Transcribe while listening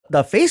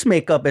the face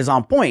makeup is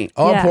on point.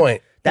 On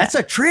point. That's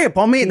a trip.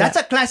 I mean, that's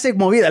a classic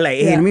movie. That like,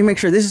 hey, let me make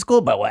sure this is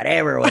cool, but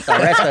whatever with the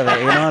rest of it,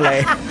 you know,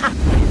 like.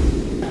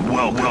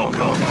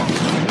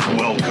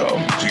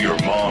 Welcome to your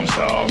mom's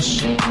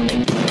house.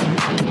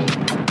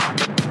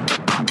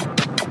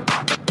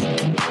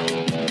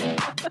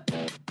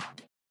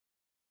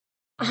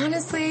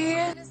 Honestly,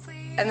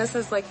 and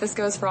this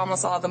goes for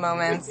almost all the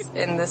moments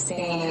in the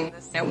scene.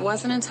 It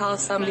wasn't until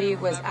somebody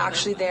was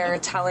actually there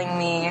telling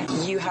me,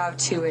 you have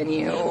 2 in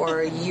you,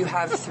 or you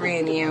have 3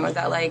 in you,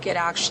 that like it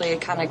actually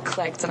kind of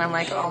clicked, and I'm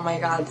like, oh my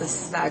God,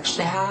 this is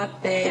actually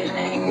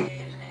happening.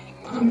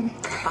 I'm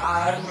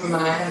proud of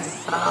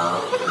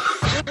myself.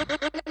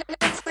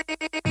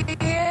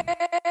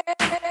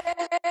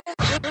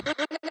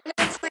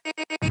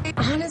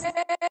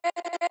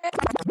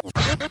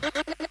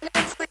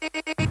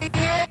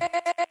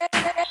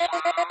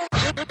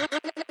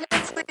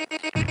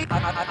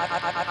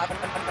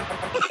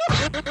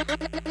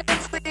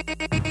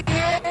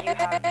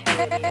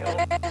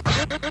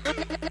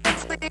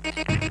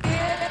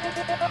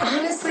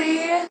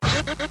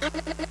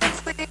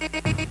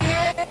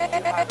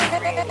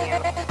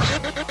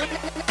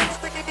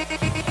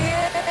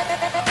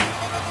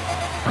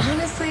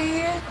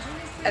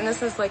 And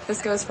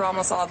this goes for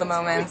almost all the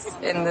moments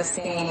in the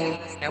scene.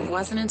 It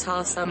wasn't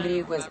until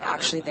somebody was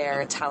actually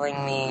there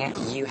telling me,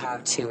 you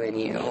have 2 in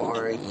you,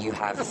 or you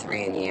have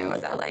 3 in you,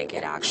 that like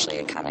it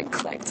actually kind of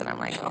clicked, and I'm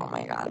like, oh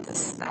my God,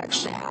 this is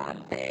actually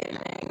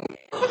happening.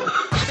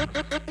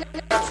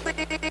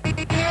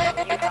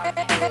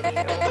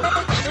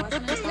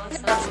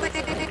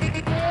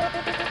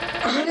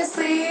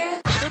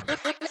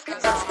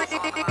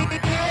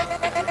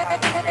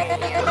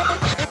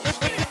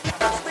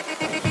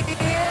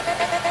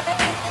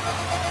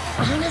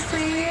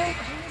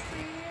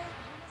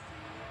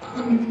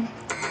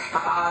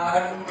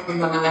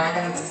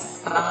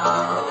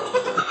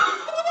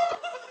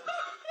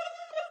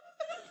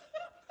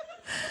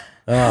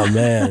 Oh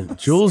man,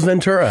 Jules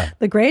Ventura,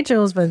 the great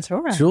Jules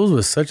Ventura. Jules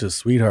was such a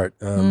sweetheart.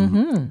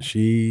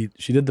 She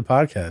did the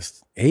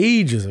podcast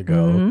ages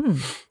ago,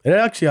 and it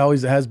actually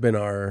always has been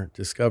our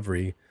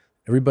discovery.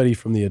 Everybody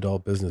from the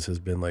adult business has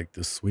been like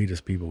the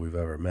sweetest people we've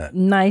ever met.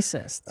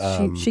 Nicest.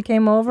 She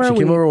came over. She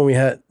came over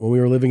when we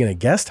were living in a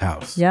guest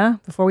house. Yeah,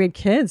 before we had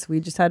kids, we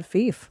just had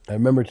Fief. I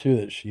remember too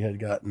that she had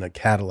gotten a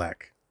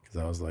Cadillac because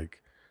I was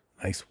like,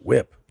 nice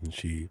whip, and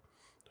she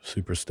was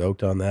super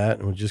stoked on that,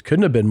 and we just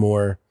couldn't have been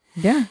more.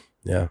 Yeah.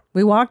 Yeah.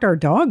 We walked our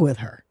dog with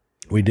her.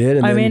 We did.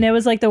 And I mean, it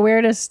was like the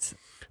weirdest.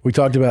 We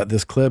talked about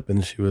this clip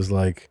and she was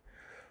like,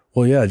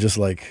 well, yeah, just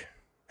like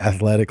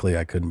athletically,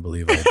 I couldn't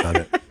believe I had done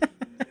it.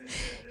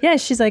 Yeah.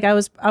 She's like, I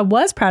was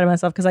proud of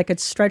myself because I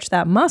could stretch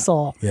that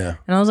muscle. Yeah.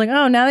 And I was like,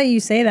 oh, now that you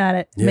say that,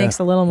 it makes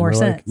a little more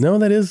sense. Like, no,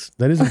 that is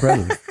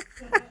impressive.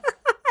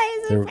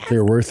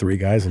 There were 3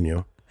 guys in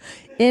you.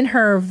 In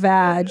her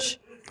vag.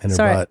 In her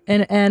butt.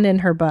 And in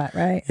her butt,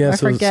 right? Yeah.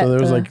 So there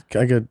was like,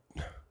 I could.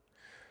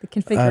 The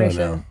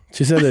configuration. I don't know.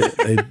 She said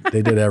that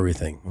they did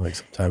everything. Like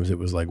sometimes it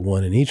was like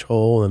 1 in each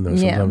hole, and then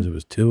sometimes it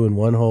was 2 in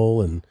one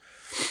hole, and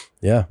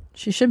yeah.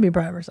 She should be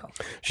proud of herself.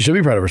 She should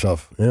be proud of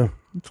herself. Yeah.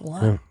 It's a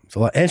lot. Yeah, it's a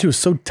lot. And she was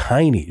so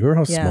tiny. You remember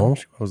how small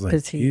she was? I was like,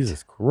 petite.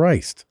 Jesus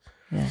Christ.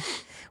 Yeah.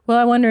 Well,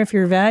 I wonder if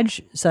your vag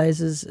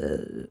size is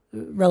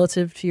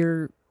relative to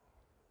your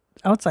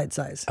outside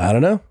size. I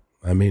don't know.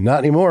 I mean, not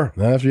anymore.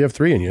 Not after you have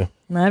 3 in you.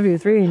 Not after you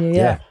have 3 in you.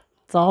 Yeah.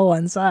 It's all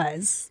one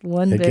size.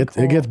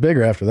 It gets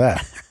bigger after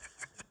that.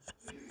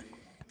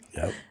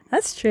 Yep.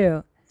 That's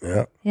true.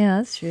 Yeah. Yeah,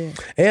 that's true.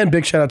 And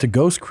big shout out to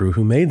Ghost Crew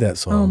who made that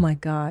song. Oh my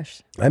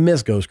gosh. I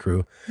miss Ghost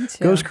Crew. Me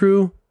too. Ghost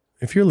Crew,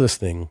 if you're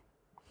listening,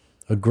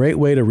 a great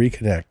way to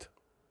reconnect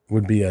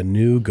would be a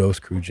new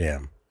Ghost Crew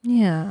jam.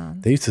 Yeah.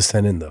 They used to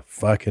send in the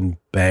fucking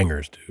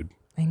bangers, dude.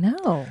 I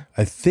know.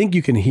 I think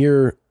you can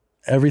hear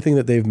everything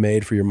that they've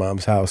made for your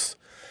mom's house.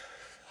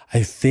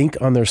 I think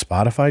on their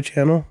Spotify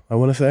channel, I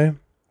want to say,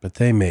 but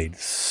they made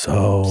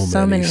so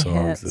many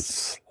songs hits that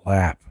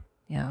slap.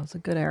 Yeah, it was a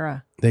good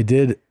era. They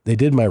did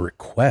my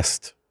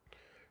request.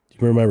 Do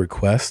you remember my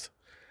request?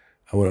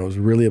 When I was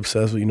really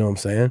obsessed with You Know What I'm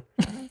Saying?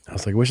 I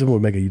was like, I wish someone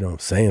would make a You Know What I'm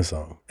Saying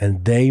song.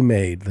 And they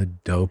made the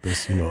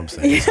dopest You Know What I'm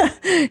Saying song.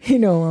 You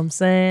know what I'm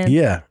saying?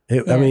 Yeah.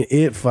 I mean,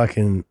 it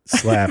fucking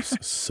slaps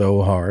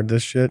so hard,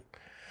 this shit.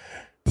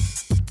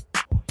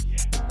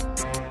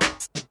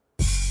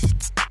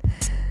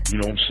 You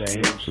know what I'm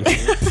saying?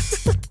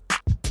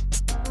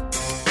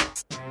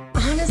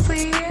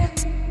 Honestly.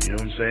 You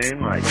know what I'm saying?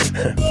 Like,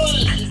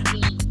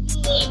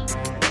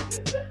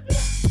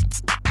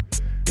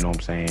 you know what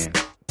I'm saying?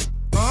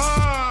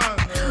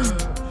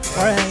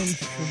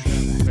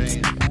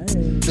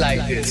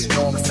 Like this, you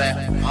know what I'm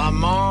saying? My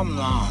mom.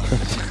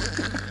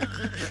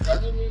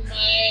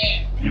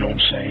 You know what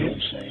I'm saying?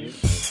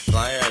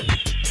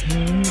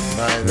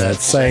 That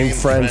same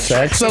French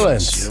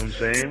excellence. You know what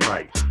I'm saying?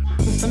 Like,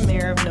 the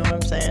mayor of Know What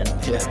I'm Saying?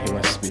 Yeah, he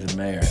wants to be the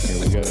mayor. Here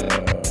we go.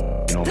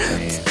 you know what I'm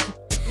saying?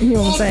 You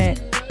know what I'm saying?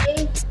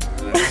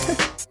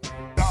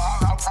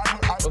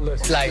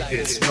 Like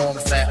this, you know what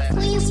I'm saying?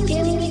 Please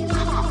give me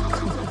cock.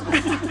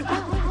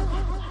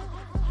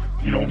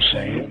 You know what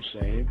I'm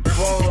saying?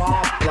 For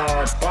all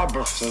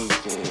purposes.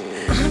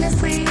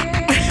 Honestly, You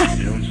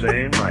know what I'm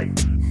saying? Like,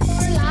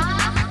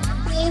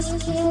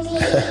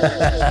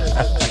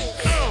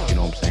 you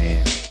know what I'm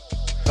saying?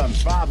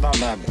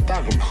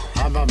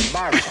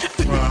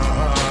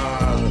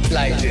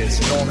 Like this,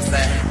 you know what I'm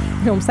saying?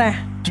 You know what I'm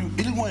saying? Do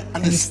anyone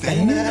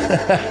understand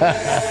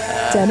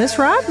that? Dennis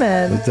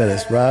Rodman. It's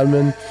Dennis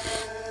Rodman.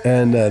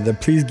 And the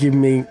Please Give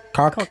Me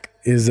Cock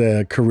is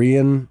a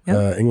Korean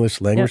English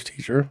language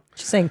teacher.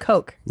 She's saying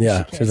Coke.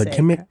 Yeah. She She's like,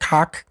 give me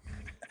cock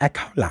a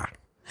cola.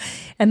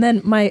 And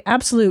then my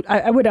absolute,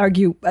 I would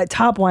argue,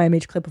 top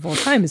YMH clip of all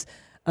time is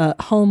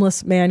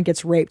homeless man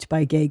gets raped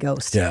by gay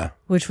ghost. Yeah.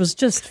 Which was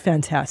just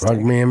fantastic. Fuck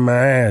me in my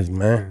ass,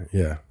 man.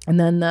 Yeah. And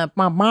then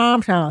my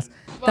mom's house.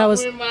 That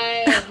was,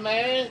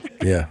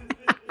 Yeah.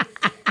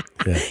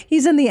 Yeah.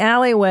 he's in the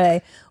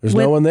alleyway. There's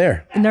no one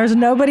there. And there's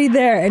nobody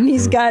there. And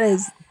he's got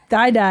his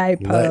die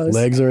pose.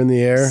 Legs are in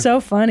the air. So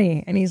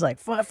funny. And he's like,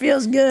 fuck,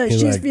 feels good. He's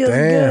She like, feels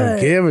damn,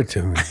 good. give it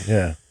to me.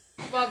 Yeah.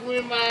 Fuck me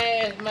in my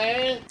ass,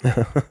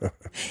 man.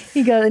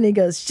 He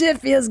goes, shit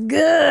feels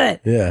good.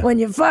 Yeah. When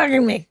you're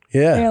fucking me.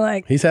 Yeah. And you're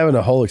like, he's having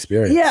a whole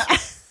experience. yeah.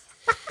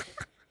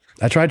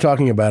 I tried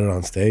talking about it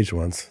on stage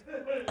once.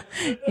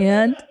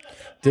 And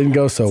Didn't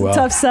go so well.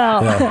 tough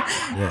sell.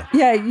 Yeah.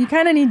 Yeah, you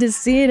kind of need to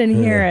see it and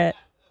hear it,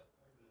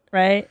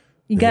 right?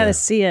 You got to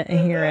see it and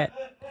hear it.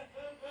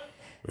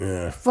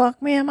 Yeah.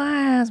 Fuck me in my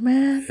ass,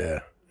 man. Yeah.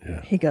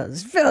 Yeah. He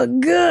goes, feel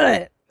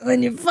good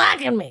when you're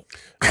fucking me.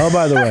 Oh,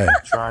 by the way,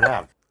 Try it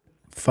out.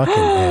 fucking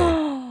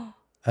A.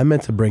 I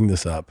meant to bring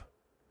this up.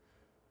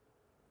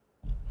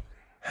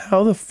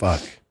 How the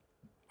fuck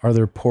are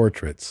there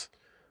portraits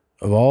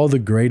of all the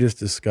greatest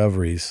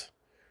discoveries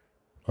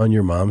on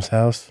your mom's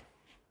house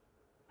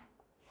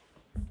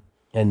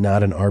and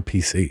not an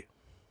RPC?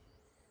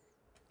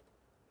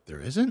 There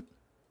isn't?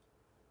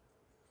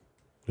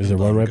 Is there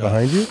one right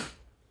behind you?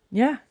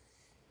 Yeah.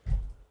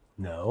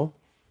 No.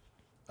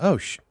 Oh,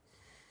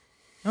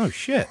 oh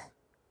shit.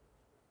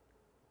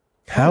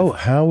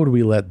 How would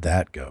we let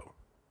that go?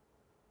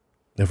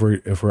 If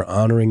we're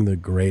honoring the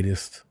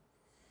greatest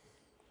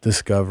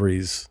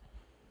discoveries.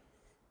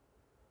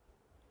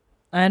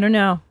 I don't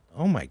know.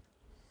 Oh my.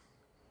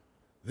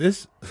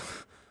 This.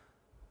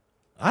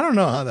 I don't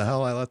know how the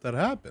hell I let that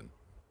happen.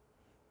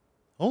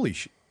 Holy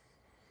shit.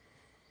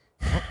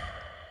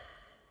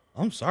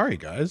 I'm sorry,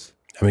 guys.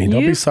 I mean,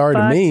 don't You be sorry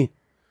to fucked. me.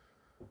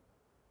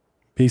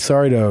 Be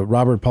sorry to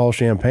Robert Paul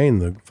Champagne,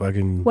 the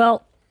fucking.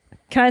 Well,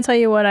 can I tell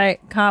you what I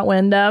caught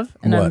wind of?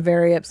 And What? I'm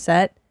very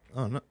upset.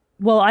 Oh no.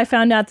 Well, I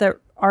found out that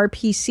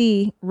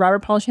RPC, Robert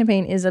Paul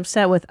Champagne, is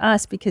upset with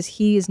us because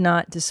he is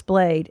not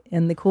displayed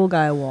in the cool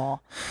guy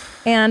wall.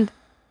 And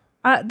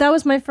that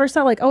was my first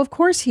thought, like, oh, of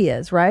course he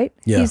is, right?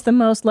 Yeah. He's the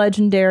most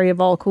legendary of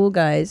all cool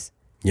guys.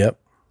 Yep.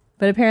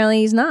 But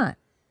apparently he's not.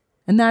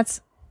 And that's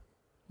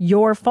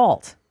your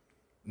fault.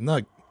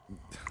 No.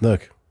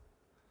 Look.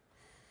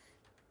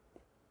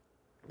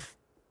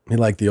 He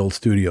liked the old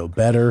studio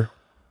better.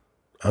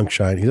 Unc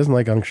Shine. He doesn't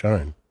like Unc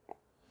Shine.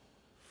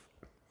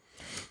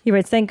 He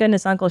writes, thank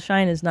goodness Uncle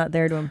Shine is not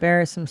there to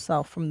embarrass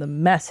himself from the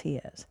mess he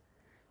is.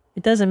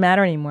 It doesn't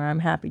matter anymore. I'm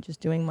happy just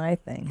doing my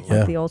thing. Yeah.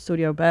 Like the old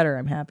studio better.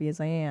 I'm happy as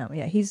I am.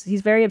 Yeah, he's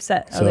very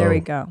upset. Oh, So, there we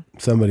go.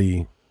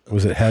 Somebody,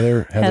 was it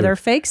Heather? Heather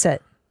fakes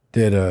it.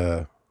 did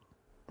her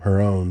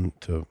own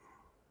to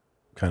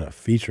kind of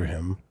feature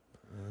him.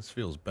 This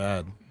feels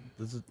bad.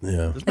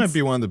 Yeah. This might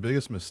be one of the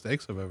biggest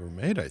mistakes I've ever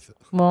made, I think.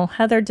 Well,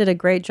 Heather did a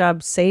great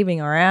job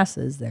saving our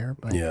asses there.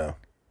 But Yeah.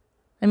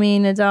 I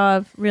mean, it's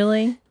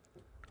really?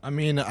 I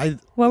mean,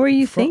 What were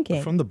you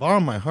thinking? From the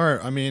bottom of my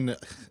heart, I mean...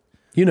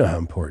 You know how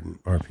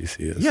important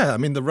RPC is. Yeah, I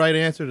mean, the right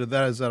answer to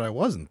that is that I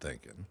wasn't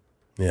thinking.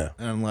 Yeah.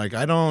 And I'm like,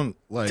 I don't,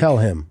 like... Tell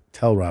him.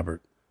 Tell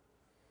Robert.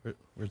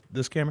 Where's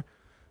this camera?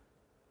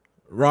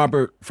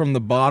 Robert, from the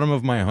bottom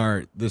of my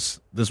heart, this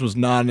was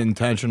not an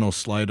intentional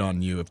slight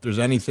on you. If there's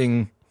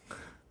anything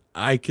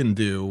I can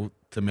do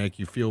to make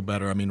you feel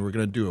better, I mean, we're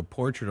going to do a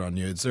portrait on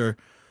you. Is there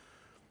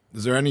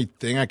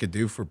anything I could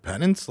do for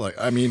penance? Like,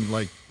 I mean,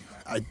 like,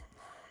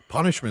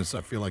 punishments,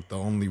 I feel like the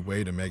only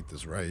way to make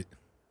this right.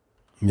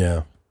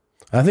 Yeah.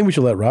 I think we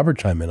should let Robert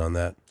chime in on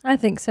that. I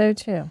think so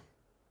too.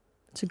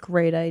 It's a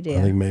great idea.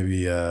 I think maybe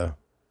you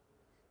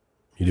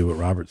do what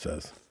Robert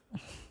says.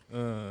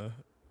 All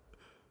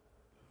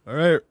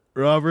right,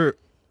 Robert,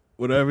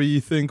 whatever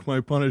you think my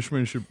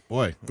punishment should...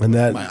 Boy, And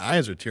that- my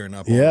eyes are tearing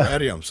up Yeah.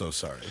 already. I'm so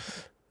sorry.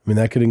 I mean,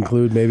 that could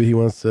include maybe he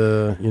wants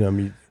to,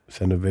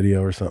 send a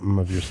video or something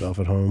of yourself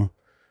at home,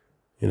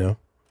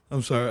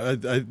 I'm sorry.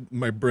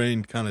 My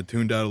brain kind of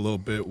tuned out a little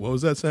bit. What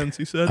was that sentence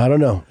he said? I don't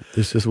know.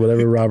 It's just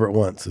whatever Robert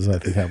wants is, I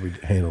think, how we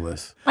handle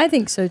this. I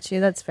think so too.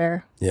 That's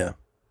fair. Yeah.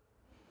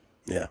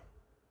 Yeah.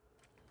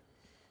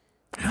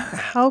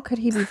 How could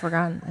he be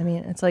forgotten? I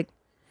mean, it's like,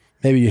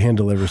 Maybe you hand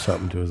deliver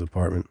something to his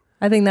apartment.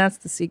 I think that's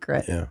the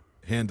secret. Yeah.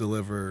 Hand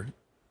deliver.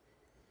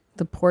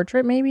 The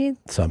portrait, maybe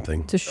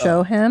Something. to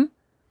show him.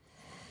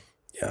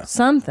 Yeah.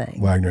 Something.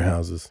 Wagner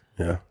houses.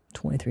 Yeah.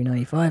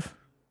 $23.95.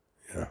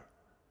 Yeah.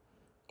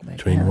 Wagner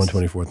Between houses.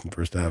 124th and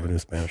 1st Avenue,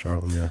 Spanish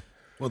Harlem. Yeah.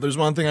 Well, there's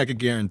one thing I could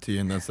guarantee,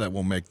 and that's that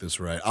we'll make this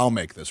right. I'll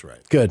make this right.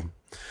 Good.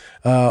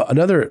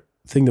 Another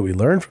thing that we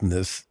learned from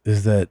this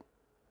is that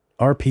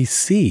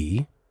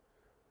RPC,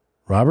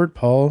 Robert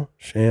Paul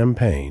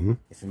Champagne,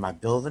 If in my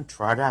building,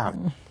 try it out.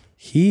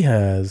 he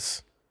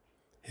has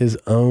his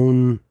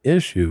own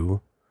issue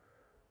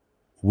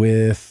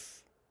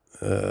with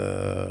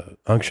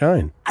Unc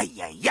Shine.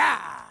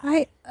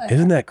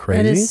 Isn't that crazy?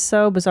 It is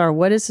so bizarre.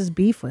 What is his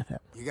beef with him?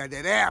 You got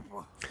that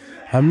apple.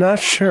 I'm not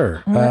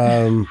sure.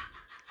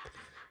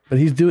 But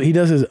he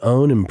does his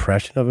own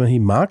impression of him. He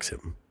mocks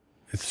him.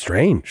 It's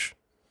strange.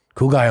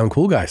 Cool guy on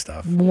cool guy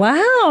stuff.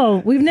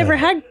 Wow. We've never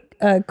had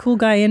a cool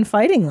guy in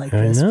fighting like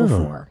this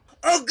before.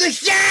 Uncle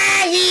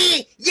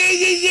Shine!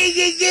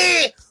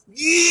 Yeah!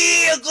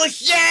 Yeah, Uncle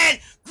Shine!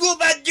 Grow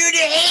my dirty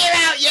hair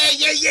out!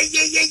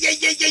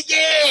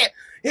 Yeah!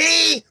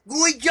 Hey,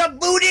 go eat your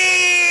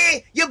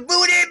booty! Your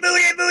booty!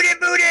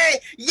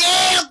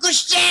 Yeah, Uncle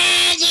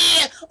Shine!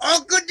 Yeah!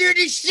 Uncle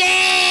Dirty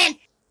Shine!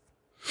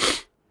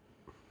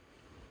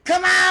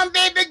 Come on,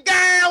 baby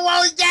girl!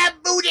 What's that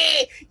booty?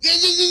 Yeah!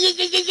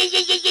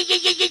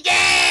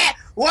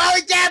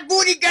 What's that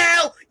booty,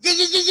 girl?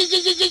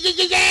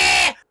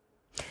 Yeah!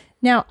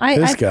 Now,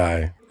 This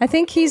guy. I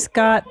think he's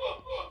got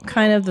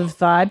kind of the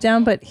vibe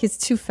down, but he's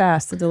too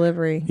fast, the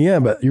delivery. Yeah,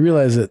 but you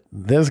realize that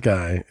this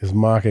guy is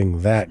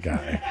mocking that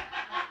guy.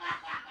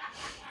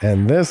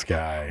 And this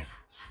guy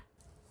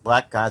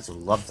Black guys who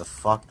love to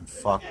fuck and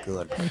fuck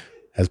good.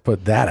 has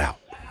put that out.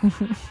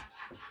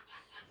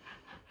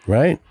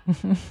 Right?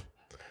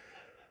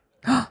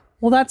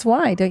 Well, that's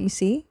why, don't you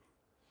see?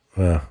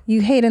 Well,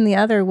 You hate in the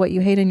other what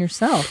you hate in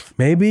yourself.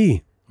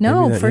 maybe.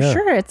 No, Maybe that- for yeah.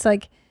 sure. It's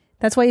like,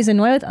 that's why he's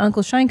annoyed with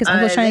Uncle Shine, because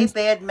Uncle They Shine's...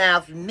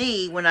 badmouthed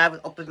me when I would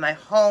open my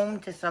home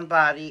to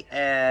somebody,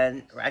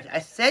 and I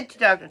said to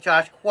Dr.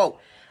 Josh, quote,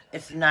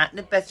 it's not in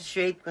the best of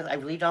shape because I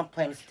really don't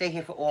plan to stay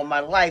here for all my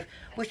life.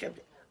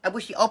 I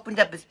wish he opened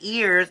up his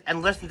ears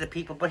and listened to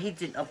people, but he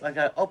didn't. I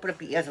gotta open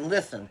up your ears and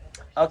listen,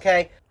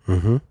 okay?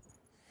 Mm-hmm.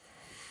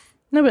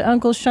 No, but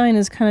Uncle Shine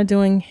is kind of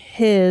doing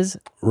his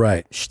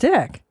Right.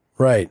 shtick.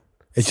 Right.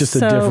 It's just a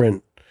So-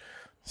 different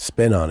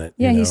spin on it.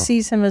 Yeah, you know? he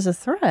sees him as a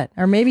threat.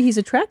 Or maybe he's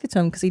attracted to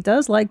him because he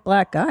does like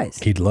black guys.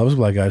 He loves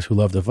black guys who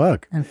love to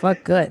fuck. And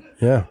fuck good.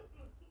 Yeah.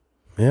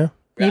 Yeah.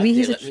 Maybe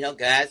he's Let me know,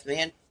 guys,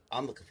 man.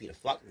 I'm looking for you to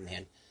fuck,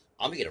 man.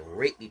 I'm gonna get a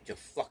rape me with your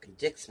fucking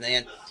dicks,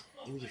 man.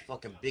 You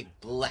fucking big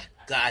black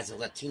guys or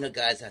Latino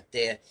guys out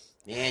there.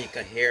 Man, you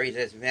got hairy,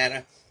 doesn't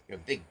matter. You're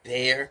a big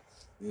bear.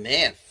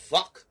 Man,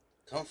 fuck.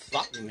 Come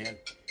fuck me, man.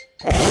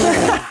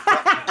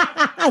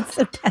 That's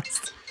the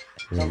best.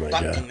 Oh my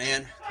Fuck me, God.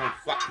 man. Come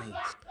fuck me.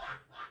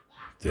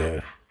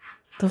 Dude.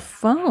 The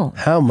phone.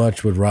 How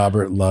much would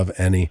Robert love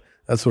Annie?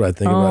 That's what I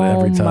think about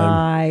every time. Oh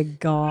my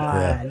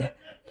God.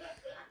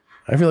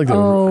 I feel like they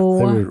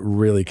would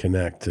really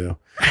connect too.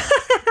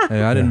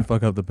 Hey, I didn't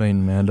fuck up the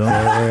painting, man.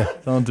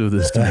 Don't do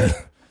this to me.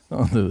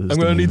 Don't do this.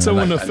 I'm gonna need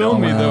someone to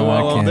film me though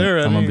while I'm there.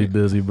 I'm gonna be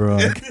busy, bro.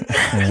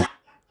 Yeah.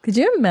 Could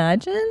you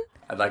imagine?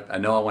 I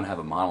know I want to have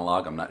a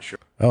monologue. I'm not sure.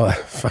 Oh,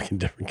 that's fucking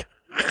different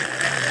guy.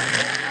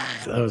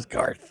 That was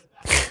Garth.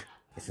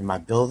 If in my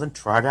building,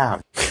 try it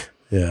out.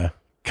 Yeah.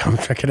 Come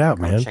check it out,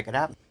 man. Check it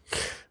out.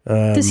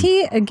 Does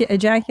he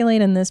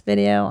ejaculate in this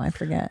video? I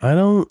forget. I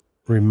don't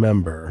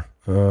remember.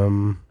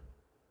 Oh,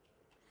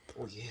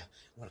 yeah.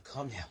 I want to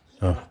come now.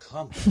 I want to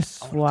come.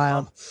 It's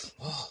wild.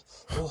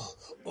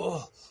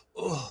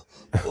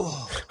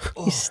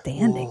 He's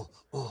standing.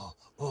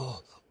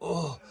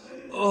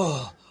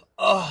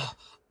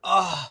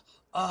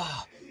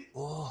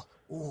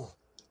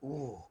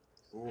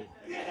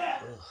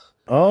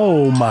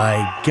 Oh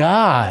my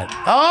God.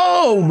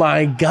 Oh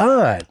my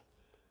God.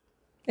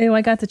 Ew,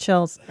 I got the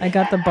chills. I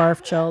got the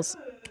barf chills.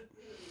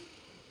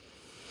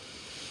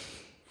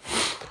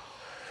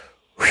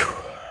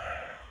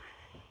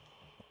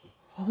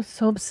 Oh, it's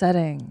so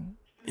upsetting.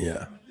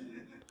 Yeah.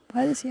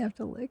 Why does he have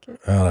to lick it?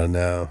 I don't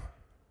know.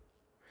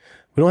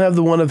 We don't have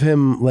the one of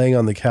him laying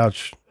on the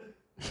couch.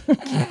 You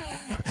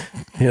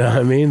know what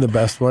I mean? The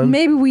best one.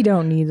 Maybe we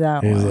don't need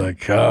that He's one. like,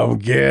 come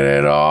get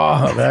it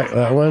all.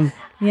 That one.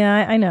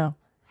 Yeah, I know.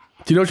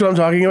 Do you know what I'm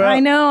talking about? I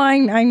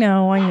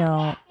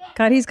know.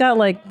 God, he's got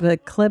like the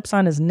clips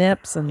on his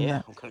nips and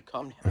Yeah, I'm gonna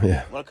come now.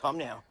 Yeah. I'm gonna come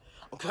now.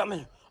 I'm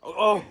coming.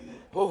 Oh.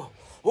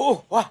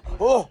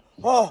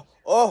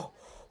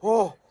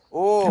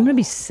 I'm gonna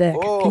be sick.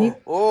 Can you?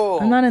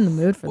 I'm not in the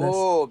mood for this.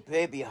 Oh,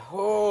 baby. Get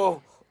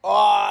oh,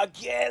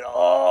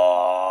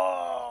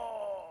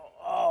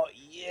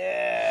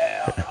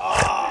 yeah.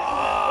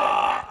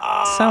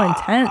 It's so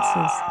intense.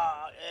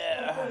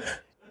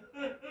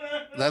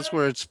 That's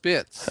where it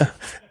spits.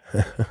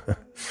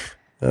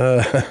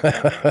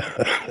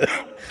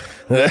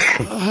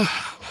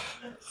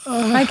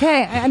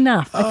 Okay,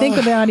 enough. I think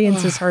the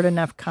audience has heard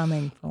enough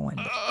coming for one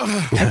day.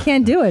 I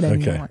can't do it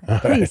anymore. Okay.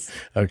 Please.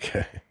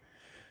 Okay.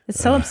 It's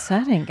so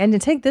upsetting. And to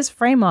take this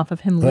frame off of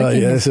him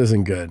licking Yeah, his this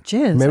isn't good.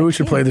 jizz, Maybe I we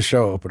should play can't. the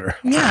show opener.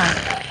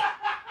 Yeah.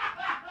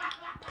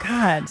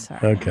 God,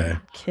 sorry. Okay.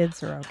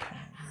 Kids are okay.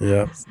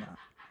 Yeah.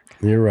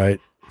 You're right.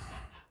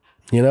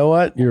 You know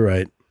what? You're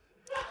right.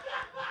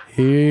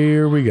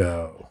 Here we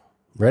go.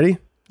 Ready?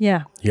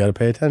 Yeah. You got to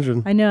pay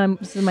attention. I know.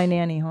 This is my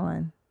nanny. Hold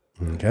on.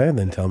 Okay,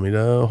 then tell me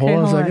to hold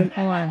on a second.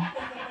 Hold on.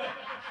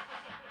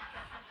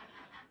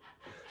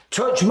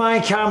 Touch my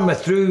camera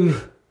through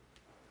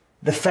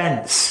the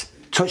fence.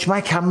 Touch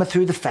my camera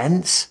through the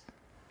fence?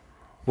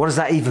 What does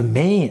that even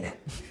mean?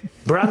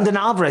 Brandon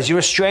Alvarez, you're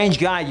a strange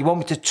guy. You want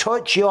me to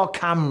touch your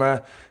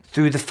camera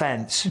through the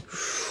fence?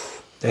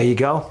 There you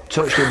go.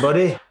 Touched it,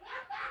 buddy.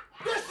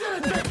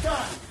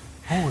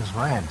 Who is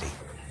Randy?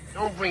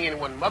 Don't bring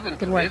anyone mother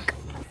into Good work.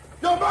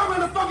 Yo, mom in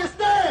the fucking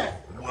stand!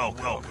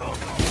 Welcome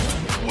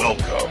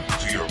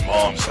to your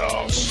mom's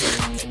house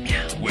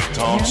with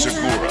Tom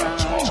Segura.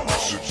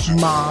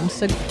 Mom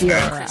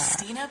Segura.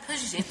 Sit.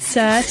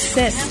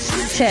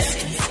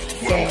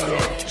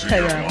 Welcome to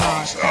your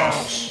mom's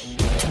house.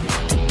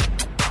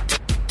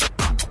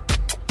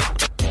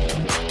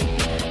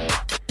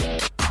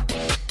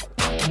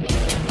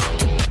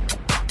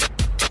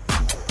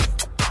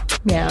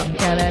 Meow,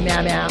 meow, meow,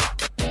 meow, meow.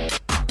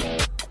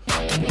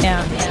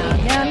 Meow, meow,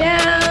 meow,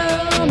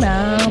 meow,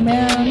 meow, meow,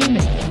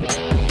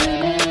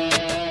 meow.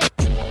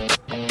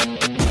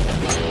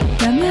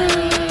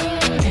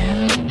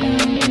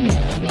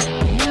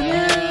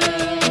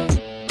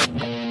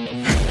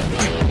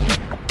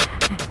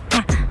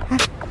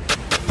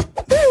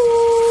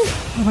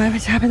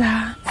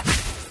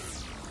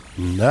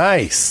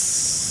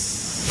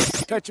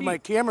 Nice. Touching my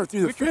camera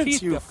through the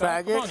fence, you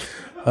faggot.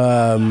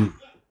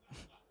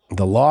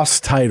 The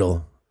lost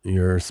title,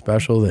 your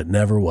special that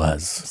never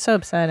was. So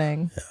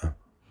upsetting. Yeah.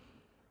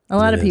 A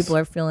lot It of is. people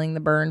are feeling the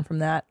burn from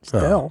that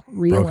still.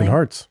 Reeling. Broken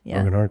hearts. Yeah.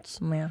 Broken hearts.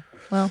 Yeah.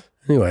 Well,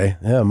 Anyway,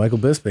 yeah, Michael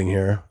Bisping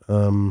here.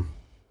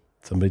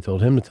 Somebody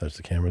told him to touch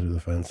the camera through the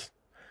fence.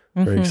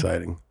 Very Mhm.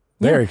 exciting.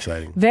 Yeah. Very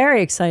exciting.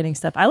 Very exciting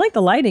stuff. I like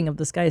the lighting of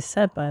this guy's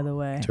set, by the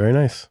way. It's very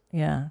nice.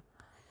 Yeah.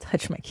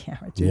 Touch my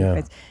camera. Through Yeah.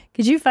 the face.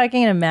 Could you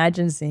fucking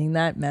imagine seeing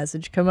that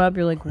message come up?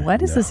 You're like,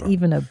 what is this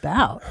even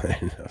about? I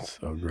know, it's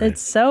so great.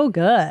 It's so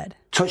good.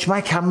 Touch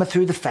my camera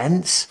through the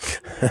fence?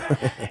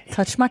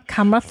 Touch my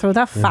camera through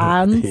the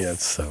fence. Yeah,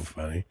 it's so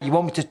funny. You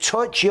want me to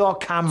touch your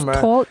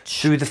camera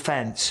through the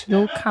fence?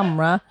 Your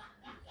camera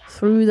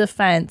through the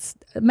fence.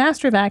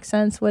 Master of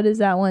accents. What is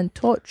that one?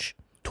 Touch.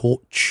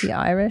 Touch. The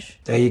Irish.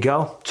 There you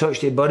go.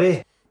 Touched it,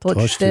 buddy.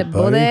 Touched it,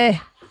 buddy.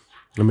 I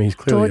mean, he's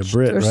clearly Touched a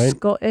Brit, or right?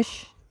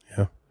 Scottish.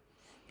 Yeah.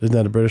 Isn't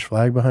that a British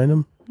flag behind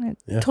him?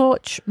 Yeah.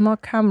 Touch my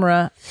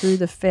camera through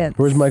the fence.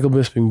 Where's Michael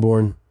Bisping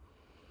born?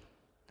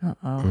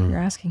 Uh-oh. You're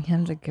asking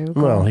him to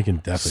Google. Well, he can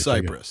definitely.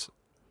 Cyprus.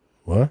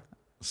 What?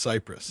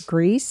 Cyprus.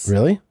 Greece?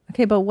 Really?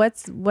 Okay, but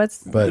what's But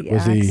the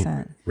was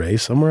accent? he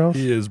raised somewhere else?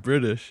 He is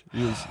British.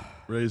 He was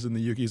raised in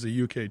the UK. He's a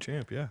UK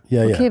champ, yeah.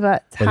 Yeah, yeah. Okay,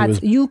 but, he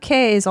was- UK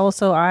is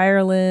also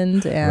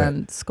Ireland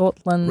and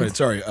Scotland. Right,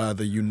 sorry,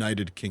 the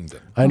United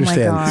Kingdom. I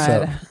understand. Oh my God.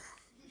 So,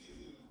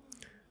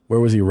 where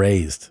was he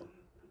raised?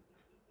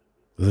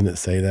 Doesn't it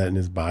say that in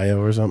his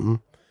bio or something?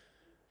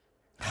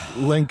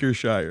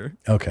 Lancashire.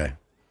 Okay.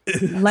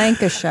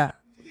 Lancashire.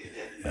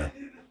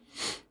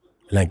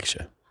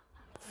 Lancashire.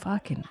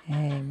 Fucking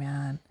A,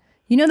 man.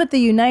 You know that the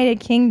United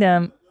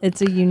Kingdom,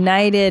 it's a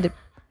united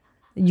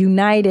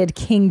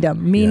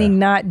kingdom, meaning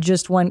not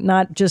just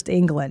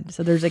England.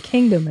 So there's a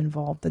kingdom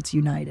involved that's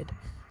united.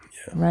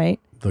 Yeah. Right?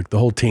 Look, the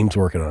whole team's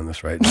working on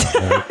this right now.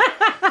 Right?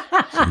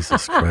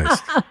 Jesus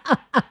Christ.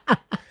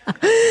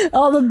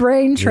 All the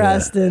brain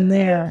trust in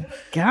there.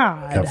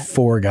 God. Got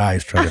 4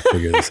 guys trying to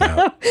figure this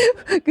out.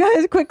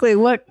 Guys, quickly,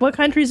 what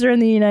countries are in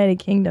the United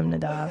Kingdom,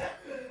 Nadav?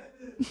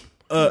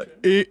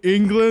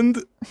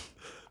 England,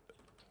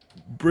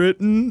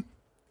 Britain,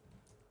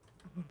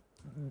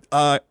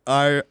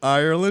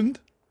 Ireland,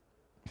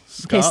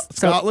 Okay, so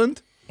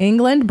Scotland.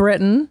 England,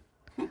 Britain.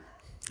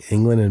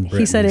 England and Britain.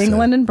 He said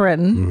England and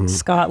Britain, Mhm.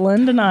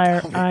 Scotland and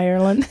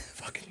Ireland.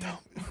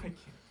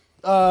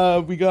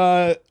 We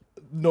got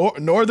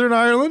Northern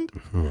Ireland.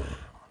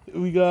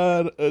 We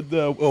got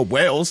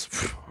Wales.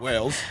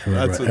 Wales.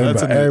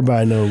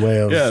 Everybody know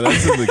Wales. Yeah,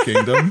 that's in the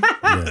kingdom.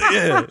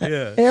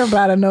 yeah.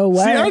 Everybody know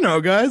what. See, I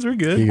know, guys. We're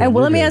good. Hey,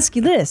 well, let me ask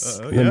you this.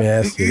 Let me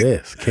ask you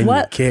this. Can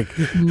What- you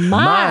kick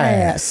My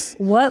ass.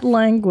 What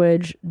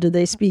language do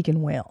they speak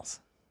in Wales?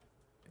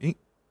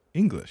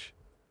 English.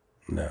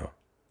 No.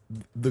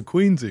 The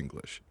Queen's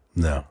English.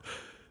 No.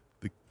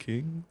 The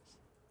King's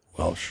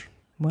Welsh.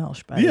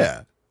 Welsh, buddy.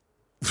 Yeah.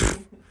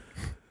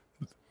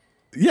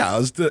 Yeah,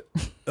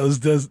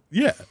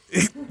 yeah.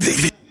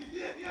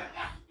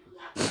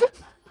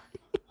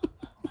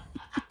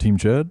 Team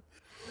Chad.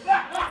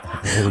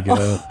 There we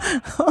go.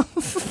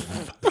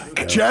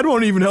 Chad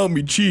won't even help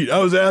me cheat. I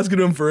was asking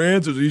him for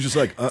answers. He's just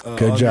like,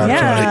 Good job,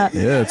 Chad.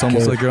 Yeah, it's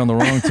almost like you're on the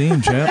wrong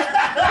team, champ.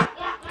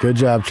 Good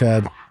job,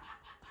 Chad.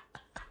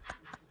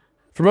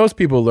 For most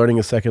people, learning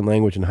a second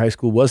language in high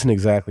school wasn't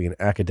exactly an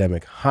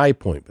academic high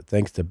point, but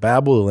thanks to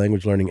Babbel, the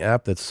language learning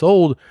app that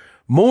sold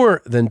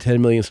more than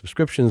 10 million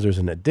subscriptions, there's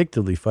an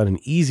addictively fun and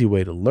easy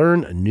way to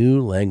learn a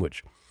new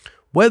language.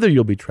 Whether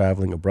you'll be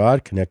traveling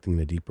abroad, connecting in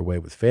a deeper way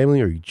with family,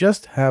 or you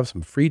just have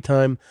some free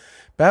time,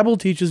 Babbel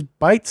teaches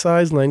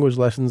bite-sized language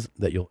lessons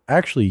that you'll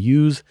actually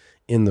use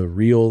in the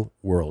real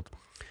world.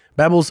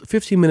 Babbel's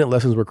 15-minute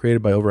lessons were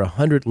created by over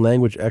 100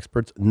 language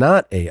experts,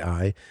 not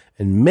AI,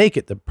 and make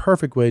it the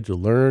perfect way to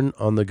learn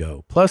on the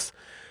go. Plus,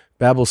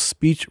 Babbel's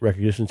speech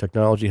recognition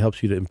technology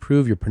helps you to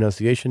improve your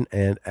pronunciation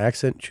and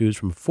accent. Choose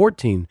from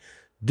 14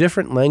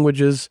 different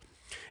languages,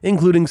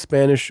 including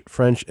Spanish,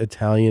 French,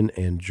 Italian,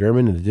 and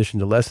German. In addition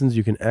to lessons,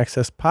 you can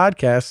access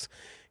podcasts,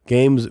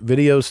 games,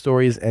 video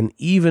stories, and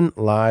even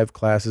live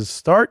classes.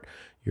 Start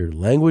your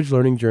language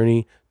learning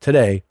journey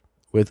today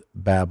with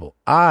Babbel.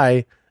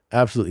 I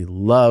absolutely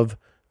love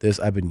this.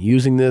 I've been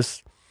using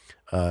this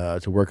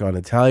to work on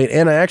Italian,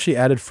 and I actually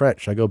added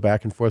French. I go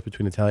back and forth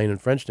between Italian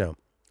and French now.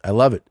 I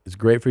love it. It's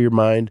great for your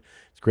mind.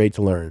 It's great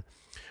to learn.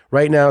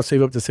 Right now,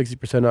 save up to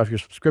 60% off your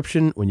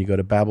subscription when you go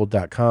to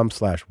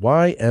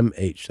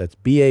babbel.com/YMH. That's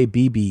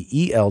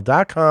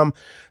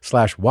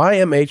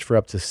BABBEL.com/YMH for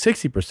up to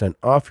 60%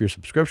 off your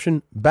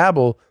subscription.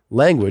 Babbel,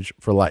 language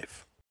for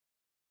life.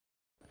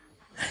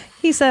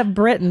 He said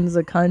Britain's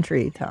a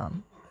country,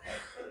 Tom.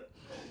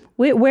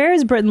 Wait, where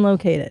is Britain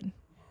located?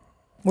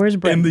 Where's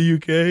Britain? In the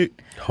UK.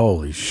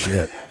 Holy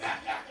shit.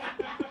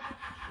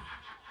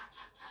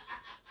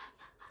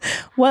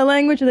 What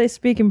language do they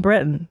speak in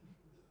Britain?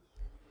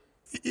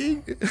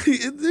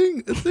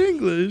 It's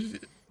English.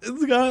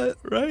 It's got,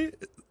 right?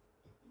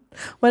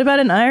 What about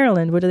in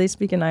Ireland? What do they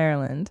speak in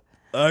Ireland?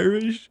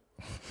 Irish.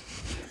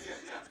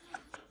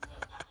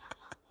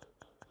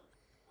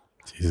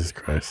 Jesus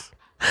Christ.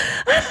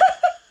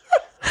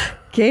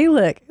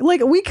 Gaelic.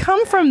 Like, we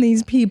come from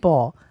these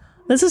people.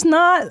 This is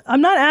not,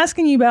 I'm not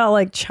asking you about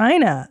like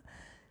China.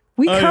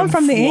 We come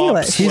from the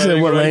English. He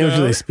said, what language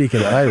do they speak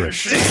in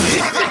Irish?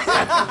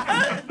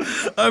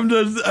 I'm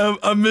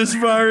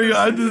misfiring.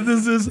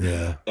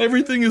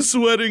 Everything is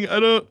sweating.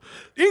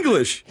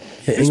 English.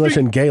 Yeah, English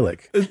and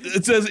Gaelic.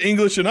 It says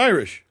English and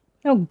Irish.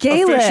 No,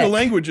 Gaelic. Official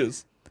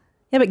languages.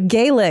 Yeah, but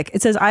Gaelic,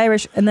 it says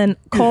Irish and then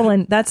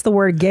colon, that's the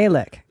word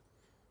Gaelic.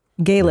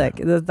 Gaelic,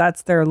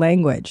 that's their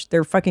language.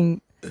 They're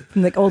fucking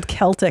from the old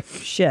Celtic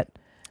shit.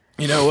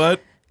 You know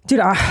what? Dude,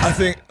 I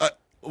think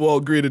we'll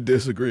agree to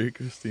disagree,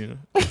 Christina.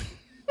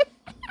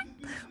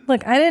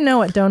 Look, I didn't know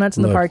what donuts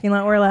in the parking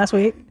lot were last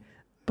week,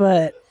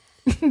 but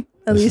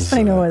at least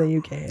I know where the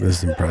UK is. This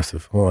is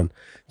impressive. Hold on.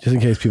 Just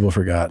in case people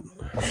forgot.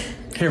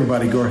 Hey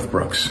everybody, Garth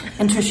Brooks.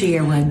 And Trisha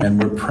Yearwood.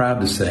 And we're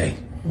proud to say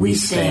we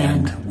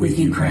stand with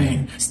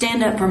Ukraine.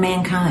 Stand up for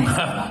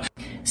mankind.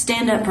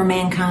 Stand up for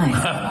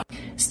mankind.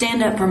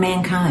 Stand up for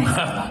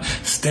mankind.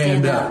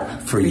 Stand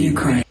up for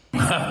Ukraine.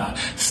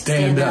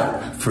 Stand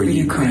up for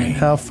Ukraine.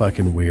 How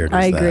fucking weird is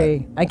that? I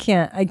agree. I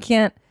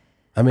can't.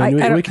 I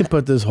mean, we can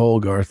put this whole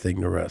Garth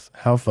thing to rest.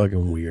 How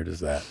fucking weird is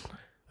that?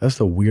 That's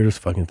the weirdest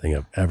fucking thing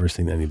I've ever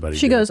seen anybody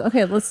She do. goes,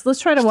 okay, let's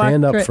try to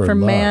Stand walk up through it for for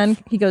love. man.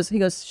 She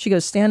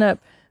goes, stand up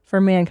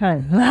for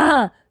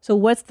mankind. So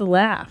what's the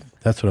laugh?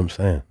 That's what I'm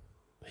saying.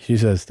 She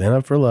says, stand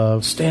up for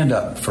love. Stand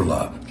up for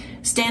love.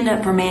 Stand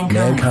up for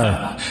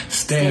mankind.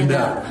 Stand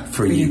up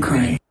for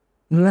Ukraine.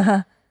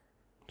 Stand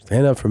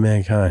up for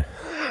mankind.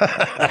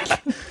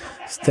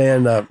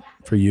 Stand up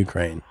for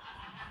Ukraine.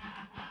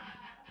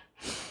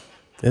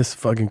 It's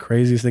the fucking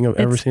craziest thing I've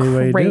ever seen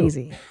anybody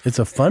crazy. do. It's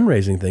a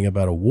fundraising thing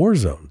about a war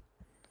zone.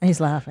 And he's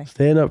laughing.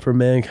 Stand up for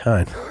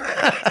mankind.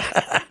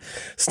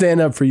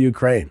 Stand up for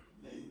Ukraine.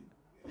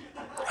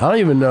 I don't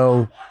even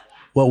know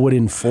what would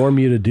inform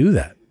you to do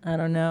that. I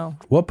don't know.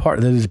 What part?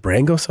 Does his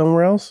brain go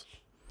somewhere else?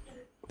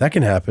 That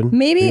can happen.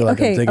 Maybe, You're like,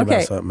 I'm okay, thinking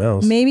about something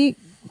else. Maybe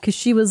because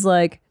she was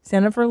like,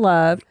 stand up for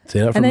love.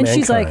 Stand up for and then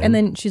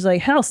mankind. she's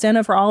like, hell, stand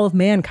up for all of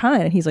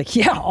mankind. And he's like,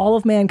 yeah, all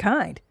of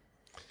mankind.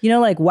 You know,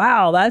 like,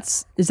 wow,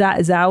 is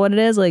that what it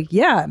is? Like,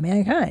 yeah,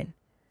 mankind.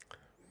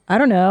 I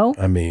don't know.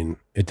 I mean,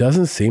 it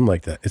doesn't seem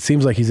like that. It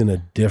seems like he's in a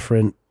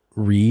different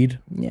read.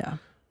 Yeah.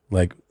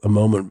 Like a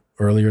moment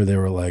earlier, they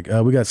were like,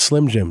 we got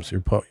Slim Jims.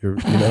 You're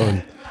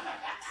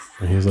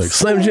and he was like,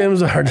 Slim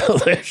Jims are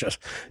delicious.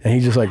 And he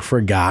just like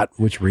forgot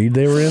which read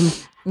they were in.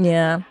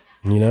 Yeah.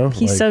 You know?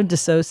 He's so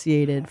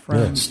dissociated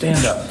from.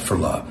 Stand up for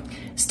love.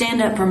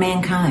 Stand up for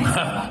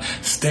mankind.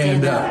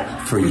 Stand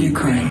up for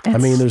Ukraine. I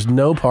mean, there's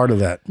no part of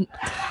that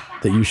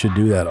you should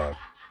do that on.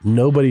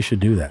 Nobody should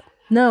do that.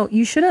 No,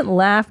 you shouldn't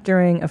laugh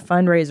during a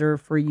fundraiser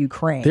for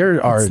Ukraine.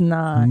 There are It's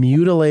not.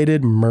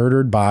 mutilated,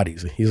 murdered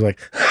bodies. He's like,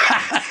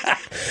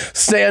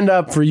 stand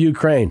up for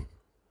Ukraine.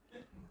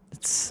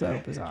 It's so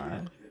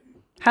bizarre.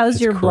 How's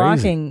It's your crazy.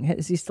 blocking?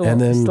 Is he still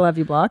have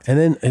you blocked? And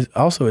then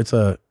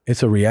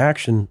it's a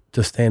reaction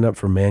to stand up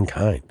for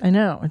mankind. I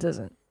know it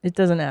doesn't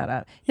add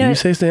up. You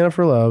say stand up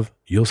for love,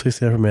 you'll say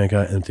stand up for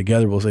mankind, and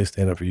together we'll say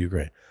stand up for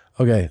Ukraine.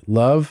 Okay,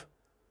 love,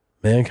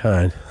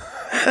 mankind,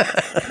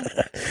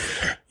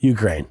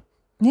 Ukraine.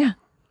 Yeah.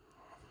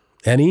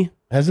 Any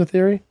has a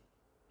theory?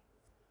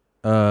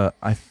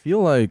 I feel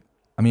like,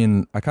 I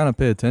mean, I kind of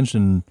pay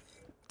attention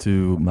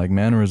to like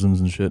mannerisms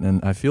and shit,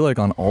 and I feel like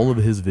on all of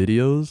his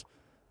videos,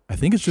 I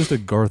think it's just a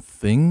Garth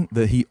thing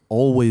that he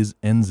always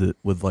ends it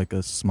with like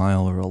a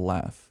smile or a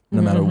laugh,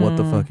 no matter what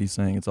the fuck he's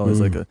saying. It's always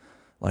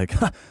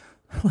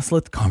let's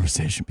let the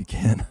conversation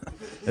begin.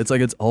 It's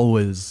like it's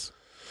always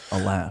a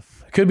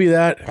laugh. Could be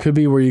that. Could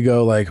be where you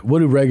go like, what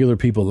do regular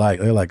people like?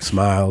 They like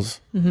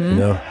smiles, you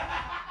know?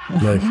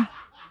 Like,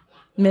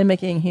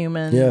 Mimicking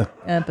human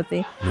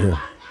empathy. yeah.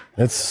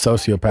 That's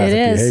sociopathic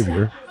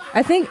behavior.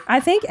 I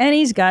think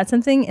Ennie's got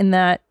something in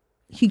that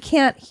he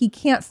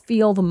can't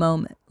feel the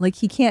moment. Like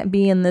he can't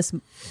be in this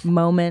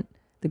moment,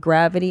 the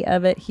gravity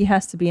of it. He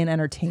has to be an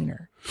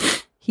entertainer.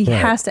 He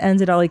has to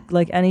end it all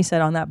like Ennie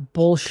said on that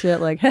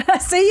bullshit. Like,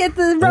 see you at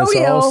the rodeo.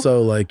 It's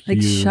also like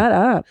shut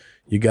up.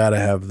 You got to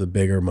have the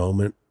bigger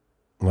moment.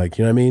 Like,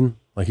 you know what I mean?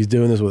 Like he's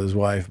doing this with his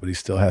wife, but he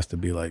still has to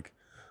be like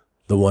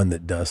the one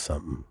that does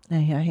something.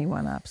 Yeah, he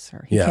one ups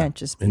her. He can't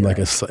just be in like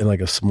a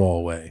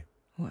small way.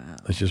 Wow.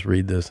 Let's just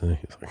read this, and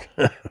he's like,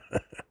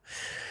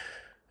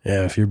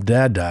 "Yeah, if your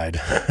dad died,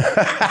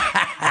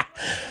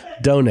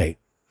 donate."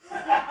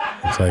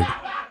 It's like,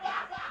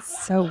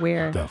 so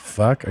weird. the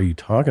fuck are you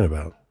talking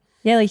about?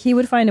 Yeah, like he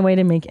would find a way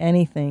to make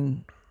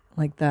anything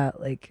like that.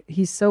 Like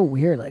he's so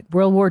weird. Like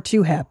World War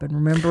II happened.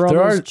 Remember all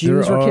those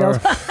Jews were killed?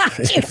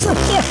 Jews were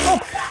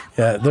killed.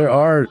 Yeah, there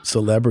are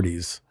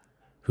celebrities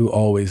who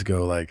always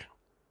go like,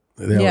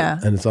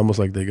 and it's almost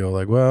like they go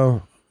like,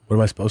 well, what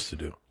am I supposed to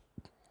do?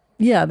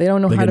 Yeah, they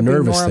don't know like how a to be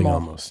nervous normal. thing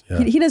almost.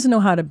 Yeah. He doesn't know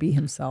how to be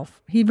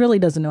himself. He really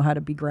doesn't know how to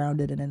be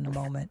grounded and in the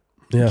moment.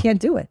 Yeah. He can't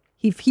do it.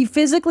 He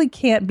physically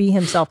can't be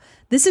himself.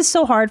 This is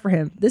so hard for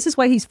him. This is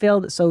why he's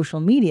failed at social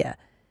media.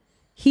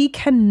 He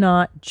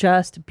cannot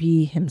just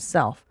be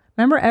himself.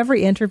 Remember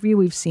every interview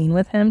we've seen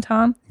with him,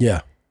 Tom?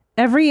 Yeah.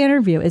 Every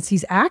interview,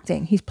 he's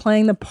acting. He's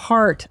playing the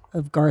part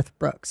of Garth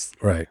Brooks.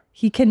 Right.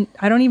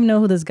 I don't even know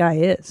who this guy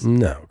is.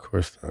 No, of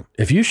course not.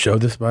 If you show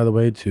this, by the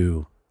way,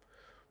 to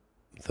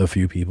the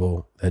few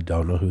people that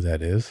don't know who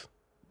that is,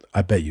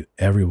 I bet you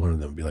every one of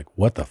them would be like,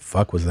 what the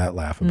fuck was that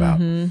laugh about?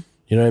 Mm-hmm.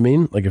 You know what I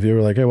mean? Like if you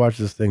were like, hey, watch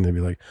this thing, they'd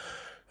be like,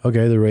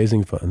 okay, they're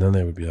raising fun. And then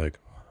they would be like,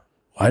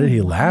 why did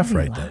he laugh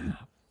right then?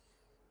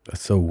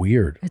 That's so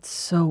weird. It's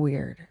so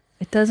weird.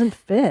 It doesn't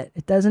fit.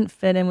 It doesn't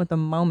fit in with the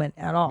moment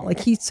at all. Like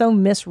he so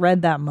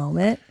misread that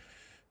moment.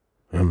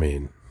 I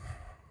mean,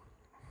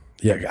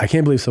 yeah, I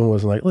can't believe someone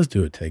wasn't like, let's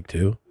do a take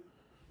two.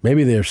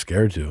 Maybe they're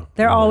scared to.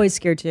 They're always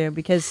scared to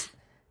because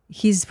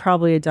he's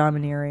probably a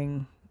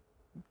domineering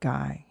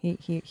guy.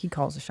 He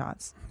calls the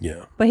shots.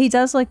 Yeah. But he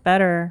does look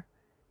better.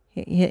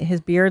 His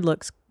beard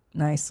looks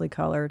nicely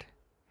colored.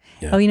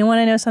 Yeah. Oh, you know what?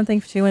 I know something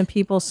too. When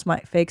people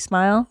fake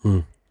smile.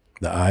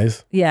 The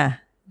eyes? Yeah.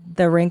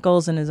 The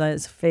wrinkles in his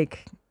eyes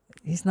fake.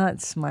 He's not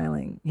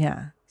smiling.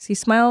 Yeah. Does he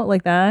smile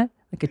like that?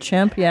 Like a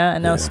chimp? Yeah.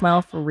 And now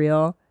smile for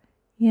real.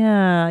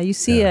 Yeah. You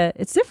see it.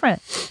 It's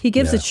different. He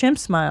gives a chimp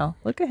smile.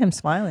 Look at him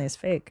smiling. It's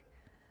fake.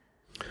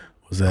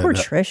 Was that Poor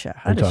Trisha.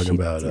 How I'm does talking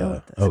she about deal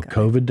with this guy?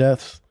 COVID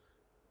deaths?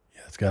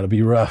 Yeah, it's got to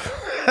be rough.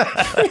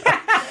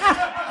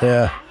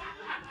 Yeah.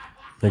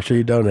 Make sure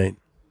you donate.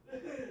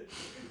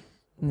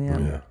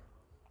 Yeah.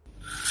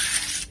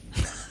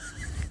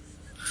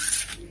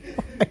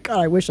 Oh my God,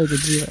 I wish I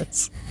could do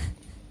this.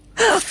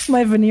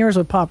 My veneers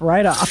would pop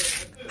right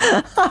off.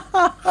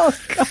 Oh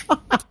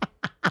God.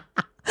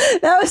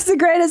 That was the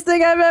greatest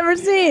thing I've ever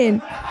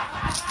seen.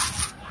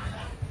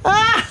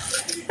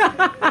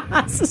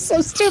 This is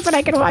so stupid.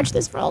 I can watch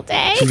this for all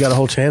day. She's got a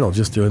whole channel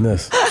just doing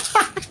this.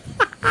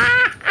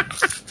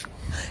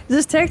 Is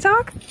this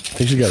TikTok? I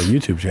think she's got a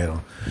YouTube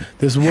channel.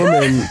 This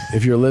woman,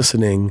 if you're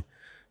listening,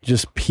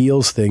 just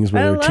peels things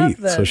with I her love teeth.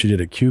 this. So she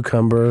did a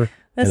cucumber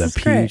This and a is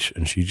great. peach,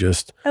 and she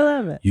just I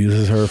love it.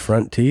 uses her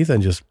front teeth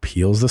and just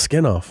peels the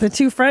skin off. The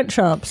two front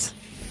chumps.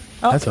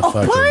 That's a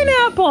fucking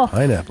pineapple.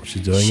 pineapple.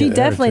 She's doing She it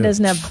there, definitely too.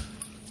 doesn't have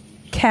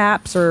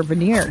caps or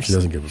veneers. She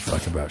doesn't give a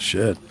fuck about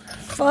shit.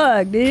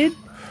 Fuck, dude.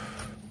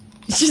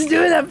 She's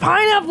doing that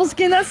pineapple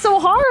skin. That's so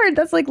hard.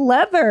 That's like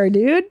leather,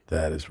 dude.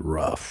 That is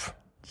rough.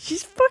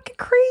 She's fucking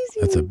crazy.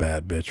 That's a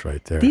bad bitch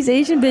right there. These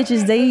Asian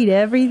bitches, they eat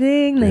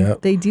everything.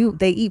 Yep.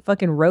 They eat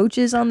fucking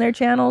roaches on their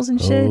channels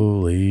and shit.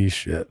 Holy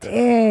shit.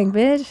 Dang,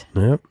 bitch.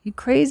 Yep. You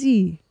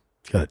crazy.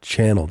 Got a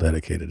channel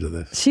dedicated to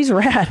this. She's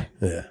rad.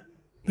 Yeah.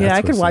 Yeah, That's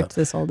I could what's watch up.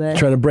 this all day.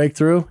 Trying to break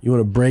through? You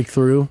want to break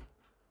through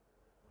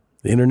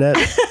the internet?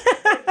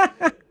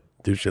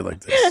 Do shit like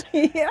this.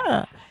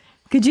 Yeah.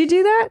 Could you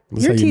do that?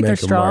 That's Your how you teeth are make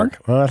a strong. mark.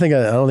 Well, I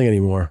don't think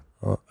anymore.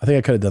 I think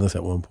I could have done this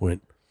at one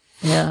point.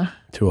 Yeah.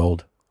 Too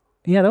old.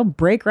 Yeah, they'll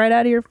break right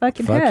out of your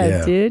fucking Fuck head,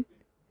 yeah. dude.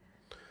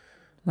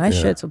 My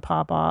Yeah. shits would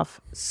pop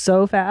off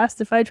so fast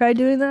if I tried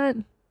doing that.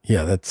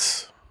 Yeah,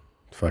 that's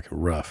fucking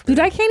rough. Dude,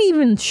 I can't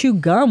even chew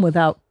gum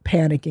without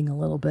panicking a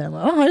little bit. I'm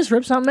like, oh, I just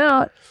ripped something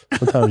out.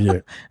 Sometimes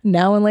you're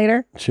Now and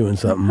later. chewing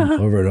something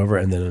over and over,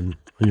 and then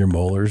on your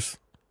molars,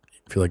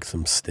 you feel like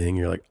some sting.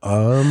 You're like,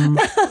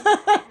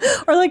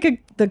 Or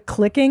like the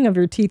clicking of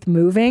your teeth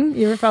moving.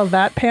 You ever felt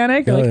that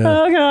panic? You're Oh, like,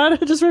 yeah. oh God,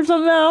 I just ripped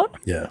something out.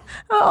 Yeah.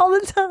 All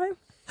the time.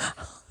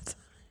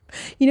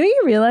 You know what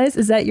you realize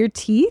is that your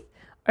teeth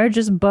are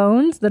just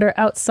bones that are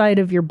outside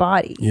of your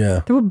body.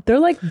 Yeah. They're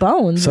like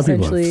bones, Some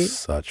people essentially. have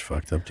such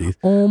fucked up teeth.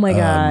 Oh my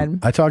God.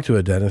 I talked to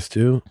a dentist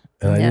too,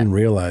 and I Yeah. didn't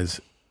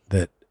realize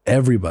that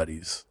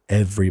everybody's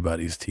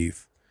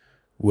teeth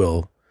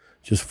will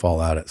just fall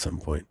out at some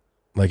point.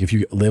 Like if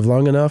you live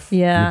long enough,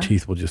 Yeah. your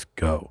teeth will just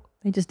go.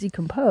 They just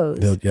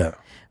decompose. Yeah.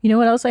 You know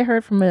what else I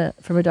heard from a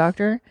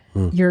doctor?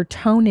 Your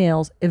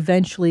toenails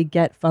eventually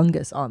get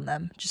fungus on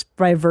them just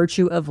by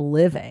virtue of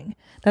living.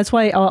 That's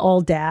why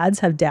all dads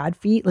have dad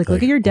feet. Like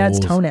look at your dad's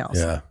old- toenails.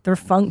 yeah. They're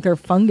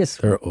fungus.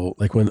 They're old.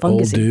 Like when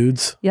old Fungusy.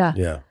 dudes. Yeah.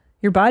 Yeah.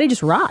 Your body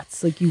just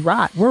rots. Like you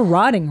rot. We're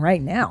rotting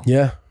right now.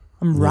 Yeah.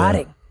 I'm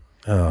rotting.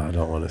 Oh, I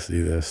don't want to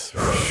see this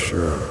for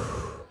sure.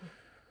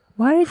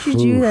 Why did you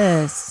do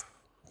this?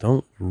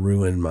 Don't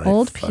ruin my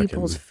Old fucking-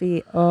 people's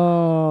feet.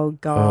 Oh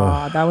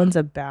God, that one's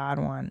a bad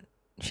one.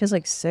 She has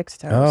like 6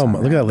 toes. Oh, on my,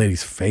 look at there. that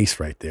lady's face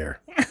right there.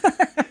 Yeah,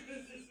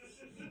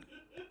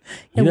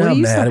 You know what how do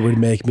you mad say- it would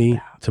make me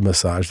to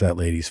massage that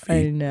lady's feet?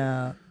 I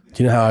know.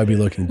 Do you know how I'd be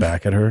looking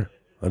back at her?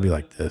 I'd be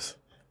like this.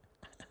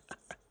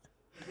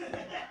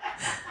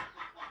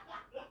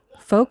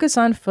 Focus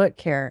on foot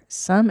care.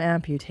 Some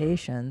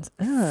amputations.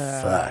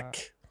 Ugh. Fuck.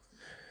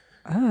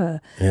 Ugh.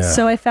 Yeah.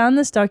 So I found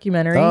this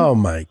documentary. Oh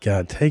my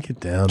God. Take it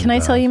down. Can I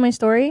tell you my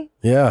story?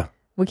 Yeah.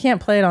 We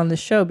can't play it on the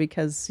show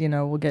because,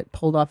 we'll get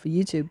pulled off of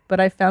YouTube. But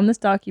I found this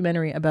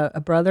documentary about a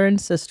brother and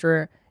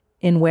sister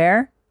in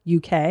where?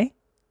 UK.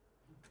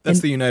 That's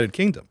the United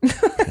Kingdom.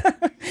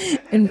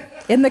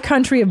 In the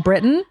country of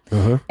Britain.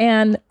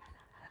 And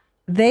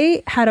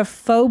they had a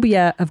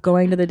phobia of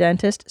going to the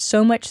dentist,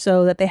 so much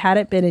so that they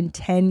hadn't been in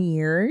 10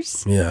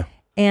 years. Yeah.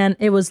 And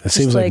it was It just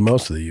seems like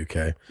most of the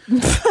UK.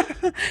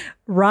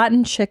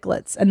 rotten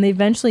chiclets, and they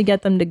eventually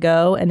get them to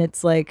go, and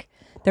it's like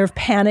they're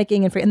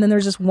panicking and then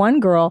there's this one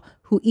girl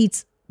who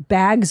eats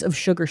bags of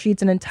sugar. She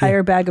eats an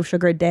entire bag of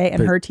sugar a day, and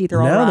But her teeth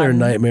are all now rotten. their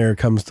nightmare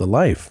comes to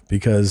life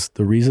because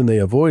the reason they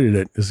avoided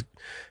it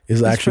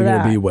is actually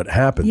going to be what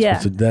happens. Yeah.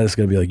 So then it's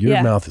going to be like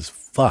your mouth is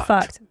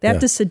fucked. They have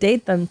to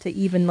sedate them to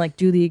even like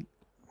do the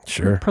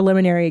Sure.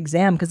 preliminary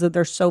exam because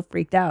they're so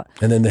freaked out.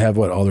 And then they have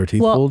all their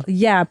teeth Well, pulled?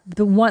 yeah,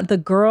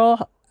 the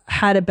girl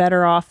had it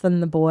better off than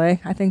the boy.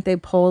 I think they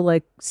pulled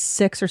like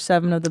 6 or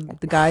 7 of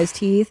the guy's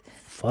teeth.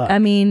 Fuck. I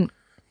mean,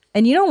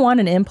 and you don't want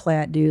an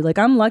implant, dude. Like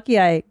I'm lucky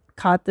I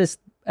caught this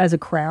as a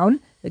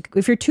crown. Like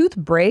if your tooth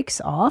breaks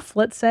off,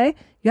 let's say,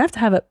 you have to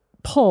have it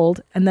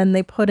pulled, and then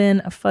they put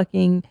in a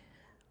fucking,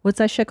 what's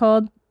that shit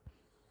called?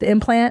 The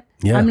implant.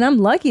 Yeah. I mean, I'm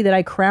lucky that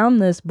I crowned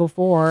this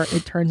before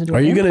it turns into. Are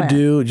an you going to implant.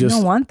 do just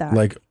You don't want that.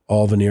 like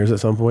all veneers at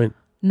some point?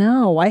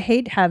 No, I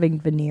hate having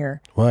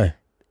veneer Why?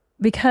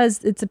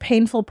 because it's a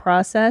painful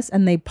process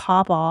and they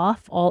pop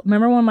off.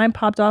 Remember when mine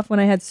popped off when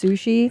I had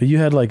sushi? But you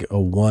had like a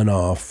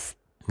one-off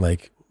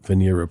like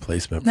veneer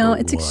replacement. No, for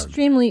it's one.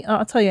 extremely.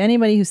 I'll tell you,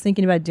 anybody who's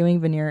thinking about doing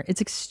veneer, it's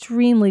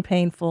extremely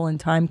painful and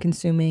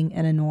time-consuming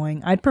and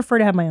annoying. I'd prefer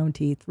to have my own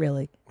teeth.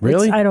 Really,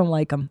 Really? I don't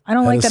like them. I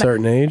don't At like a that.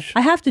 certain age?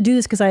 I have to do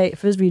this because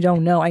for those of you who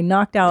don't know, I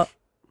knocked out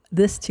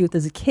this tooth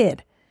as a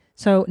kid.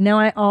 So now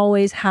I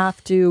always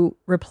have to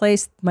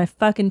replace my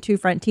fucking 2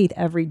 front teeth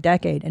every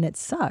decade, and it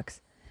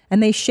sucks.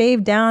 And they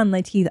shave down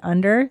my teeth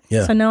under,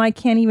 Yeah. so now I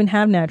can't even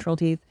have natural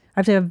teeth. I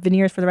have to have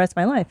veneers for the rest of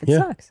my life. It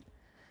sucks.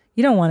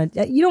 You don't want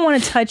to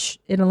touch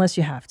it unless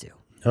you have to.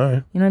 All right.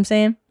 You know what I'm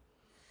saying?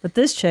 But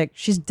this chick,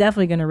 she's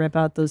definitely gonna rip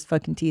out those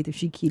fucking teeth if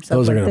she keeps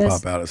Those up are like going to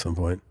this. pop out at some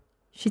point.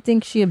 She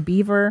thinks she a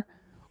beaver.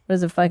 What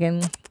is it,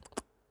 fucking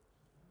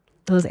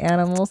those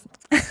animals?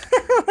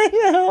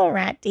 Little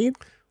rat teeth.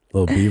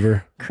 Little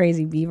beaver.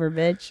 Crazy beaver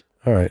bitch.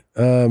 All right.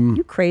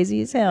 You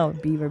crazy as hell,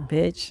 beaver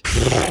bitch.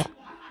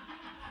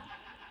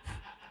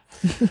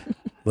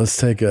 Let's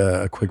take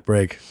a quick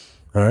break.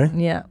 All right.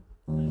 Yeah.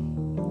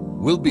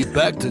 We'll be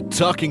back to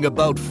talking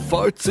about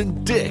farts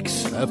and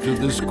dicks after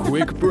this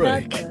quick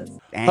break.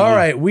 All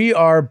right, we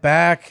are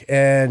back,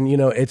 and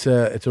it's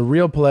a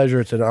real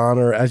pleasure. It's an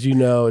honor. As you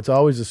know, it's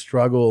always a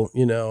struggle.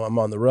 I'm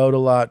on the road a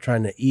lot,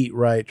 trying to eat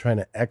right, trying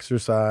to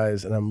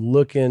exercise, and I'm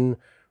looking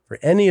for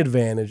any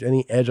advantage,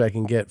 any edge I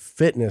can get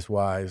fitness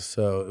wise.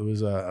 So it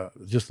was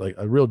just like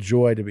a real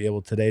joy to be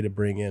able today to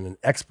bring in an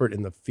expert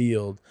in the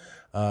field.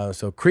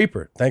 So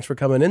Creeper, thanks for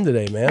coming in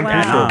today, man.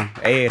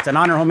 Hey, it's an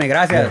honor, homie.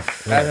 Gracias.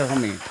 Gracias,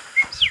 homie.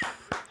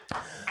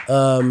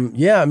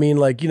 Yeah, I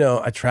mean,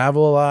 I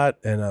travel a lot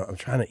and I'm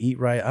trying to eat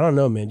right. I don't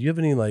know, man. Do you have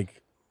any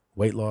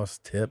weight loss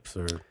tips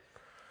or?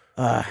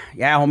 Yeah,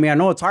 homie. I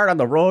know it's hard on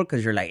the road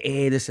because you're like,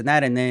 hey, this and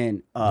that, and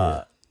then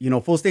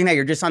first thing that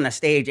you're just on the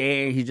stage,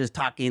 hey, he's just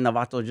talking, the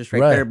vato just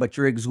right there, but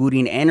you're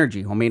exuding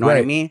energy, homie. You know what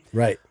I mean?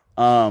 Right.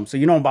 So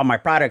you know about my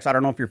products. I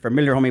don't know if you're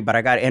familiar, homie, but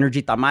I got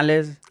energy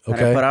tamales that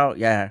I put out.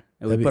 Yeah.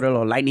 And we put a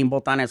little lightning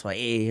bolt on it, so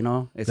hey,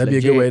 it's that'd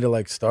legit. be a good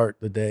way to start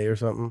the day or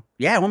something.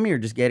 Yeah, homie, or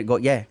just get it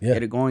get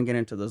it going, get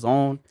into the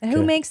zone. And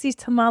who makes these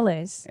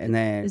tamales? And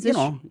then Is this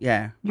my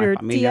your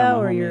familia, tia my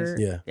or homies.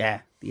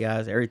 your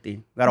tias,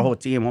 everything. Got a whole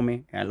team,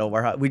 homie. And I love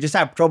our house. We just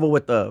have trouble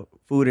with the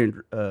food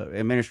and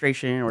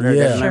administration or whatever.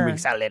 Yeah. Let me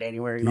sell it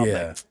anywhere,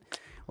 but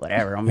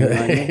whatever. I mean,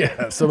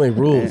 yeah, so many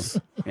rules.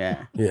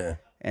 Yeah. Yeah.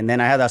 And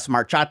then I had a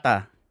smart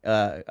chata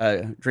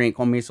drink,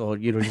 homie. So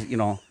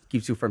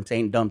keeps you from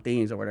saying dumb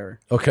things or whatever.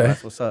 Okay.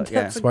 That's what's up.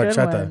 Yeah. That's a Smart good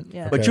chata. one.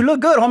 Yeah. But you look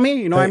good, homie.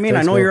 You know what I mean? I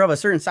Thanks, know man. you're of a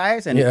certain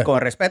size, and Yeah. con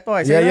respeto,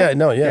 I say that.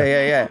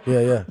 Yeah.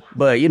 Yeah.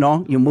 But, you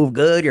know, you move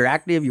good, you're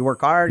active, you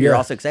work hard, you're Yeah.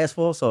 all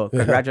successful. So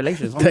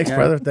congratulations. homie. Thanks, Yeah.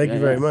 brother. Thank you Yeah,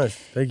 very yeah. much.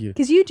 Thank you.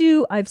 Because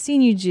I've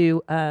seen you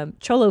do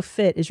Cholo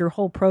Fit is your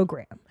whole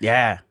program.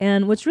 Yeah.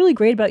 And what's really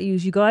great about you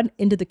is you go out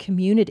into the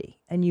community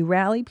and you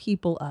rally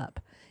people up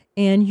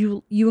and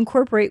you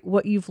incorporate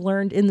what you've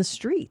learned in the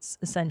streets,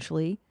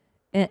 essentially,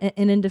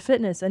 and into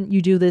fitness. And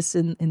you do this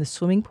in the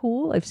swimming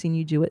pool. I've seen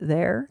you do it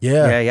there.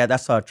 Yeah.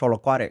 That's Cholo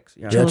Aquatics.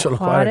 Yeah. Cholo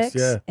Aquatics,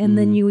 yeah. And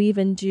then you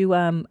even do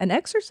an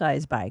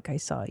exercise bike. I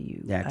saw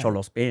you. Yeah,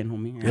 Cholo Spin,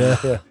 homie.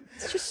 Yeah.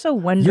 It's just so You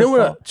wonderful. know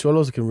what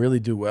cholos can really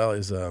do well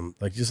is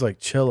just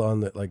chill on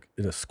the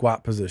in a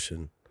squat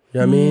position. You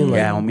know what I mean? Like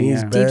Yeah, homie, knees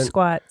yeah. Deep bent.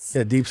 squats.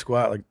 Yeah, deep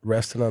squat, like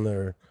resting on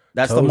their.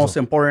 That's the toes. most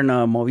important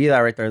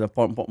movida right there,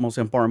 the most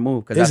important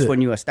move, because Is that's it?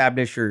 when you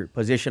establish your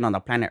position on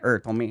the planet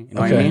Earth, homie. You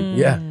know Okay. what I mean?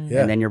 Yeah.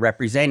 And then you're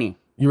representing.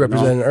 You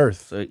represent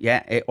Earth. So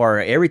or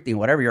everything,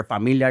 whatever, your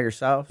familia,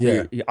 yourself. So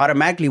Yeah. you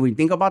automatically, when you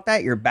think about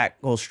that, your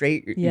back goes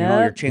straight. You know,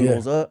 your Yep. chin Yeah.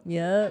 goes up.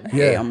 Yep.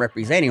 Hey, Yeah. I'm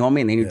representing,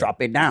 homie, and then you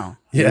drop it down.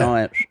 Yeah. You know,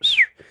 and,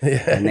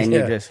 and then Yeah.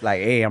 you're just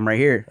like, hey, I'm right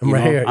here. I'm You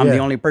right know, here, I'm the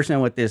yeah. only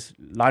person with this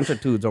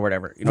longitudes or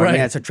whatever. You know what I mean?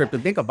 Right. That's a trip to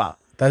think about.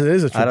 That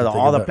is a trip. Out of to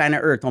think all the about. planet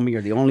Earth, homie,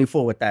 you're the only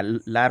fool with that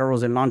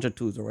laterals and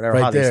longitudes or whatever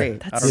Right how there. they say it.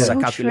 That's I don't know so the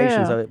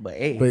calculations true. of it, but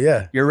hey, But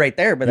yeah. you're right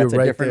there. But that's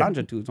You're a right different there.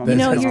 longitudes. homie. That's,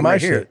 know, that's you're my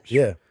right here. shit.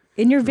 Yeah.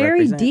 And you're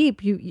very Represent.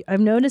 deep. I've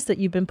noticed that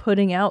you've been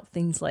putting out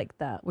things like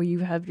that, where you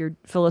have your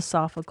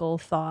philosophical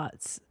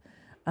thoughts.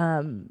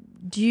 How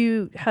do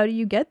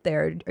you get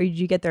there? Or do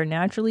you get there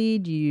naturally?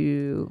 Do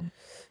you?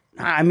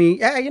 I mean,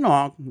 yeah, you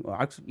know,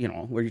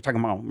 where you're talking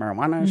about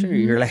marijuana and shit,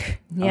 you're like,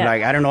 Yeah. I'm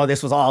like, I don't know,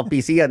 this was all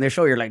PC on this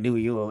show. You're like, dude,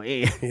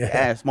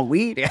 yeah, smoke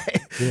weed,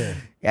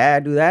 yeah,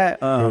 do that.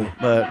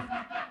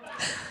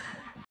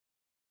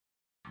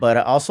 But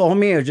also,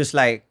 homie, it's just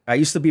like, I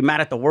used to be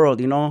mad at the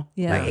world, you know?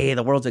 Yeah. Like, hey,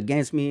 the world's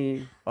against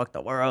me. Fuck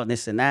the world,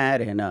 this and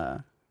that. And,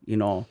 I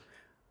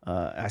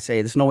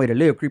say, there's no way to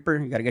live, creeper.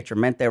 You got to get your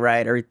mente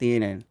right,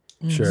 everything. And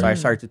Sure. so I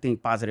started to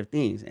think positive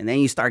things. And then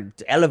you start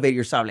to elevate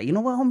yourself. Like, you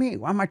know what, homie?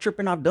 Why am I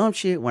tripping off dumb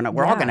shit when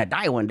we're all Yeah. going to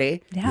die one day?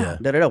 Yeah.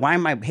 Da-da-da. Why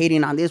am I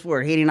hating on this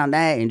word, hating on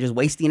that, and just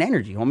wasting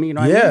energy, homie? You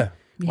know what I Yeah.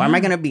 mean? Why am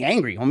I going to be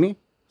angry, homie?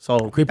 So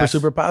Creeper that's-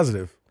 super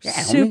positive. Yeah,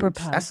 Super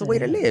homie, that's the way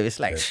to live. It's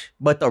like,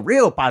 but the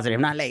real positive,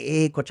 not like,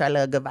 hey,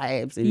 Coachella, good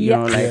vibes. And, you Yeah.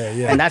 know, like,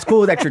 Yeah. and that's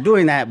cool that you're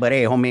doing that. But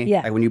hey, homie,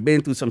 Yeah. like when you've been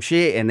through some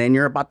shit and then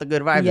you're about the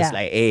good vibes, Yeah. it's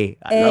like, hey,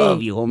 I Hey.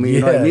 love you, homie. You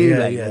know what I mean?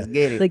 Like, let's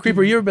get it. Like,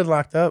 Creeper, you ever been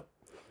locked up?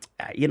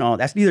 You know,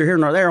 that's neither here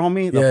nor there,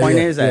 homie. The Yeah, point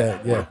yeah, is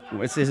that yeah.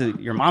 this is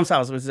your mom's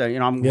house. Which is,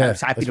 I'm Yeah, happy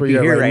that's to where be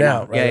you're here right right now.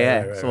 now. Right,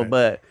 Yeah. right, So, right.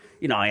 but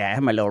I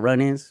have my little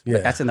run-ins. Yeah.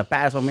 But that's in the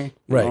past, homie.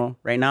 You Right. know,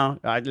 right now,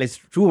 it's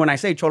true when I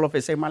say Cholo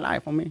Fit saved my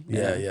life, homie.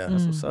 Yeah.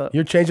 That's what's up.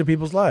 You're changing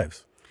people's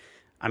lives.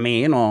 I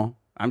mean,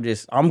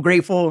 I'm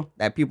grateful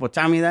that people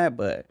tell me that,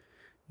 but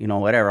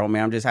whatever, homie.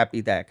 I'm just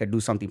happy that I could do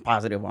something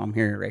positive while I'm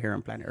here, right here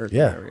on planet Earth.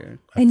 Yeah. Whatever,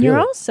 And you're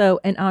feel it. also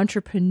an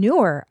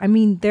entrepreneur. I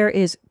mean, there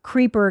is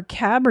Creeper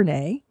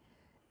Cabernet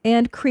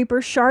and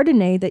Creeper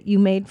Chardonnay that you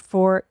made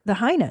for the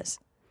Hyenas.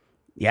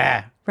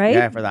 Yeah. Right?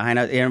 Yeah, for the high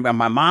note. And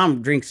my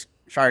mom drinks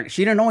Chardonnay.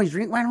 She didn't always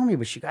drink wine, homie,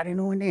 but she got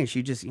into one day and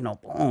she just,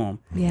 boom.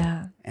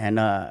 Yeah. And,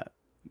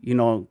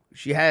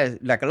 she has,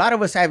 like, a lot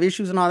of us have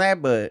issues and all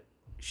that, but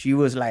she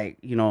was like,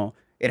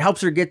 it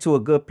helps her get to a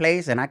good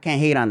place. And I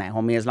can't hate on that,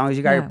 homie, as long as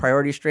you got your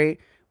priorities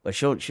straight. But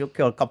she'll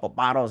kill a couple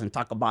bottles and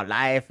talk about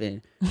life,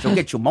 and she'll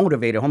get you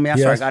motivated, homie. That's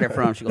where I Yes. got it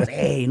from. She goes,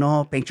 hey,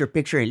 paint your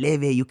picture and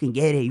live it. You can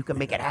get it. You can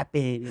make it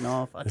happen.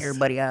 Fuck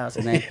everybody else.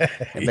 And then,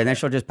 but then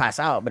she'll just pass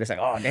out. But it's like,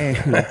 oh, damn.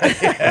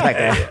 It's like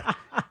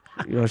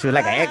she was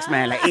like an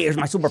X-Man. Like, hey, here's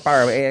my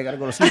superpower. But, hey, I got to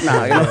go to sleep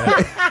now.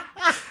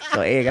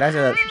 So, hey,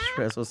 gracias.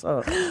 That's what's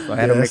up. So I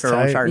had to make her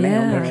own tight.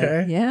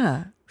 Chardonnay.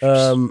 Yeah.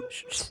 homie.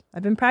 Yeah.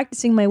 I've been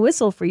practicing my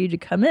whistle for you to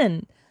come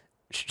in.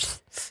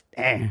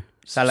 Damn.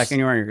 Sound like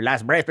you were on your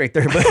last breath right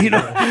there. But,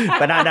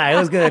 but nah, it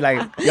was good.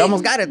 Like, you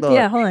almost got it, though.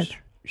 Yeah, hold on.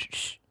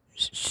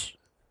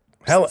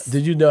 How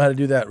did you know how to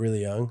do that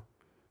really young?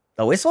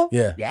 The whistle?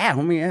 Yeah. Yeah,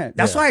 homie, yeah.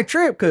 That's Yeah. why I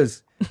trip,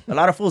 because a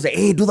lot of fools say,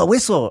 hey, do the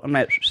whistle. I'm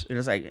like,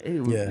 it's like,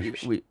 hey, Yeah.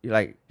 we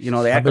like, they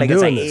I've act been like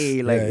it's like, doing this.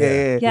 hey, like,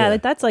 Yeah, Yeah,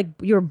 like that's like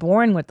you were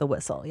born with the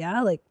whistle.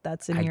 Yeah, like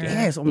that's in I your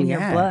guess, in your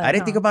yeah. blood. I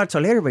didn't think about it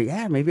till later, but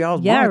yeah, maybe I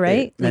was Yeah, born with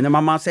right? it. And then my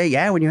mom said,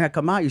 yeah, when you had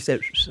come out, you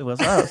said,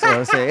 what's up?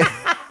 So I said,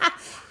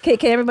 Can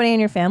everybody in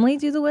your family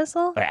do the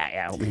whistle?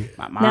 yeah, homie.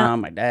 My mom, Now,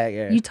 my dad,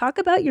 yeah. You talk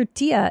about your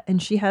tia,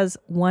 and she has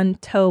one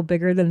toe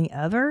bigger than the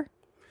other.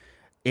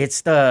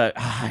 It's the,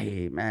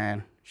 hey,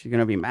 man, she's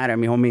going to be mad at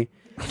me, homie.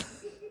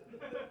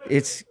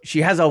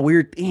 She has a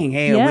weird thing.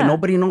 Hey, Yeah.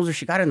 nobody knows where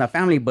she got it in the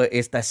family, but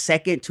it's the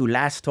second to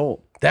last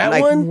toe. That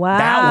Like, one?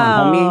 That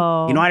one,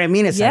 homie. You know what I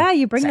mean? It's Yeah, like,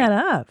 you bring it's that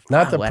like, up.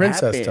 Not the what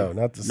princess happened? toe,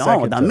 not the No,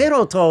 second the toe.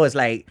 middle toe is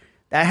like,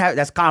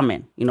 that's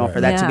common,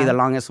 for that to be Yeah. the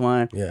longest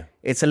one. Yeah.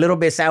 It's a little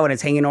bit sad when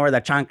it's hanging over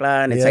the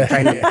chancla and it's Yeah. like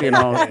trying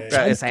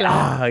to, it's like,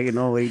 what are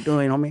you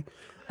doing, homie?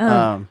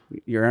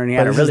 You're earning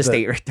out But of this real is the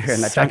estate right there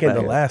in the second chancla.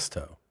 to last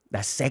toe.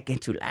 That's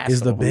second to last.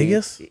 Is the homie.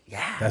 biggest?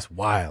 Yeah. That's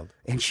wild.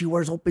 And she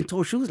wears open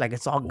toe shoes like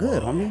it's all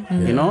good,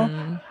 homie. You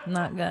know?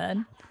 Not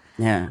good.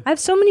 Yeah. I have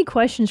so many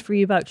questions for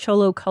you about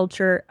Cholo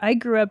culture. I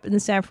grew up in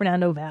the San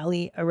Fernando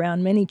Valley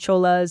around many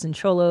cholas and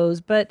cholos,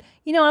 but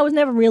I was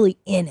never really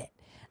in it.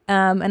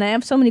 And I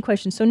have so many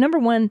questions. So number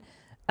one,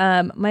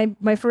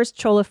 my first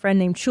chola friend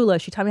named Chula,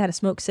 she taught me how to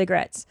smoke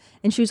cigarettes,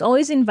 and she was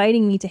always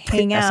inviting me to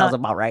hang out. That sounds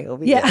about right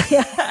over Yeah.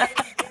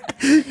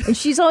 And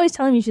she's always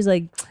telling me, she's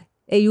like,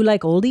 hey, you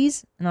like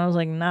oldies? And I was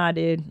like, nah,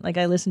 dude. Like,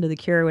 I listen to The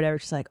Cure or whatever.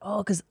 She's like, oh,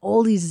 because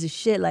oldies is a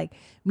shit. Like,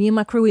 me and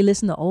my crew, we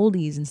listen to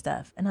oldies and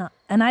stuff. And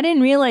I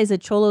didn't realize that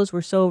cholos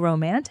were so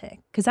romantic,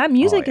 because that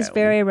music is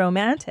very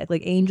romantic,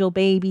 like Angel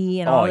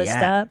Baby and all this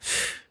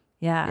stuff.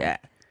 Yeah.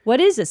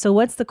 What is it? So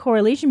what's the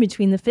correlation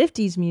between the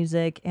 50s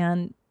music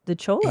and the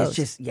cholos?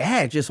 It's just,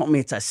 homie,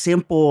 it's a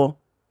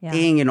simple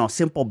thing,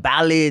 simple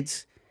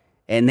ballads.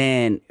 And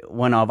then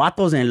when a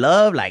vato's in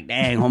love, like,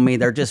 dang, homie,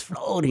 they're just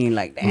floating,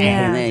 like, dang.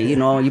 And then, you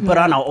put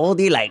on an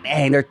oldie, like,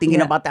 dang, they're thinking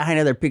about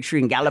that. They're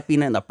picturing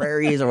galloping in the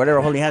prairies or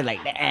whatever. Holy has,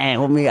 like, dang,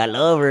 homie, I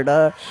love her,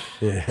 dog.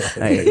 Yeah.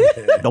 Like,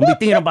 don't be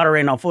thinking about her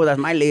right now, fool. That's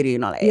my lady.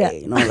 Like,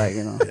 hey,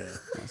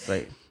 It's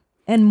like.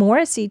 And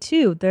Morrissey,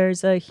 too.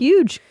 There's a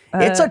huge.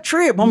 It's a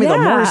trip, homie, the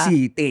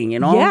Morrissey thing,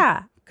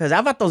 Yeah. Because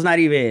that vato's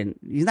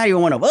he's not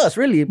even one of us,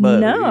 really.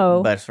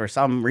 But for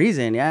some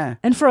reason, yeah.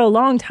 And for a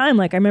long time,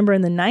 like I remember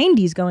in the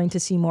 90s going to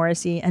see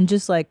Morrissey and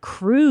just like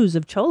crews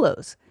of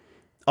cholos.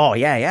 Oh,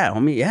 yeah,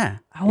 homie, yeah.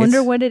 I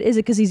wonder what it is.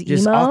 Because he's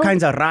just emo? all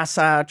kinds of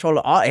raza,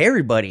 cholo,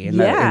 everybody in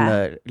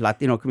the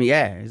Latino community.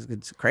 Yeah,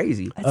 it's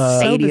crazy.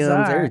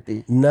 Stadiums,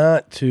 everything.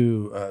 Not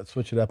to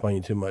switch it up on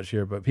you too much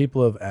here, but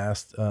people have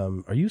asked,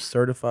 are you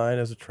certified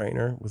as a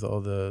trainer with all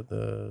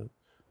the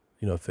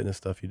fitness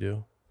stuff you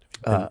do?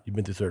 You've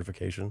been through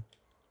certification?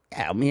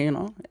 Yeah, I mean,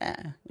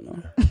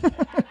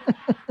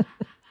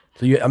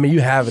 So you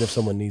have it if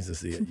someone needs to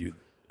see it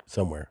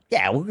somewhere.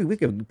 Yeah, we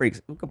could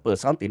put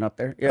something up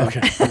there. Yeah.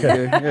 Okay.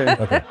 Okay.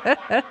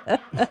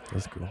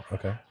 That's cool.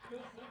 Okay.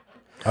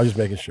 I was just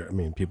making sure. I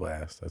mean, people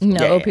ask.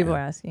 People are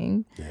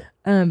asking. Yeah.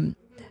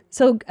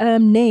 So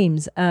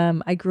names.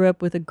 I grew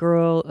up with a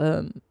girl.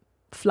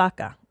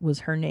 Flaca was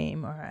her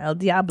name, or El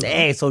Diablo.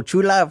 Hey, so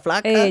Chula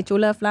Flaca. Hey,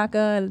 Chula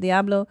Flaca, El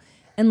Diablo,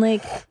 and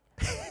like.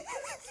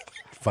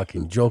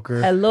 Fucking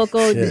Joker. El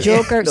Loco,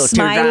 Joker,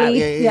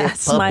 Smiley.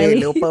 Smiley.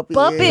 Little puppy.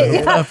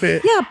 Puppet.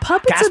 Puppet. Yeah,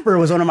 Puppet's Casper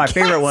was one of my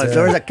favorite ones.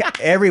 There was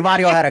every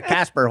barrio had a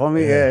Casper,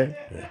 homie. Yeah.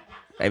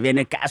 I mean,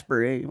 a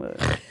Casper.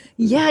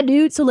 Yeah,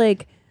 dude. So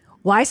like,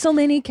 why so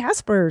many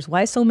Caspers?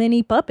 Why so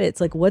many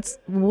puppets? Like,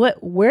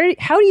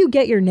 how do you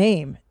get your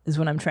name is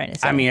what I'm trying to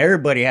say. I mean,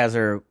 everybody has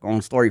their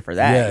own story for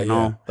that,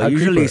 But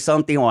usually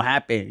something will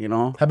happen,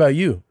 How about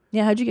you?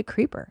 Yeah, how'd you get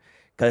Creeper?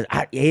 Because,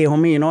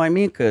 homie, you know what I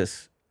mean?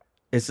 Because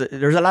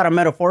there's a lot of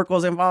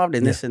metaphoricals involved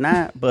in this and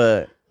that,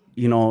 but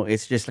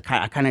it's just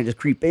I kind of just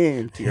creep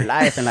into your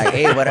life and like,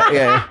 hey, what up?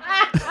 Yeah.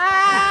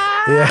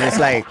 It's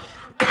like,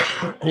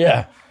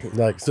 yeah,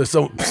 like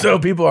so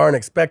people aren't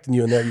expecting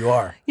you, and there you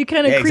are. You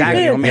kind of creep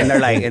in. I mean, they're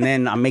like, and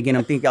then I'm making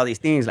them think all these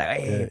things like,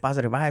 hey,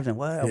 positive vibes and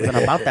what? I wasn't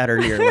about that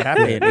earlier. What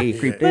happened? Hey,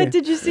 creeped in. Wait,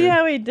 did you see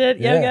how he did?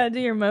 Yeah, you gotta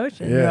do your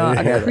motion.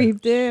 I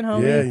creeped in,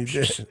 homie. Yeah, you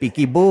did.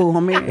 Peaky boo,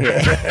 homie.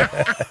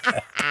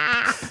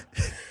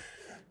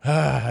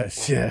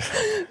 Shit.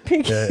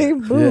 Peaky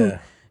boo.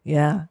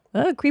 Yeah.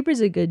 Well, Creeper's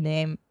a good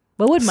name.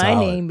 What would my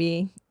name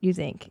be, you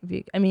think?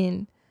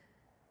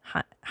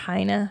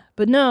 Heina?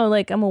 But no,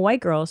 like I'm a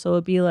white girl, so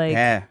it'd be like...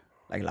 Yeah,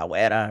 like La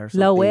Güera or something.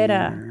 La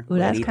Güera. Ooh,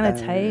 that's kind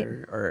of tight.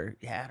 Or,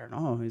 I don't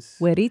know.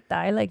 Güerita,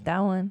 I like that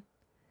one.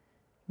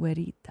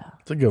 Güerita.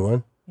 It's a good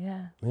one.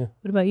 Yeah. What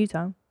about you,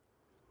 Tom?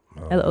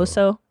 El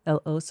Oso?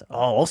 El Oso.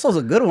 Oh, Oso's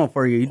a good one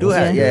for you. You do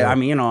have... Yeah, I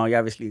mean, you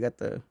obviously got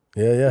the...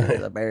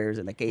 the bears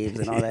and the caves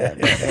and all that.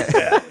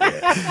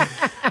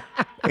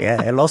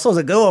 Yeah, El Oso's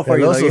a good one for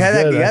you. You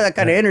have that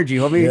kind of energy,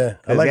 homie. Yeah,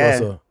 I like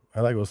Oso.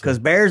 Because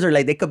bears are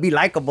like, they could be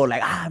likable,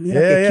 like,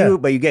 they're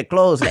cute, but you get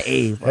close, like,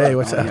 hey,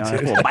 what's up,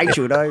 dude? We'll bite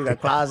you, dog. You got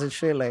claws and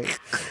shit, like,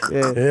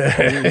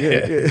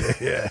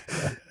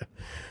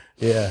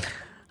 yeah.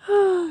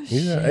 Oh,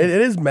 shit.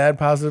 It is mad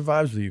positive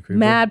vibes with you, Creeper.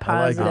 Mad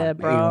positive, like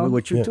bro.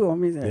 What you too,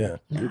 homie. Yeah.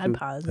 Mad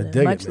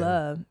positive. Much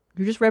love.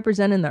 You're just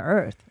representing the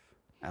earth.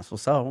 That's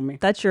what's up,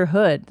 homie. That's your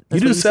hood. You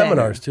do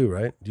seminars too,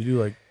 right? Do you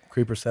do like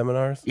Creeper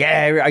seminars?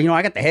 Yeah,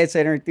 I got the headset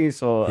and everything,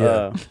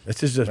 so it's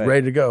just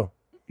ready to go.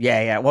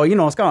 Yeah. Well,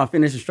 it's kind of a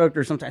fitness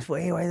instructor sometimes.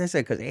 Well, hey, why is that?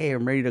 Because hey,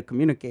 I'm ready to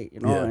communicate,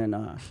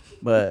 And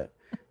but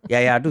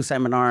I do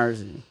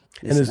seminars and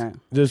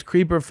does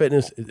Creeper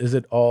Fitness? Is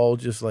it all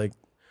just like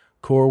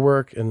core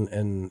work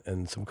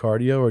and some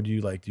cardio, or do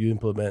you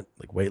implement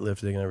like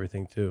weightlifting and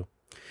everything too?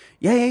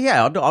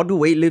 Yeah. I'll do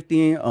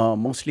weightlifting.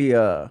 Mostly,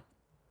 I'll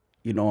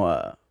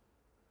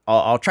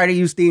try to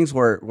use things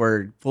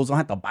where fools don't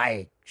have to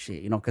buy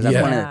shit, because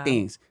that's one of the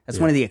things. That's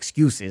one of the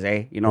excuses,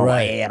 eh?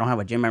 Right. Hey, I don't have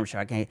a gym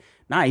membership. I can't.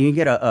 Nah, you can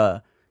get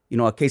a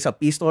case of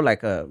pisto,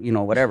 like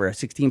whatever, a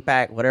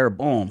 16-pack, whatever,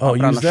 boom. Oh, put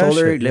it on the use that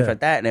shoulder, shit, lift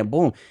like that, and then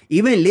boom.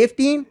 Even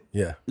lifting,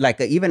 Yeah. Like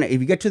even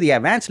if you get to the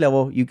advanced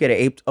level, you get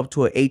up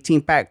to an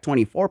 18-pack,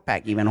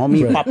 24-pack even, homie.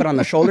 You pop it on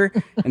the shoulder,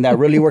 and that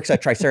really works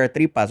at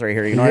triceratops right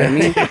here. You know what I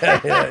mean?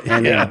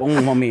 And then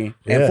boom, homie.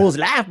 And fools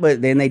laugh,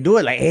 but then they do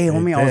it like, hey,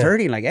 homie, I was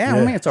hurting. Like,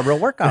 homie, it's a real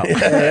workout.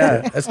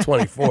 That's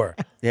 24.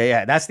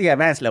 Yeah. That's the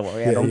advanced level.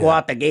 Don't go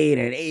out the gate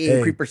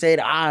and creeper said,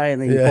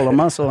 and then you pull a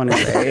muscle and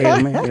it's like, hey,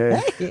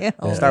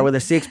 homie. Start with a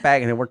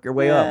 6-pack and then work your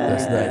way up.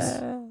 That's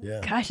nice. Yeah.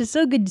 Gosh, it's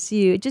so good to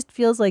see you. It just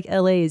feels like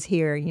LA is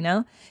here, you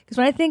know? Because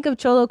when I think of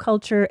Cholo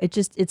culture,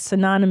 it's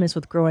synonymous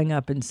with growing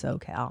up in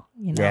SoCal,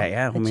 you know?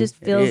 Yeah. It just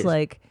feels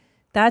like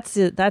that's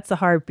the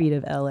heartbeat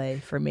of LA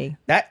for me.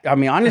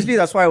 Honestly,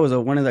 that's why it was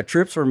one of the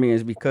trips for me,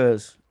 is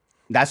because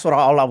that's what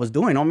all I was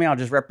doing. I was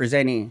just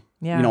representing,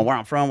 you know, where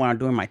I'm from, when I'm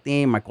doing my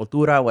thing, my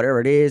cultura,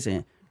 whatever it is,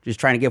 and just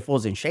trying to get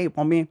fools in shape,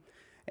 homie.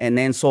 And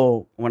then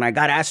so when I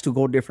got asked to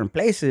go different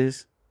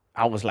places,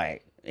 I was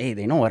like, hey,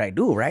 they know what I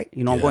do, right?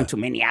 You know, I'm going to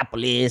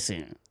Minneapolis,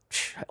 and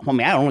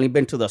homie, I've only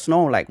been to the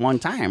snow like one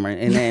time, right?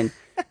 And then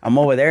I'm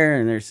over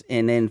there,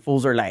 and then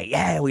fools are like,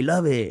 yeah, we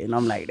love it, and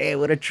I'm like, hey,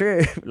 what a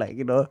trip, like,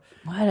 you know,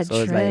 what a so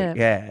trip. It's like,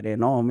 they didn't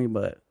know me,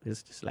 but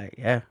it's just like,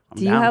 I'm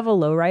Do you down. have a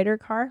lowrider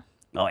car?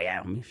 Oh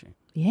yeah, homie, shit.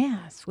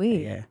 Yeah,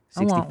 sweet. Yeah,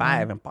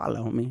 65 Impala,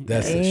 homie.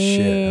 That's the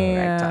shit.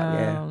 Right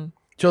top,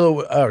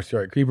 Cholo,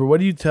 sorry, Creeper.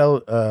 What do you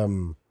tell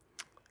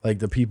like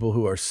the people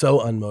who are so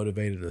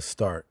unmotivated to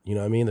start? You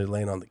know what I mean? They're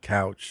laying on the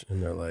couch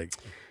and they're like,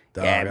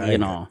 dog, I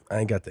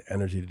ain't got the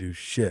energy to do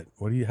shit.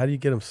 How do you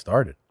get them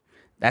started?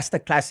 That's the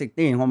classic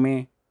thing,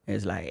 homie.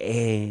 It's like,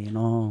 hey, you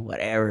know,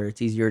 whatever.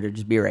 It's easier to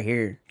just be right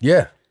here.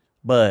 Yeah.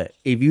 But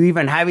if you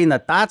even having the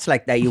thoughts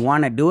like that, you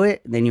want to do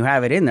it, then you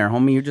have it in there,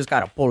 homie. You just got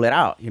to pull it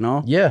out, you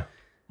know? Yeah.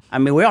 I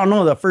mean, we all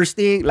know the first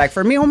thing. Like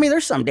for me, homie,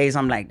 there's some days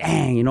I'm like,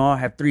 dang, you know, I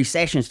have 3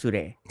 sessions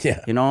today.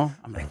 Yeah. You know?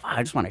 I'm like,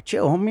 I just want to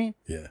chill, homie.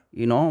 Yeah.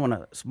 You know, I want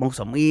to smoke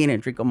some weed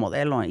and drink a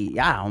Modelo and eat,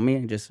 homie,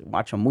 and just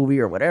watch a movie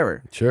or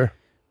whatever. Sure.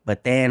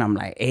 But then I'm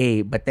like,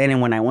 hey,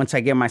 once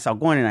I get myself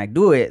going and I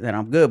do it, then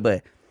I'm good.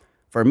 But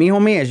for me,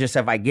 homie, it's just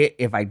if I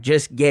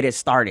just get it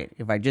started,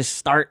 if I just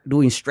start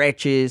doing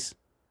stretches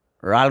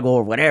or algo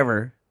or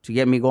whatever to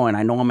get me going,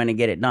 I know I'm going to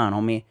get it done,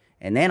 homie.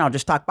 And then I'll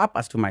just talk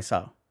papas to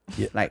myself.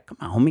 Yeah. Like, come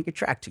on, homie,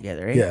 get your act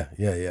together, eh?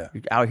 Yeah.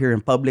 You're out here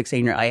in public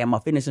saying I am a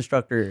fitness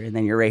instructor, and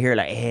then you're right here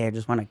like, hey, I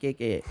just want to kick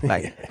it.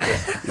 Like,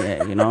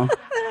 you know?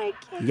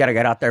 You got to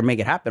get out there and make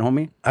it happen,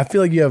 homie. I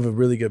feel like you have a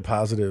really good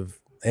positive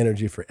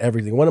energy for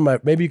everything.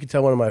 Maybe you could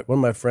tell one of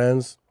my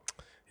friends,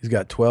 he's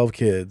got 12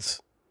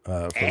 kids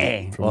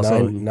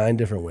from 9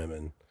 different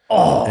women.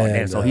 Oh,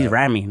 and, so he's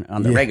ramming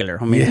on the regular,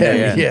 homie.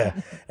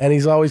 Yeah. And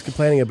he's always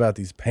complaining about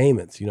these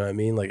payments, you know what I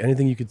mean? Like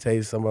anything you could say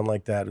to someone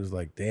like that who's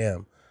like,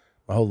 damn,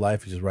 my whole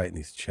life is just writing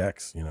these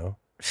checks, you know?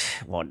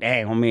 Well,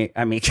 dang, homie.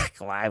 I mean,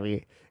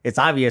 it's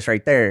obvious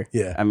right there.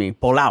 Yeah. I mean,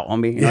 pull out,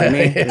 homie. You know what I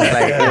mean? It's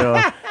like, you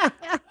know,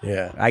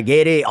 yeah. I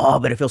get it. Oh,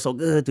 but it feels so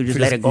good to just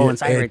let it go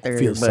inside right there. It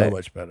feels so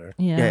much better.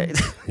 Yeah.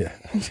 Yeah.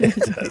 It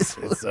does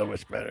feel so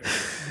much better.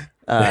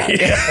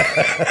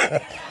 Yeah.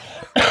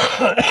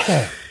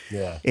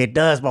 It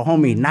does, but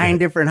homie, 9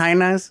 different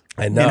hyenas.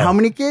 I know. And how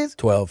many kids?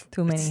 12.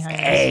 Too many hyenas.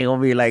 Hey,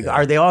 homie, like,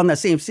 are they all in the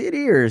same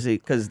city, or is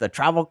it because the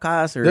travel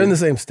costs? Or they're in the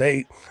same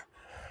state.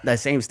 The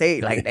same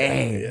state, like,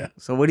 dang.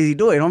 So what is he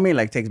doing, homie?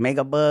 Like, takes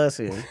mega bus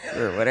or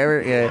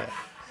whatever. Yeah.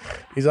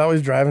 He's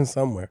always driving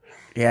somewhere.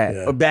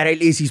 Yeah. But at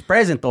least he's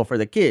present though for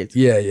the kids.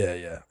 Yeah.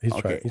 He's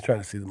trying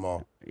to see them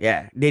all.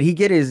 Yeah. Did he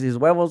get his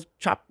huevos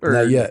chopped or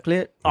Not yet.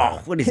 clit?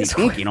 Oh, what is he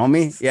thinking,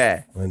 homie?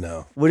 Yeah. I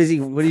know. What is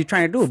he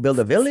trying to do? Build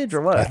a village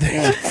or what?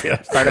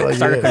 Start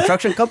a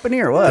construction company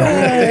or what?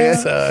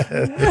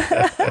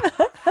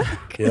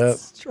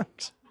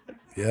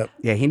 Yep.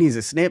 Yeah, he needs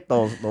to snip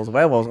those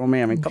huevos. Oh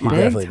man, I mean, come on.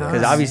 Definitely does.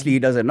 Because obviously he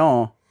doesn't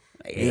know.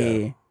 Like,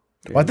 hey.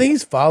 Well, I think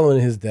he's following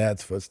his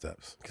dad's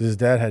footsteps because his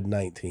dad had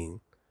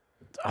 19.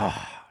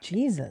 Oh,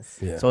 Jesus.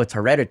 Yeah. So it's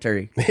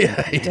hereditary.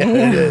 Yeah, it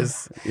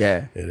is.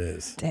 Yeah. It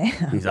is.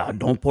 Damn. He's like,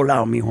 don't pull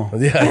out, mijo.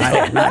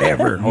 Yeah. Not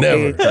ever.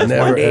 Okay?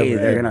 Never, one day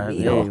ever, they're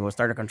going to we'll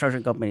start a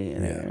construction company.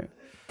 And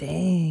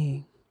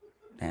Dang.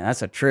 Man,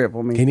 that's a trip.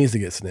 I mean, he needs to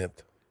get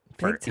snipped.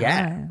 For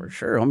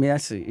sure. I mean,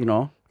 that's, you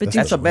know, but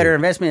that's a better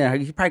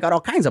investment. He probably got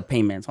all kinds of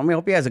payments. I mean, I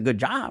hope he has a good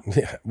job.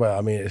 Yeah. Well,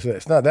 I mean,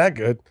 it's not that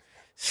good.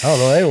 I don't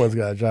know anyone's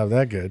got a job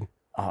that good.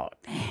 Oh,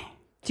 dang.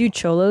 Do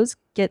cholos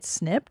get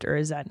snipped, or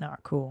is that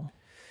not cool?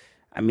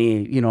 I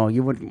mean, you know,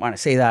 you wouldn't want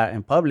to say that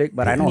in public,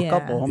 but I know a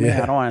couple. I mean,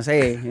 I don't want to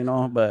say, you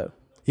know, but.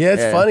 Yeah,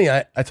 it's funny.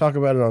 I talk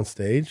about it on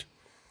stage.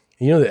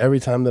 You know that every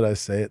time that I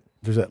say it,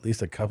 there's at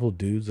least a couple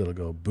dudes that'll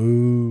go,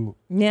 boo.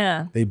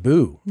 Yeah. They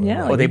boo.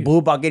 Yeah. Like, they boo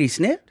about getting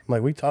snipped?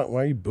 I'm like,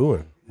 why are you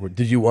booing?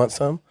 Did you want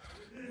some?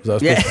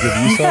 Was I supposed to give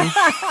you some?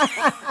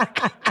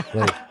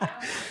 Like,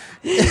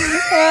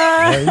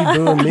 why are you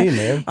booing me,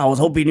 man? I was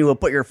hoping you would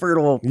put your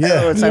fertile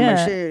inside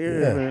my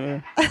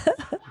shit.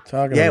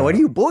 What are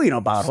you booing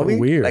about, So homie?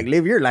 weird. Like,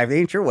 live your life.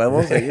 They ain't your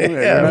huevos. Like,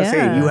 you're not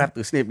saying you have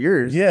to snip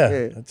yours.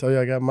 Yeah. I tell you,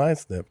 I got mine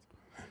snipped.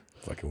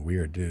 Fucking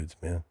weird dudes,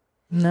 man.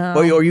 No.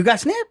 Or you got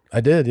snipped?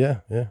 I did, yeah.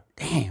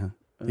 Damn.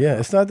 Yeah,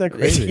 it's not that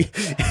crazy.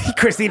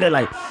 Christina,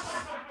 like,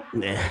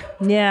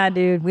 Yeah,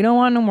 dude. We don't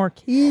want no more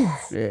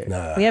kids.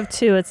 Nah. We have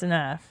 2. It's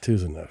enough.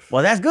 2's enough.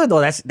 Well, that's good though.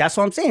 That's what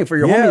I'm saying for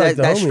your Yeah, homie. like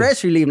the That homie.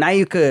 stress relief. Now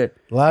you could.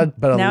 A lot of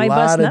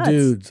nuts.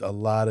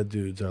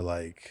 dudes are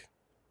like,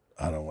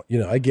 I don't want. You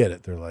know, I get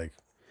it. They're like,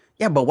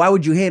 Yeah, but why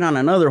would you hate on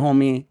another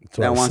homie what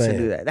that I'm wants saying.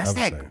 to do that?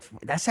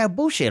 That's that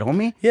bullshit,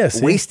 homie. Yeah,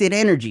 see? Wasted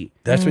energy.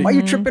 That's what why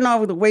you- you tripping off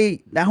with the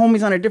way that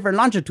homie's on a different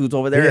longitudes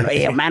over there. Yeah. Like,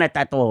 hey, man, at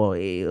that though,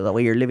 the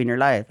way you're living your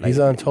life. Like, he's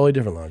on a totally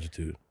different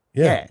longitude.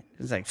 Yeah.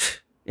 it's like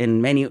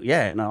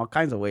in all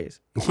kinds of ways.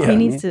 He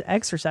needs to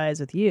exercise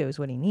with you is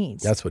what he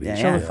needs. That's what he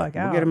Chill the fuck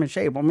We'll out. get him in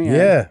shape, homie.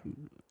 Yeah.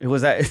 It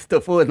was that the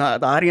fool, the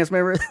audience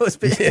member that was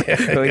pissed.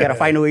 So we gotta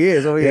find who he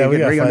is. Oh yeah, we we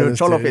gotta bring him find to a this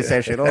Cholo dude, Fit yeah.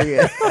 session. Oh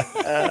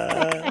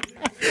yeah.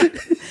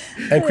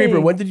 And Creeper,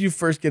 when did you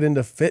first get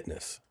into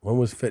fitness? When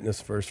was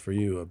fitness first for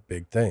you a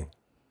big thing?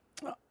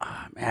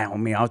 Man,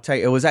 homie, I'll tell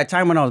you, it was that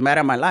time when I was mad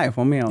at my life,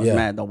 homie. I was Yeah.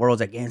 mad, the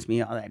world's against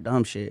me, all that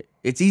dumb shit.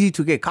 It's easy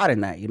to get caught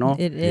in that, you know?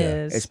 It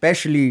is.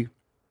 Especially,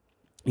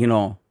 you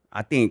know,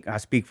 I think I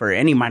speak for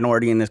any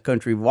minority in this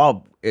country.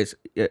 Well, it's,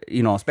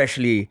 you know,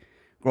 especially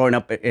growing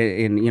up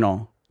in you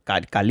know,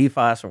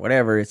 Califas or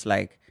whatever. It's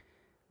like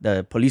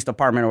the police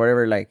department or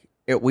whatever. Like,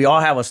 we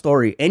all have a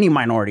story. Any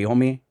minority,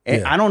 homie.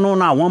 Yeah. I don't know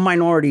not one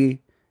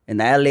minority in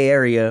the LA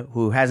area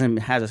who has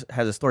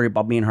a story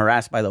about being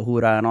harassed by the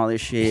Hura and all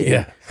this shit.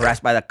 Yeah.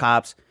 Harassed by the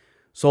cops.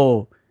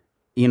 So,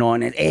 you know,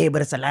 and hey,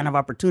 but it's a land of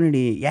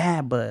opportunity.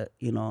 Yeah, but,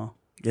 you know,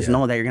 just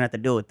know that you're going to have to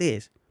deal with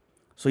this.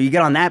 So you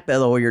get on that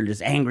pedo where you're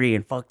just angry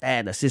and fuck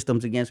that. The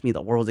system's against me.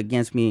 The world's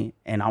against me.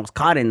 And I was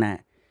caught in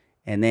that.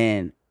 And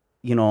then,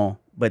 you know,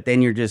 but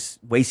then you're just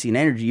wasting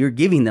energy. You're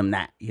giving them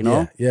that, you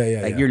know? Yeah.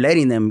 Like you're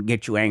letting them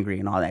get you angry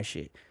and all that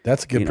shit.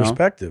 That's a good You know?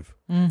 perspective.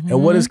 Mm-hmm.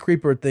 And what does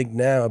Creeper think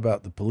now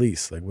about the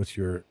police? Like, what's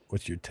your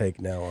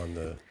take now on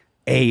the?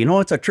 Hey, you know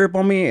what's a trip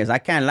on me is I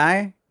can't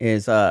lie.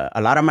 Is a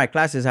lot of my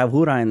classes have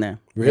Hura in there.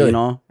 Really? You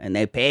know, and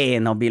they pay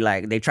and they'll be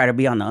like, they try to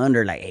be on the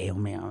under, like, hey,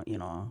 man, you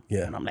know.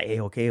 Yeah. And I'm like, hey,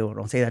 okay, well,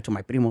 don't say that to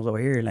my primos over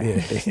here. Like,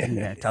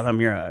 yeah, tell them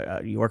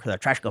you work for a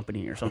trash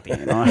company or something,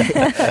 you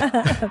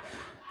know.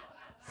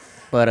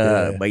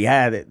 But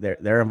yeah,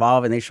 they're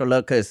involved and they show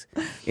love because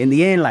in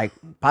the end, like,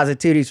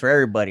 positivity's for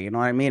everybody, you know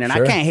what I mean? And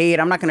Sure. I can't hate.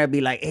 I'm not gonna be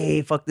like,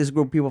 hey, fuck this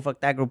group of people, fuck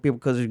that group of people,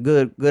 because there's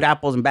good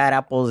apples and bad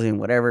apples and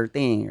whatever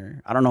thing.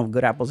 Or I don't know if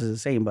good apples is the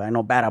same, but I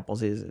know bad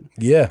apples is. And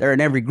Yeah. they're in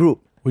every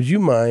group. Would you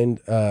mind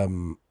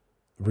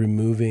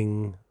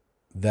removing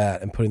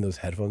that and putting those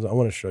headphones on? I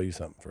want to show you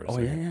something for a Oh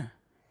second. yeah.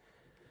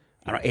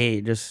 I don't.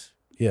 Hey, just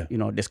Yeah. you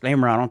know,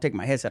 disclaimer. I don't take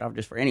my headset off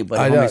just for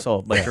anybody. I know. Homie,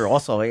 so, but you're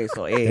also hey.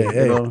 So hey,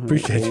 Hey, you know,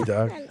 appreciate you,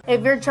 dog.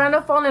 If you're trying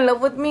to fall in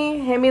love with me,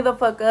 hit me the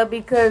fuck up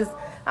because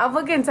I'm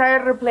fucking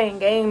tired of playing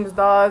games,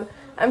 dog.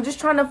 I'm just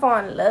trying to fall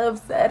in love,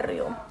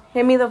 serio.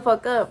 Hit me the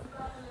fuck up.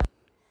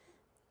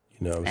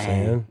 You know what I'm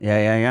saying?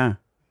 Yeah.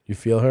 You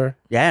feel her?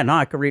 Yeah, no,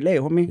 I can relate,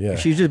 homie. Yeah.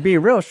 She's just being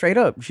real, straight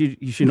up. She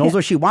knows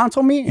what she wants,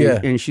 homie. And, Yeah.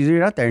 and she's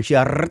out there, and she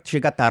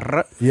got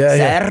that Yeah.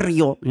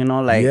 serio, you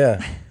know, like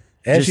Yeah.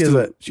 And just she has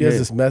to- she has yeah.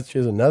 this message. She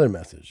has another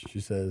message. She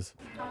says,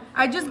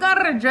 I just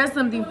gotta address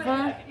something,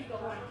 fool.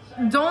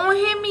 Don't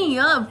hit me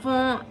up,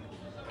 fool.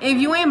 If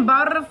you ain't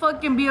about to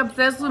fucking be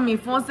obsessed with me,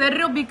 fool,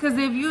 serio, because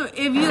if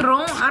you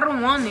don't, I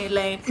don't want it.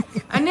 Like,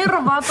 I need a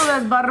vato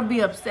that's about to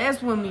be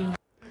obsessed with me.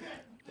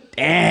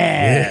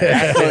 damn,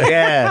 that's what,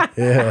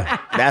 yeah.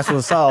 that's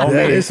what's up, homie.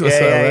 That is what's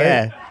up,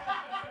 right?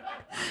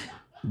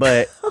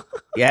 But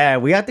yeah,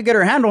 we have to get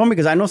her handle, homie,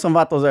 because I know some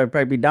vatos that would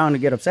probably be down to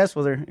get obsessed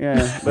with her.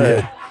 Yeah,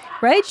 but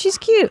Right? She's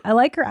cute. I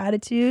like her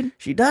attitude.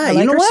 she does. I You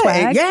like know her what?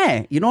 swag.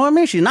 Yeah, you know what I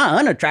mean. She's not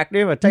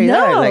unattractive. I tell you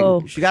that. No.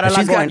 Like she got a And lot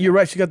she's going. got, you're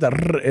right. She got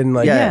that and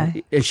like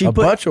And she a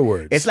put bunch of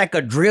words. It's like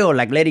a drill,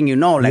 like letting you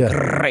know, like,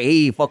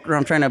 hey, fucker,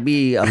 I'm trying to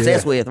be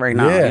obsessed with right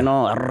now. Yeah. You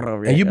know,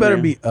 And you better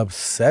be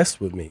obsessed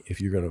with me if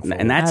you're gonna. Fall.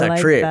 And that's I a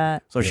like trip.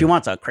 that. So she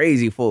wants a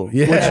crazy fool.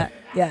 Yeah.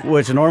 Yeah.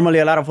 Which normally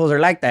a lot of fools are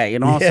like that, you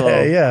know. Yeah,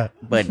 so yeah.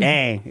 But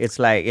dang, it's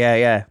like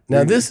yeah.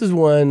 Now this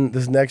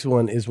next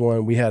one is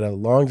one we had a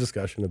long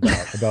discussion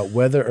about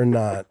whether or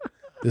not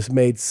this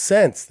made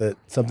sense that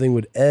something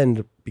would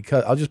end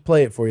because I'll just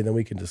play it for you, then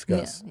we can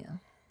discuss.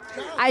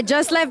 I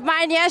just left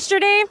mine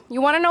yesterday. You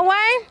want to know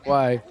why?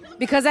 Why?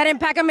 Because I didn't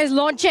pack him his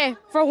lonche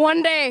for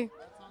one day.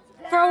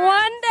 For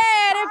one day,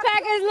 I didn't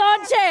pack his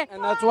lonche.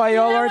 And that's why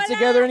y'all aren't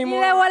together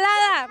anymore? Ni de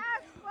volada.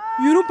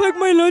 You don't pack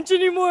my lunch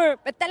anymore.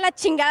 Vete a la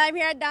chingada. I'm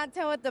here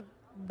downtown with the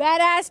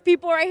badass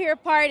people right here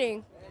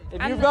partying.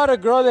 If you've got a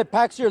girl that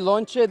packs your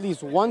lunch at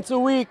least once a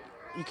week,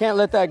 you can't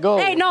let that go.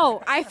 Hey,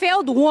 no, I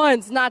failed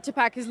once not to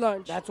pack his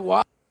lunch. That's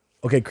why.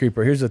 Okay,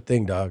 Creeper. Here's the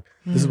thing, dog.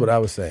 This is what I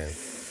was saying.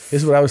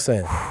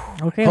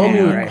 Okay,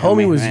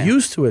 homie was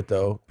used to it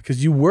though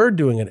because you were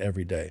doing it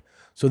every day.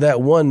 So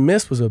that one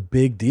miss was a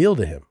big deal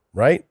to him,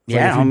 right? So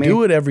Yeah, if you homie.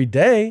 do it every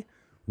day,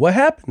 what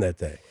happened that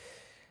day?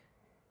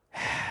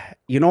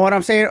 You know what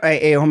I'm saying?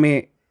 Hey,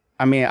 homie.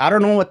 I mean, I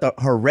don't know what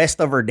her rest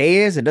of her day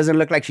is. It doesn't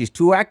look like she's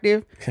too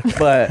active,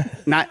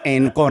 but not.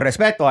 And con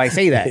respeto, I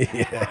say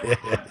that.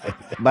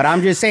 But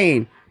I'm just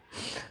saying,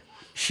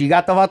 she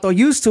got the vato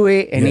used to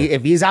it. And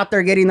if he's out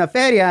there getting the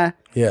feria,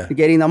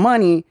 getting the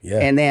money,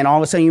 and then all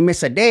of a sudden you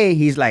miss a day,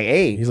 he's like,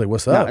 hey. He's like,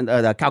 what's up?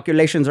 The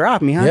calculations are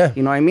off, mija. Yeah.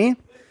 You know what I mean?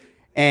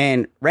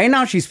 And right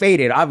now she's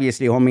faded,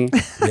 obviously, homie.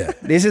 Yeah.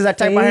 This is that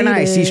type of henna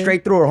I see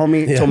straight through her,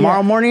 homie. Yeah.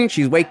 Tomorrow morning,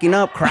 she's waking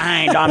up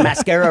crying, dog,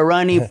 mascara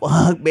running.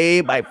 Fuck,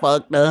 babe, I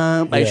fucked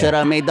up. I should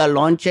have made the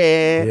lonche.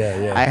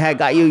 I had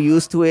got you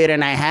used to it,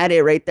 and I had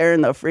it right there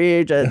in the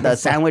fridge, the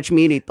sandwich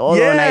meat y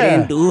todo, and I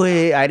didn't do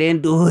it.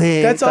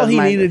 That's all he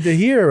needed to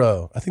hear,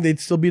 though. I think they'd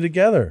still be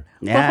together.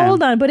 But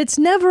hold on, but it's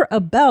never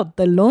about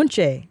the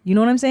lonche. You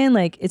know what I'm saying?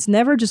 Like, it's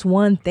never just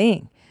one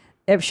thing.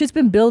 Shit's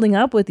been building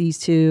up with these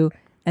two.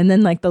 And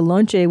then, like, the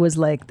lonche was,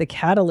 like, the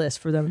catalyst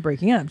for them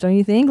breaking up. Don't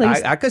you think?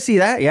 Like, I could see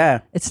that, yeah.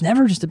 It's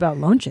never just about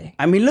lonche.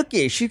 I mean, look,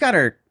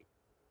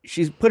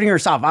 she's putting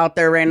herself out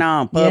there right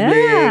now in public.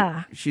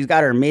 Yeah. She's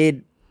got her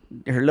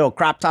little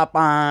crop top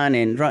on.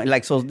 And,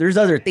 like, so there's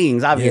other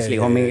things, obviously,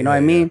 homie. You know what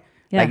I mean?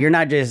 Yeah. Like, you're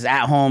not just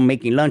at home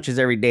making lunches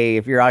every day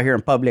if you're out here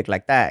in public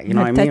like that. You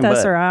know what I mean?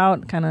 Tetas are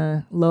out, kind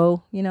of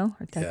low, you know?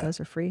 Her tetas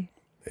are free.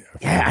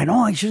 Yeah, I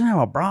know. She doesn't have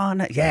a bra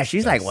on. Yeah,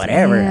 she's like,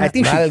 whatever. Yeah. I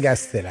think Nalgas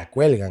se la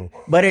cuelgan.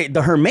 But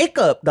her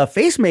makeup, the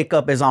face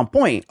makeup is on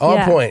point.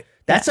 On point.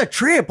 That's a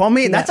trip,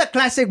 homie. That's a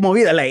classic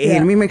movie. Like, hey,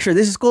 let me make sure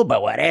this is cool,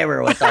 but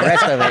whatever with the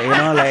rest of it, you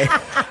know? Like,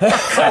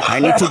 I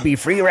need to be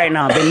free right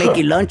now. I've been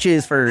making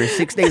lunches for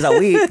 6 days a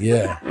week.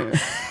 Yeah.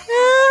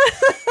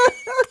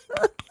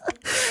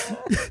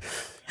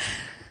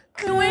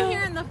 You went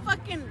here in the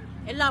fucking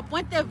La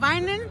Puente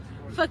Vinan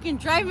fucking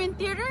drive-in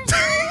theaters. You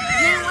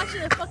ain't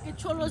watching the fucking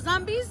Cholo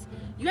Zombies.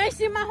 You ain't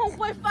seen my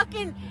homeboy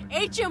fucking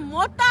H.M.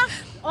 Mota.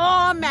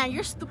 Oh man,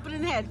 you're stupid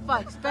in the head.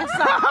 Fuck, Spencer.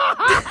 Spencer.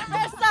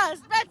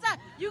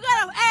 You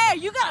got a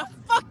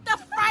fucked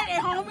up Friday,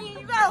 homie.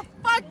 You got a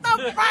fucked up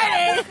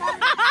Friday.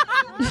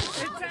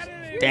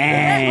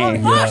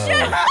 Damn. Oh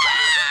shit.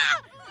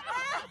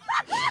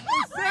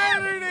 It's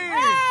Saturday.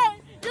 Hey,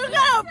 you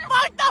got a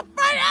fucked up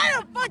Friday. I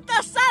done fucked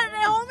up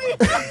Saturday, homie.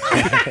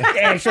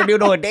 Damn, sure do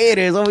know what day it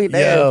is, homie.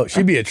 Yo,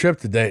 she'd be a trip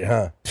to date,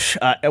 huh?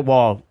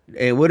 Well,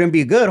 it wouldn't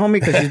be good, homie,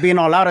 because she's being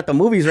all out at the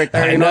movies right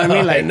there. You know what I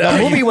mean? Like, the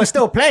movie was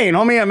still playing,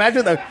 homie.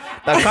 Imagine the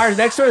cars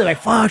next to her. They're like,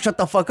 fuck, shut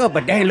the fuck up.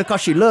 But dang, look how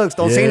she looks.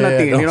 Don't say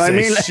nothing. You know what I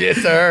mean? Like, Shit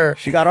to her.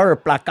 She got all her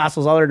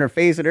placazos all in her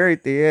face and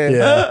everything.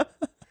 Yeah.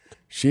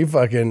 She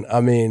fucking, I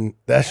mean,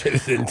 that shit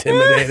is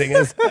intimidating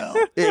as hell.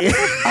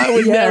 I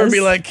would never be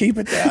like, keep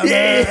it down.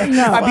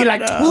 I'd be like,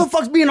 who the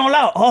fuck's being all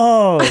out?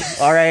 Oh,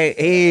 all right.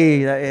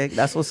 Hey,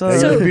 that's what's up. Hey,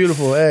 you're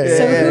beautiful. Hey.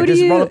 So who do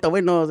just you- roll up the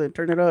windows and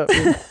turn it up.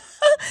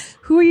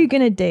 Who are you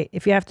going to date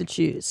if you have to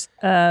choose?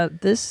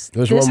 This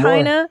There's one more.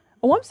 hyena.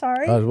 Oh, I'm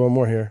sorry. There's one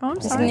more here. Oh, I'm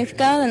El sorry.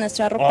 significado de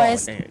nuestra ropa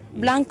es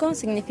blanco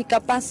significa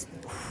paz,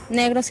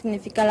 negro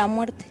significa la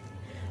muerte,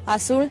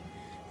 azul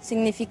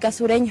significa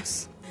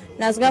sureños.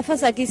 Las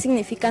gafas aquí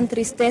significan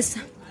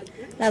tristeza.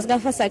 Las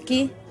gafas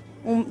aquí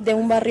de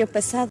un barrio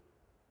pesado.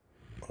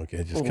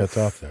 Okay, just cuts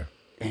off there.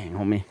 Dang,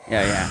 homie.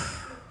 Yeah.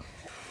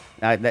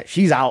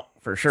 She's out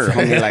for sure,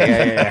 homie. Like,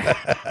 yeah.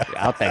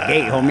 Out the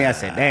gate, homie. I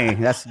said, dang,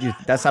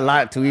 that's a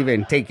lot to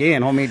even take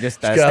in, homie.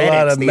 Just the She's got a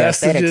lot of the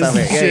aesthetics messages of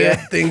it. and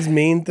shit. Things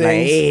mean things.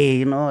 Like,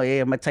 hey, I'm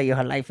gonna tell you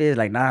how life is.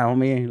 Like, nah,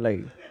 homie.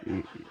 Like,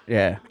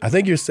 yeah. I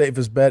think your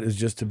safest bet is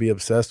just to be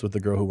obsessed with the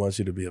girl who wants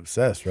you to be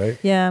obsessed, right?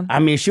 Yeah. I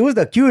mean, she was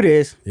the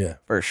cutest. Yeah.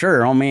 For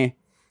sure, homie.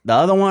 The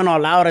other one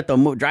all out at the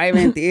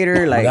drive-in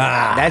theater, like,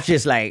 that's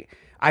just like,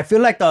 I feel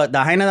like the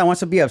hyena that wants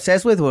to be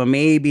obsessed with will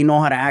maybe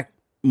know how to act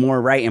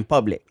more right in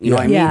public. You know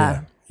what I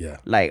mean? Yeah.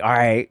 Like, all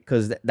right,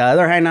 because the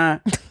other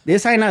hyena,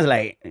 this hyena is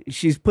like,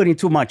 she's putting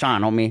too much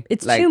on, homie.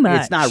 It's like, too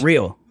much. It's not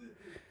real.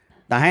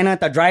 The hyena at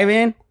the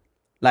drive-in,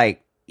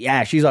 like,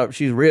 yeah, she's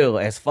real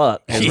as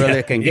fuck, as real as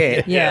it can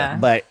get. Yeah.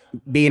 But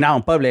being out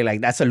in public,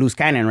 like, that's a loose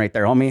cannon right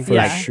there, homie. For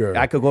like, sure.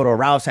 I could go to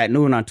Ralph's at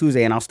noon on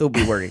Tuesday and I'll still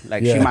be worried.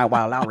 Like, she Yeah. might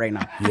wild out right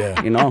now.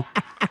 Yeah. You know?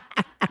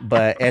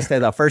 But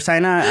the first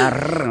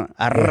hyena,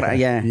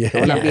 yeah. I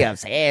want to be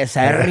obsessed.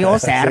 Serio. I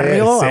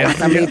want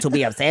somebody to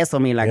be obsessed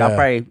with me. Like,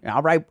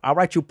 Yeah. I'll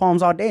write you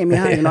poems all day,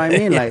 man. You know what I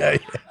mean?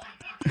 Like,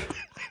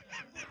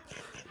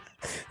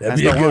 That'd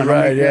be a the good one,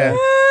 ride, homie. yeah.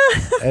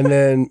 And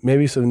then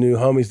maybe some new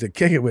homies to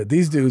kick it with.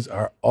 These dudes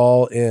are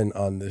all in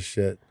on this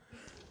shit.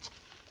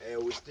 Hey,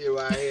 we still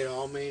right here,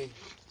 homie.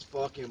 It's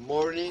fucking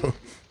morning.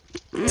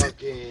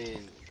 Fucking.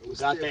 We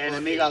got the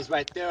enemigas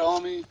right there,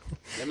 homie.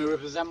 Let me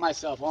represent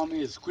myself,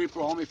 homie. It's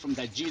Creeper, homie, from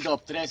the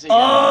G-Dub 13.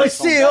 Oh, From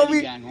shit, Valley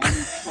homie. Gang,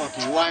 homie.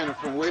 Fucking Weiner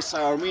from Westside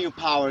Armenian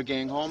Power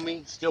Gang,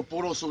 homie. Still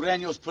puro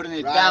sureños putting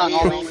it Right down, here,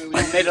 homie. homie. We From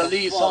don't Middle give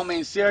a East, fuck. homie,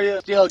 in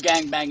Syria. Still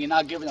gangbanging,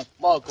 not giving a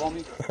fuck,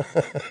 homie.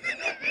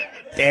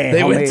 damn,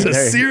 They homie, went to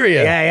there-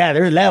 Syria. Yeah,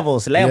 there's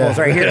levels Yeah.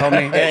 right here,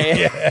 homie.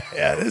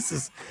 Yeah. This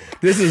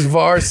is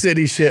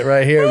varsity shit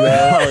right here,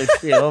 man. Oh,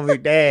 shit,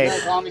 homie, dang.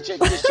 Yes, homie, check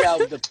this shit out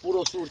with the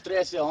puro sur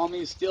 13,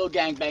 homie. Still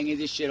gangbanging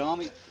this shit,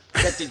 homie.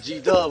 Get the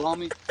G-Dub,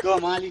 homie. Go,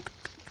 Molly.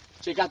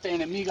 Check out the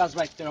enemigas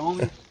right there,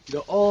 homie.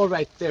 They're all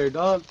right there,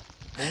 dog.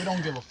 But we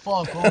don't give a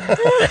fuck,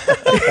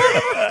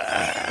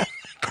 homie.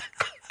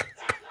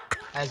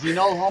 As you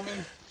know, homie,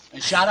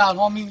 And shout out,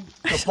 homie,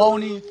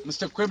 Capone,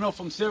 Mr. Criminal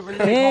from Silver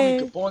Lake, Hey.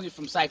 homie, Capone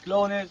from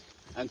Cyclones,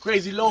 and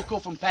Crazy Loco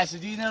from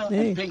Pasadena,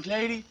 and Pink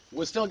Lady.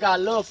 We still got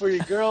love for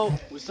your girl.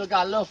 We still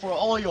got love for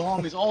all your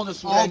homies, all the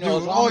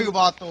sureños, all you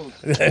vatos.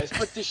 Let's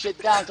put this shit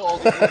down to all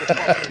the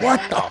motherfuckers.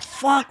 What the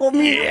fuck,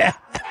 homie? Yeah.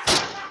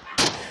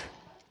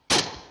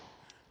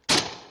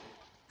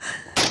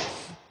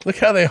 Look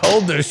how they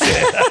hold their shit.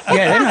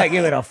 Yeah, they're not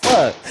giving a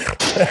fuck.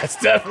 That's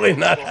definitely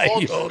not All how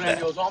the you hold that.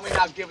 sureños, homie,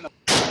 not giving a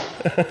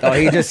Oh,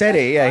 he just said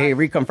it. Yeah, he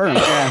reconfirmed.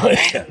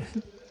 Yeah.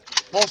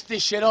 Post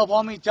this shit up,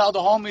 homie. Tell the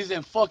homies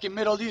in fucking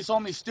Middle East,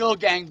 homie, still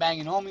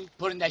gangbanging, homie.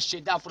 Putting that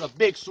shit down for the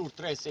big Sur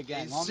 13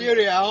 gang, homie.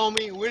 Syria,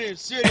 homie. We're in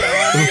Syria,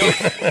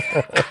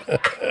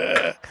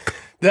 homie.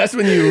 That's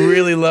when you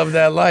really love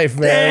that life,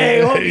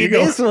 man. Dang, homie, You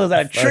go- this was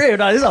a trip.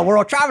 No, this is a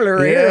world traveler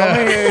right Yeah.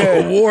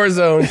 here. Homie. War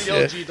zone Yo,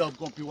 shit. G-Dub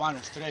con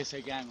Piwanos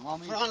 13 gang,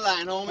 homie.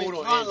 Frontline, homie.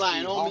 Puro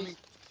Frontline, LG, homie.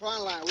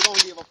 Frontline. We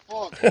don't give a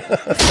fuck.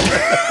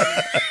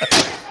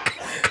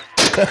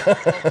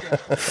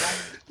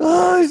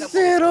 Oh,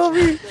 shit,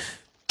 homie.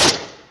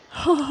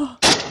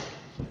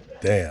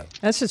 Damn.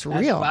 That's just That's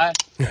real. right.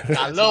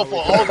 I love for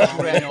all the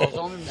sureños,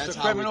 homie.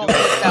 Mr. Criminal,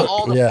 that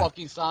all the Yeah.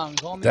 fucking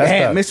songs, homie. That's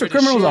Damn, the- Mr.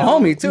 Criminal's a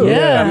homie, too.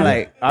 Yeah. I'm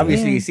like,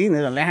 obviously, Yeah. you've seen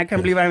this. I'm like, I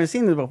can't believe I haven't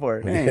seen this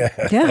before. Dang.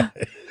 Yeah.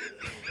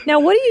 Now,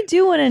 what do you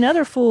do when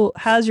another fool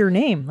has your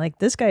name? Like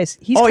this guy's,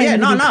 he's Oh, claiming yeah,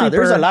 to no, be no.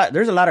 creeper.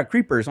 There's a lot of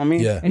creepers, homie.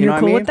 Yeah. And You know you're what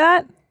cool I mean? with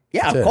that?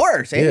 Yeah, of Yeah.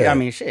 course. Yeah. I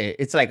mean, shit.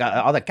 It's like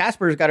all the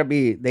Caspers got to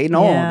be, they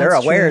know, Yeah, they're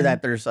that's aware true.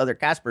 that there's other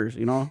Caspers,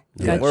 you know?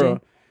 in the Gotcha. world.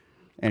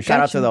 And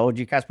shout out Gotcha. to the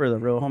OG Casper, the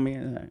real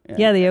homie.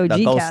 Yeah, the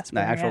OG ghost, Casper,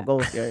 the actual yeah.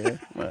 ghost. Yeah,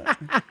 yeah.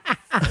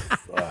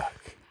 That's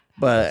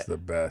But, the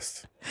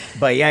best.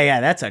 but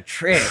yeah, that's a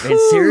trip. In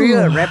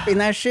Syria, repping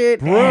that shit.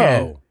 Bro.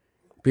 man.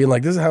 Being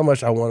like, this is how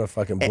much I want to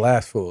fucking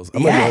blast fools.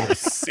 I'm Yeah. going to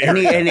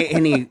Syria.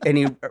 and he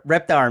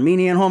repped the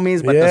Armenian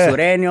homies, but Yeah. the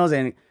Sureños,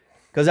 and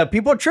because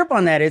people trip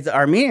on that, it's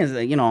Armenians.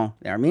 You know,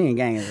 the Armenian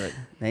gang is like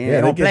they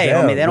Yeah, don't they get play,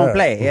 down, homie. They don't yeah.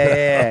 play.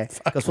 Yeah.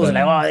 Because fools are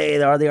like, oh, hey,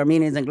 there are the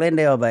Armenians in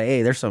Glendale, but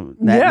hey, there's some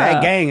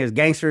that gang is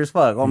gangster as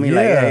fuck, homie.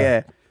 Like,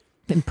 yeah.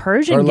 And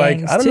Persian Or like,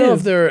 gangs I don't too. know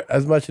if they're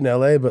as much in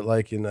LA, but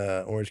like in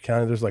Orange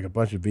County, there's like a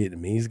bunch of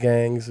Vietnamese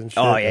gangs and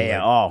shit. Oh, yeah, and,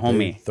 yeah. like, Oh,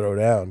 homie. they throw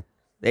down.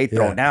 They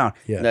throw Yeah. down.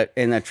 Yeah.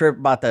 And the trip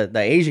about the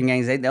Asian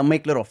gangs, they'll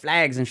make little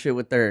flags and shit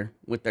with their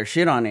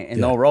shit on it, and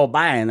Yeah. they'll roll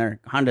by in their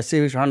Honda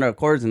Civics or Honda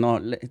Accords, and they'll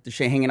let the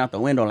shit hanging out the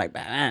window like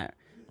that.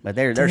 But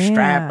they're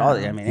strapped. All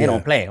I mean, they Yeah.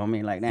 don't play. I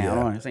mean, like, damn, I Yeah.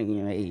 don't want to say,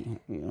 hey,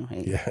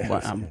 hey, Yeah.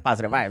 well, I'm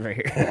positive vibes right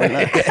here.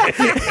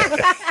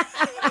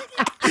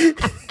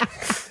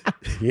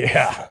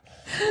 Yeah.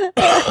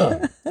 Oh,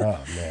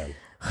 man.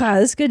 Wow,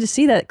 it's good to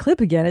see that clip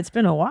again. It's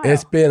been a while.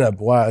 It's been a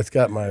while. It's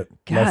got my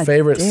God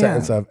favorite damn.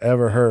 sentence I've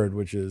ever heard,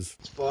 which is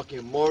It's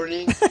fucking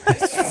morning.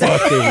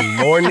 fucking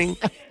morning.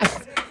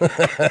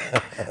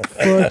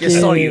 Just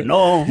so you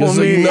know, Just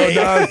so you know, homie.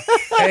 dog.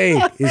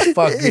 Hey, it's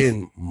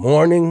fucking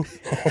morning.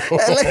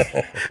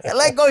 I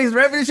like how he's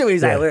repping shit.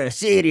 He's like, we're in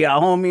Syria,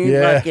 homie.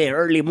 Yeah. Fucking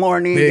early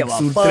morning. Big Give a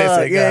Sur fuck.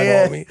 13 guy,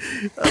 Yeah.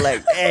 homie. I'm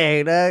like,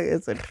 dang, dog,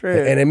 it's a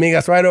trip. And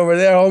Amigas right over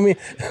there, homie.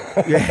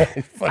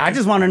 I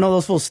just want to know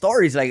those full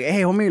stories. Like,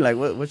 hey, homie, like,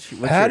 what's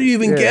How do you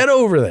even get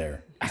over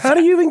there? How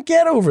do you even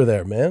get over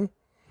there, man?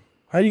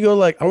 How do you go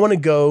like, I want to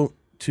go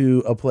to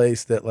a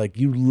place that like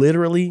you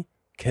literally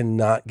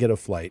cannot get a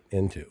flight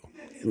into.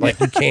 Like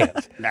you can't.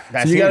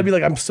 So you got to be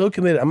like, I'm so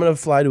committed. I'm going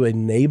to fly to a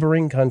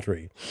neighboring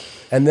country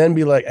and then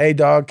be like, hey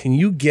dog, can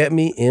you get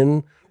me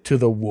in to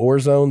the war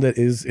zone that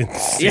is in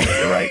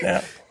Syria right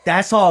now?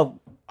 That's how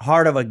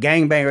hard of a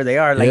gangbanger they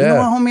are. Like, you Yeah.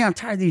 know what, homie, I'm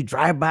tired of these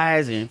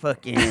drive-bys and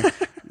fucking,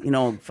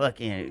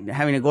 fucking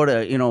having to go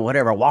to,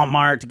 whatever,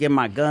 Walmart to get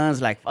my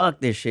guns. Like,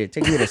 fuck this shit.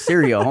 Take me to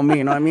Syria, homie.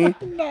 You know what I mean?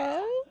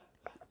 No.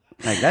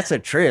 Like, that's a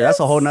trip. That's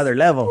a whole nother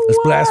level. Let's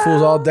blast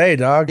fools all day,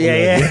 dog.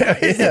 Yeah.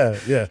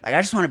 Yeah. Like,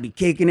 I just want to be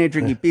kicking it,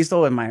 drinking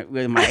pisto with my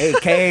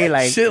AK,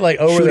 like Shit like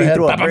over shooting the head.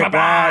 through a Bah, bah, brick bah,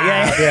 bah. wall.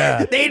 Yeah.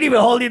 Yeah. They ain't even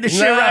holding the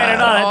shit Nah, right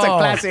at all. That's a oh.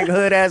 classic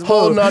hood ass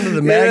Holding move. on to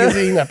the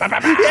magazine. Bah, bah, bah.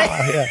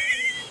 Yeah.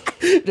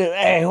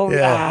 Hey, homie.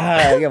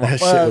 Yeah. Give a That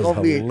fuck, shit was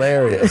homie.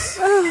 hilarious.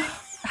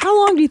 How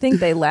long do you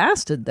think they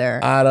lasted there?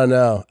 I don't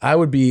know. I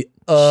would be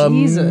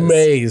Jesus.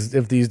 amazed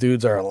if these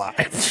dudes are alive.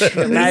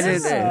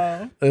 Imagine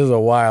So. This was a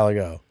while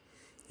ago.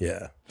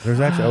 Yeah.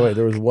 There's actually, oh wait,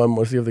 there was one more.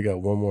 Let's see if they got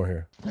one more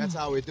here. That's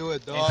how we do it,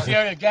 It's dog.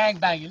 Syria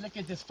gangbang. You look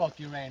at this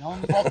fucking rain,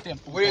 homie. Fuck them.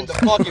 We're in the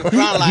fucking front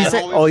line. He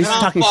said, homie. oh, he's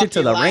Front talking shit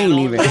to the fucking rain line,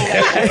 even.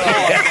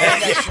 homie.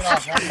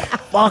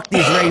 Fuck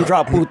these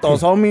raindrop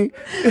putos, homie.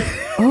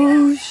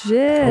 Oh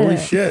shit. Holy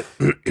shit.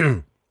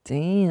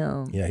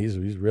 Damn. Yeah, he's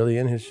really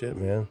in his shit,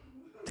 man.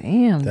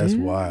 Damn. That's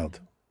dude. wild.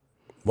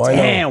 Why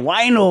Damn,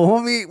 Wino,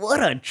 homie.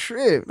 What a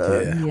trip.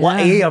 Yeah.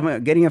 Why, hey,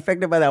 I'm getting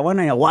affected by that one.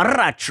 What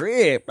a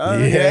trip.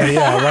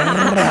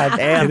 Yeah.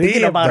 Hey, I'm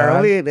thinking about her,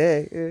 dog.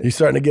 homie. Yeah. You're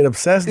starting to get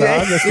obsessed, dog.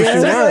 That's what she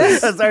I'm wants.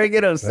 starting to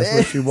get That's upset.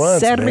 what she wants,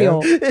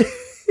 Serio. man.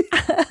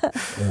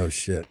 Oh,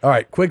 shit. All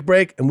right, quick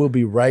break, and we'll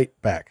be right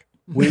back.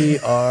 We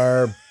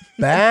are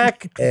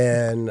back,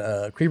 and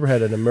Creeper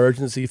had an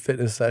emergency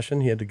fitness session.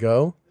 He had to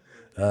go.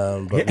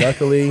 But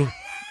luckily,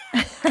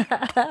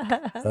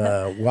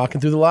 Walking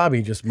through the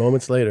lobby just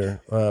moments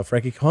later,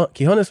 Frankie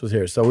Quinones was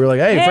here. So we were like,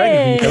 hey, Frankie,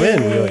 can you come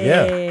in? We were like,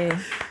 yeah.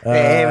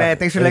 Hey, man,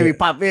 thanks for letting me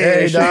pop in.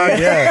 Hey, dog,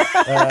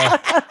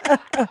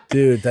 yeah.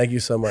 Dude, thank you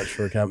so much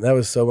for coming. That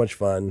was so much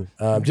fun.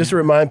 Just to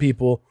remind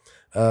people,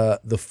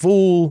 this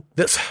Fool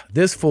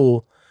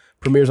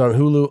premieres on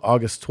Hulu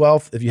August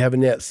 12th. If you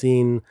haven't yet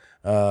seen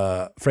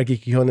Frankie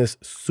Quinones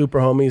Super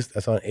Homies,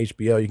 that's on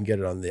HBO. You can get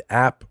it on the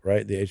app,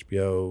 right? The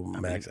HBO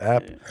Max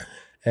app.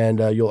 And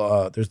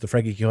there's the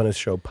Frankie Quinones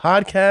Show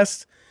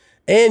podcast.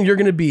 And you're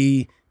going to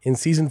be in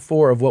season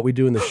 4 of What We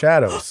Do in the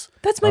Shadows.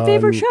 That's my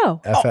favorite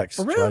show. FX.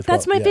 For real?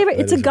 That's my favorite.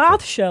 It's a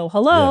goth show.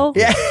 Hello.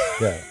 Yeah.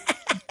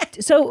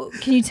 So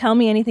can you tell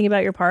me anything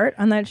about your part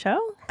on that show?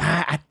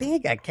 I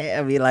think I can.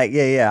 I mean, like,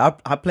 yeah.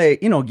 I play,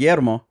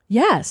 Guillermo.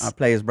 Yes. I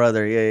play his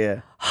brother.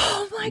 Yeah.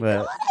 Oh my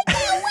God.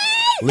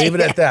 Leave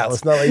it at that.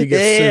 Let's not let you get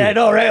sued. Yeah, I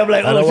know, right? I'm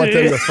like, I don't want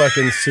them to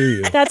fucking sue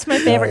you. That's my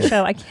favorite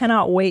show. I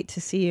cannot wait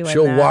to see you.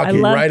 She'll in that. walk I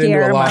you love right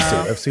Guillermo. into a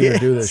lawsuit. I've seen her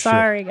do this.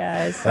 Sorry,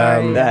 guys.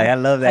 Sorry. I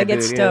love that. I get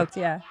dude, stoked.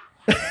 Yeah.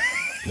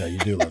 No, you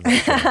do love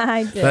that.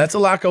 I do. So that's a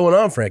lot going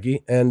on,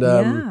 Frankie. And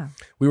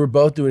we were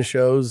both doing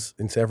shows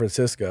in San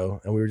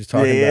Francisco, and we were just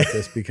talking about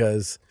this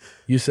because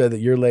you said that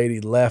your lady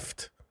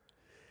left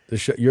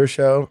your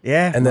show,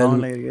 and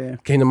then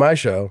came to my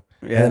show.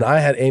 Yeah. And then I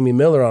had Amy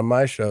Miller on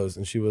my shows,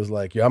 and she was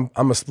like, "Yeah,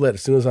 I'm a split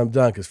as soon as I'm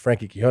done because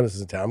Frankie Quinones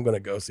is in town. I'm going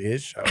to go see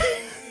his show."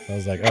 I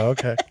was like, "Oh,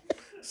 okay."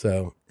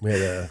 So we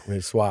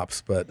had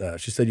swaps, but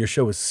she said your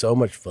show was so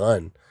much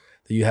fun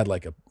that you had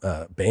like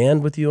a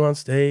band with you on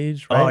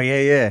stage. Right? Oh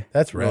yeah.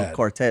 That's Little rad.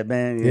 quartet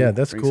band. Yeah,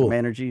 that's bring cool. Some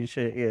energy and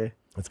shit. Yeah,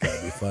 that's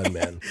gotta be fun,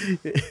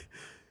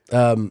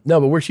 man. No,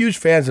 but we're huge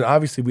fans, and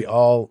obviously we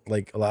all,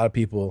 like, a lot of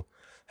people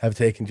have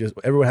taken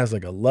everyone has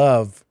like a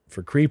love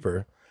for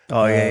Creeper.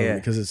 Oh yeah.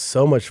 Because it's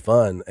so much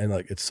fun and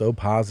like it's so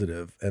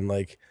positive and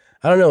like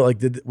I don't know, like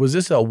was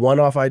this a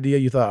one-off idea?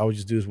 You thought I would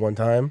just do this one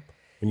time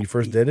when you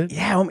first did it?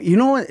 Yeah, you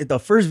know what? The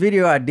first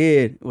video I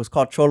did was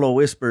called Cholo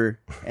Whisper,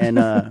 and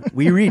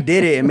we redid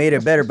it and made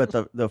it better. But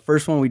the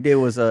first one we did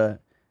was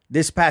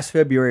this past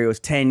February. It was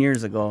 10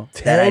 years ago.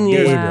 10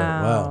 years ago.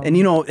 Wow. And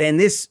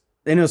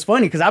and it was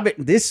funny because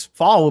this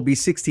fall will be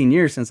 16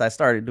 years since I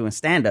started doing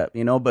stand up.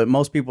 But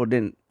most people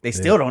didn't. They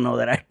still don't know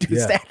that I do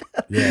stand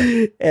up.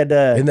 Yeah. And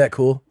isn't that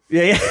cool?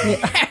 Yeah.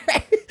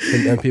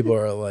 And people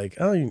are like,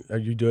 "Oh, are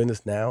you doing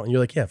this now?" And you're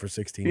like, "Yeah, for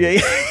 16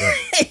 years."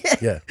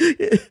 Yeah.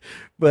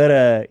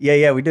 But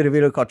we did a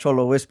video called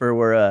Cholo Whisper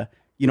where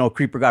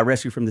Creeper got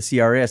rescued from the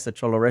CRS, the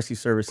Cholo Rescue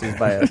Services,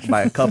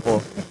 by a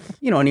couple,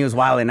 and he was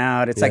wilding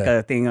out. It's like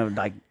a thing of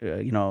like,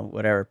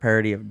 whatever,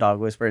 parody of Dog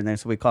Whisper. And then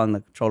so we call him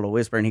the Cholo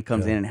Whisper, and he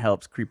comes in and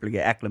helps Creeper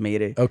get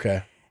acclimated.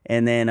 Okay.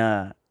 And then,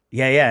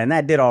 and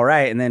that did all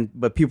right. And then,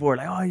 but people were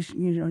like, "Oh,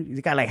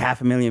 you got like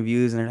 500,000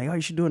 views." And they're like, "Oh,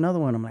 you should do another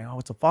one." I'm like, "Oh,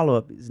 what's a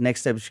follow-up?" His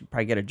next step is should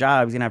probably get a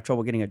job. He's going to have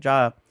trouble getting a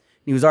job.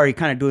 He was already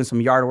kind of doing some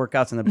yard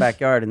workouts in the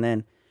backyard. And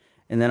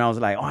then I was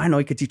like, "Oh, I know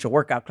he could teach a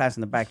workout class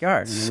in the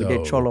backyard." And then we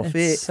did Cholo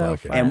Fit. So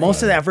and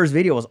most of that first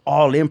video was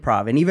all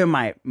improv. And even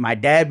my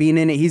dad being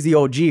in it, he's the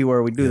OG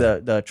where we do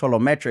the Cholo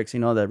metrics,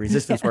 the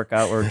resistance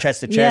workout or chest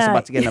to chest,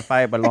 about to get in a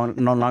fight, but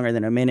no longer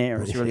than a minute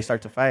or she really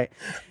starts to fight.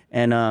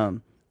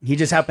 And he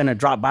just happened to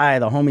drop by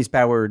the homies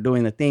pad where we were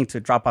doing the thing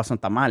to drop off some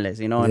tamales,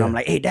 and I'm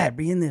like, "Hey, Dad,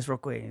 be in this real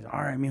quick." He's like,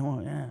 "All right,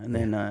 mijo, yeah." And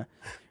then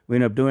we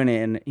ended up doing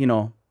it, and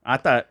I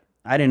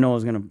didn't know it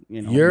was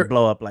gonna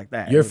blow up like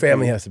that. Your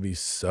family has to be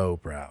so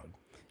proud.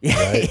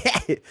 Right?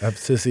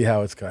 To see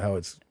how it's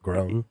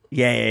grown.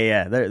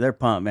 Yeah. They're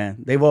pumped,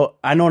 man.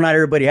 I know not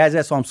everybody has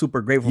that, so I'm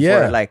super grateful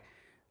for it.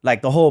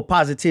 Like the whole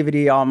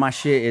positivity, all my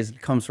shit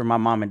comes from my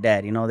mom and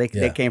dad.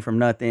 They came from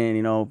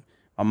nothing.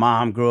 My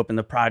mom grew up in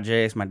the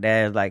projects. My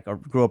dad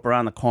grew up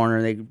around the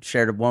corner. They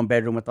shared a one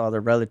bedroom with all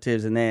their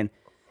relatives, and then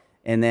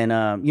they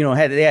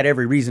had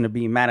every reason to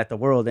be mad at the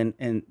world,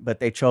 but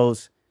they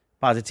chose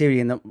positivity.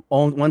 And the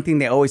one thing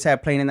they always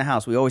had playing in the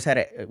house, we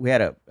had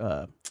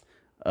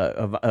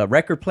a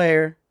record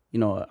player,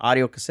 an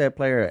audio cassette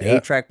player, an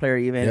 8-track player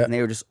even, and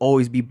they would just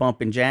always be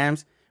bumping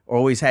jams or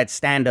always had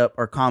stand-up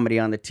or comedy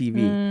on the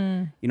TV.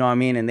 You know what I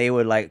mean? And they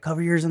would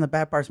cover yours in the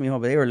bad parts of me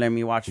home, but they were letting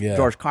me watch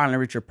George Carlin,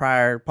 Richard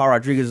Pryor. Paul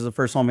Rodriguez was the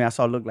first homie I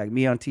saw look like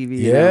me on TV.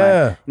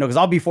 Yeah. Because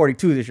I'll be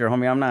 42 this year,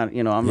 homie. I'm not,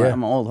 I'm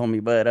an old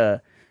homie,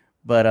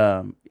 but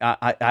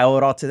I owe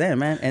it all to them,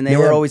 man. And they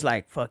were always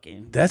like,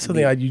 fucking. That's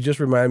something you just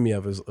reminded me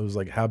of. It was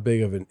like how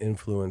big of an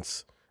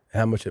influence,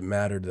 how much it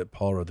mattered that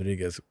Paul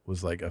Rodriguez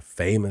was like a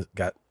famous,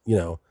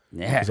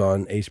 was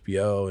on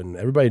HBO, and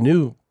everybody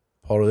knew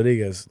Paul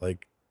Rodriguez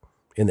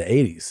in the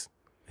 80s.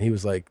 He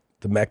was like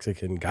the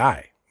Mexican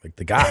guy, like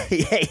the guy.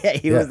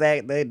 He was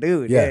that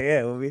dude.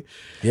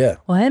 Yeah.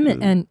 Well, him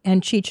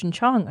and Cheech and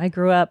Chong, I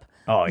grew up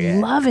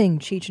loving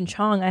Cheech and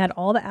Chong. I had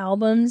all the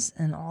albums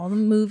and all the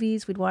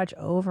movies we'd watch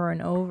over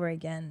and over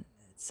again.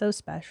 It's so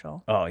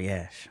special. Oh,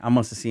 yeah. I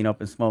must have seen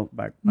Up in Smoke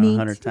like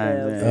 100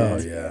 times. Oh,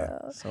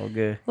 yeah. So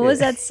good. What was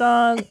that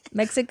song?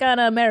 Mexican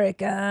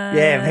American.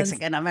 Yeah,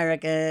 Mexican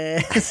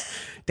American.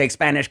 Take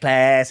Spanish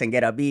class and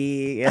get a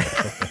B.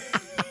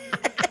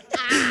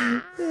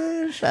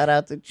 Shout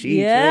out to Cheech.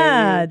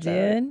 Yeah,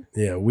 dude.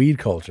 Yeah, weed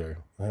culture.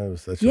 That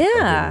was such a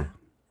Yeah. fucking-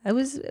 It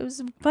was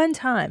a fun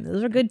time.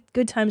 Those were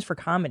good times for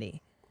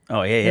comedy.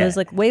 Oh yeah, It yeah. was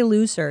like way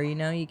looser, you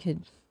know. You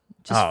could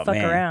just Oh, fuck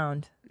man.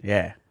 around.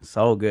 Yeah,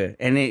 so good.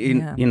 And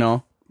Yeah. you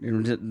know,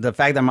 the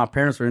fact that my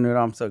parents were into it,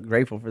 I'm so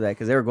grateful for that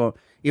because they were going.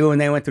 Even when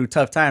they went through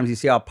tough times, you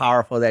see how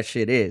powerful that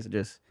shit is.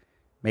 Just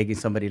making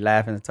somebody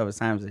laugh in the toughest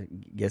times,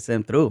 it gets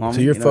them through. Homie, So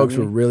your you know what folks I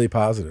mean? were really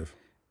positive.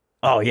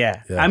 Oh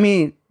yeah. Yeah. I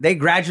mean, they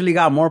gradually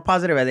got more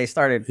positive as they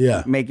started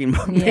making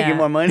Yeah.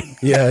 more money.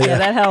 Yeah, Yeah,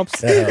 that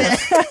helps.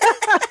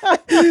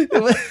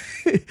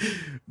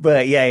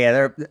 But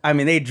yeah.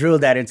 They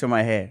drilled that into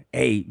my head.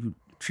 Hey, you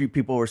treat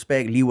people with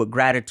respect, lead with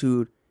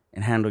gratitude,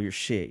 and handle your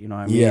shit. You know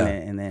what I mean? Yeah.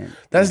 And then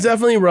That's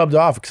definitely rubbed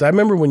off because I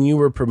remember when you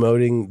were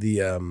promoting the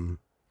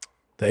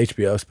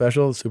HBO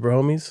special, Super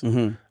Homies,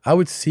 Mm-hmm. I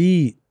would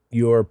see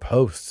your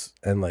posts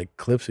and like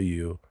clips of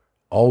you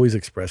always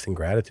expressing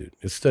gratitude.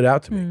 It stood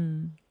out to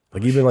me.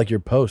 Like even like your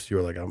posts, you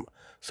were like, I'm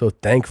so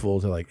thankful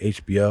to like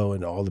HBO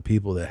and all the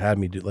people that had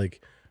me do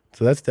like.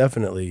 So that's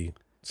definitely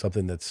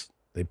something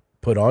they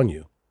put on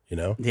you. You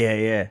know?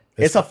 Yeah.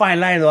 It's a fine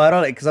line though. I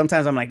don't like because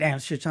sometimes I'm like, damn,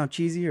 this shit sound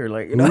cheesy or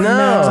like, you know. No.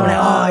 So I'm like,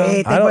 oh,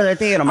 hey, thank for their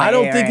thing. And I'm like, I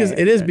don't hey, think all right.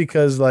 it is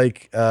because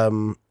like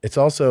it's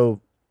also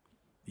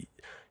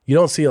you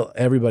don't see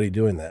everybody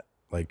doing that.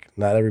 Like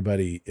not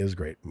everybody is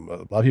great. A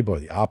lot of people are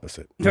the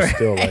opposite. They're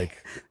still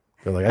like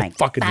they're like I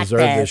fucking fuck deserve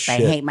this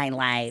shit. I hate my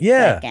life.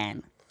 Yeah.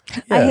 Fucking.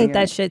 I hate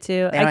that shit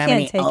too. They I don't have can't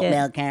any take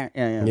oatmeal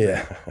it.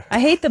 Yeah. I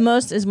hate the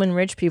most is when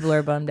rich people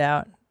are bummed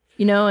out.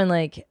 You know, and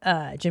like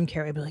Jim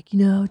Carrey would be like,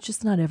 it's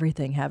just not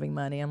everything having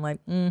money. I'm like,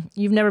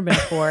 you've never been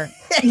poor.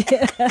 You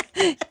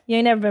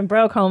ain't never been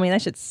broke, homie.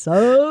 That shit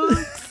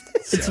sucks.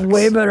 It's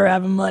way better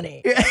having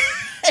money.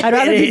 I'd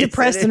rather be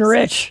depressed than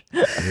rich.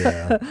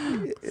 Yeah.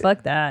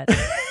 Fuck that.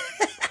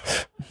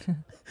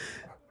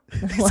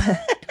 What?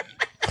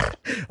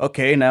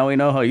 Okay, now we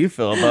know how you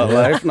feel about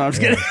life. No, I'm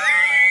just kidding.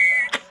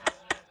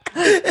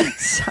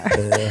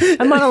 Sorry.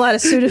 I'm on a lot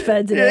of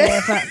Sudafed today.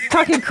 I'm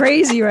talking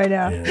crazy right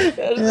now.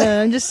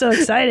 I'm just so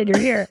excited you're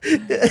here.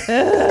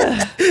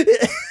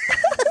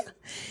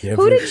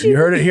 Who did You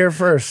heard it here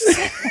first.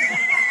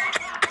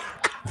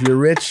 If you're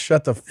rich,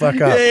 shut the fuck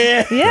up.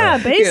 Yeah,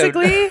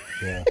 basically.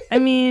 Yeah. I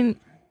mean,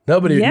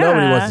 Nobody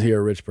Yeah. wants to hear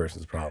a rich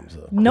person's problems.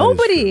 Though.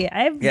 nobody.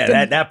 I've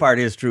Yeah, that part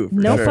is true. for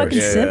no sure. fucking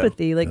Yeah.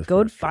 sympathy. Like,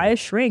 go buy a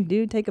shrink,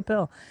 dude. Take a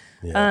pill.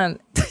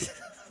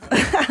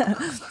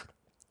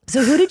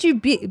 So who did you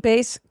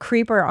base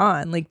Creeper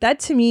on? Like that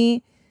to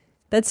me,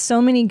 that's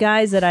so many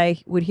guys that I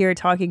would hear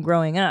talking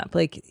growing up.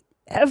 Like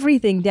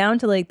everything down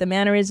to like the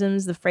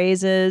mannerisms, the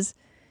phrases.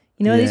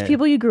 You know, these Yeah.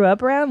 people you grew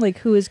up around. Like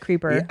who is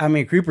Creeper? Yeah, I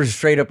mean, Creeper's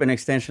straight up an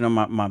extension of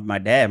my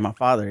dad, my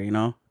father, you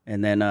know?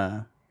 And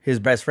then his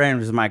best friend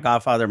was my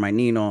godfather, my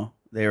Nino.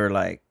 They were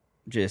like,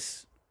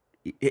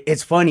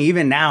 it's funny,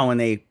 even now when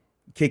they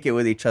kick it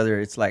with each other,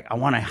 it's like, I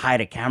want to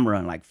hide a camera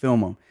and like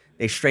film them.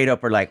 They straight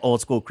up are like old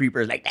school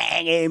Creepers, like,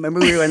 dang, hey, remember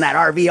we were in that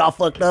RV all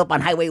fucked up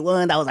on Highway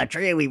 1? That was a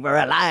trip. We were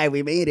alive.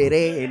 We made it,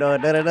 eh? You know,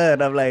 da-da-da.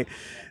 And I'm like,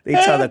 they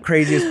tell the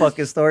craziest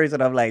fucking stories.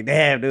 And I'm like,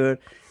 damn, dude.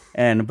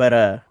 And,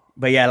 but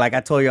yeah, like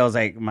I told you, I was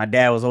like, my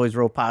dad was always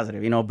real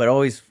positive, you know, but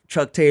always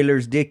Chuck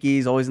Taylor's,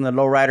 Dickies, always in the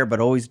lowrider, but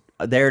always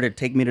there to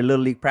take me to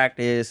Little League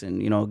practice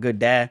and, you know, a good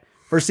dad.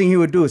 First thing he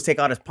would do is take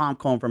out his palm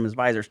cone from his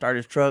visor, start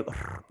his truck,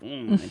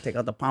 and take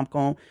out the palm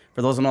cone.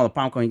 For those who know the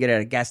palm cone, you get it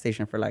at a gas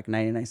station for like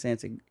 99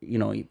 cents. It, you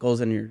know, it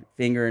goes in your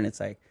finger and it's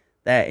like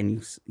that,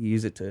 and you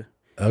use it to, you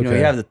know, Okay.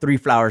 you have the 3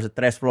 flowers, the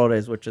Tres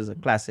Flores, which is a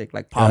classic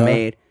like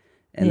pomade.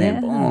 And then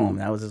Yeah. boom,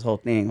 that was his whole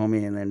thing,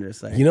 homie. And then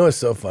just like, You know what's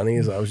so funny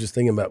is I was just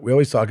thinking about, we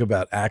always talk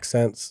about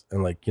accents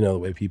and like, you know, the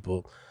way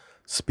people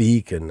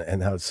speak and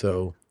how it's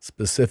so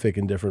specific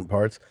in different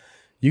parts.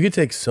 You could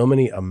take so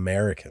many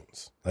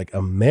Americans,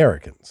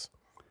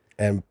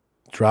 and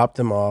drop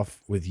them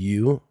off with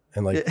you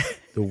and like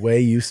the way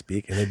you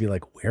speak, and they'd be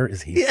like, where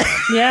is he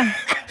from? Yeah.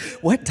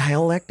 what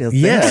dialect is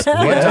Yes. this?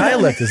 What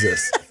dialect is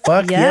this?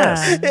 Fuck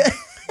Yeah. yes.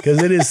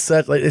 Because it is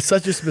such like it's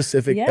such a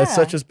specific Yeah. that's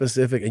such a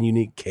specific and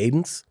unique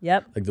cadence.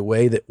 Yep. Like the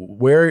way that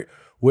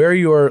where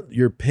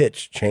your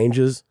pitch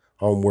changes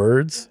on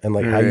words and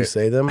like how you Right.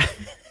 say them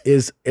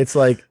it's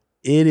like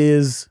it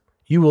is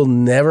you will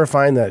never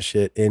find that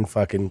shit in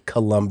fucking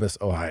Columbus,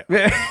 Ohio.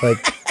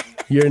 Like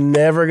you're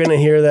never gonna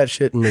hear that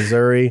shit in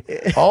Missouri.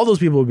 All those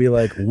people would be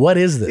like, what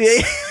is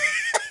this?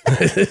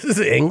 This is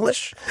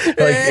English? Like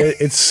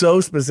it's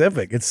so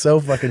specific. It's so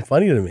fucking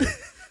funny to me.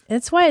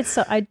 That's why it's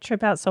so I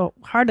trip out so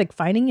hard like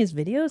finding his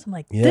videos. I'm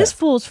like, Yeah. this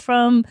fool's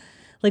from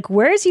like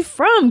where is he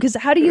from? Because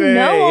how do you Right,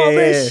 know all yeah,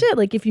 this yeah. shit?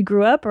 Like if you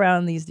grew up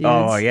around these dudes.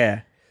 Oh,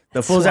 yeah. The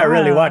That's fools that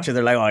really wild. watch it,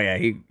 they're like, oh, yeah,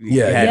 he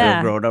Yeah. had to Yeah.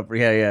 have grown up.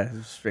 Yeah.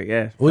 Straight,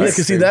 yeah. Well, yeah, That's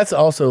because see, true. that's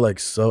also like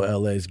so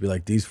LA's be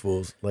like these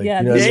fools. Like, Yeah,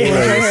 you know what I these mean?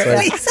 fools Like,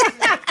 right it's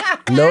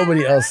like,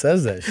 nobody else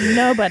says that shit.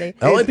 Nobody.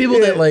 The only people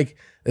that like,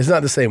 it's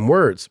not the same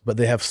words, but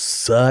they have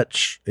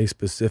such a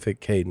specific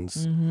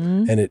cadence,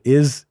 Mm-hmm. and it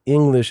is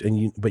English.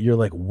 But you're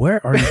like,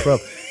 where are you from?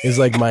 It's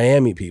like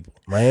Miami people.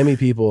 Miami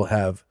people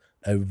have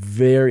a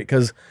very,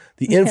 because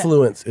the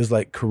influence is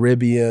like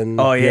Caribbean.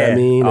 Oh, you know what yeah. I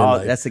mean? Oh, And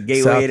like that's a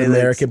gateway South to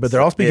American, the- but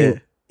they're all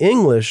speaking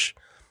English,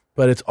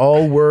 but it's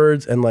all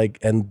words and like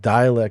and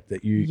dialect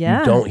that you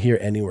don't hear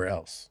anywhere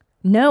else.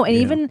 No, and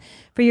even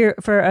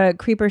for a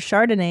Creeper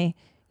Chardonnay,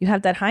 you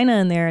have that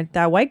Heina in there,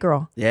 that white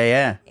girl. Yeah,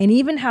 yeah. And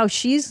even how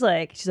she's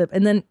like,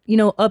 and then, you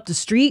know, up the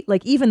street,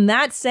 like even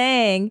that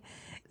saying,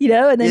 you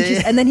know, and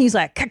then and then he's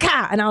like,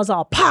 "Kaka," and I was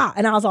all, "Pa,"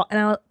 and I was all,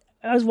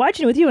 I was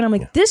watching it with you, and I'm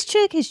like, this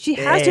chick she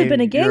has to have been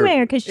a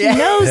gangbanger because she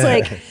knows,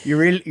 like, you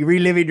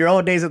reliving your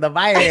old days of the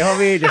Valle,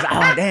 homie. Just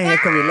dang, I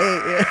can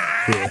relate.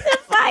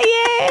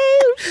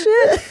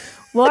 Shit.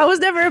 Well, I was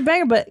never a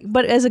banger,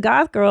 but as a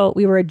goth girl,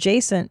 we were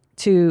adjacent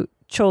to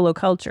Cholo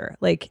culture,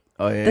 like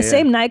the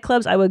same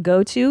nightclubs I would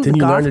go to. Didn't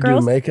you learn to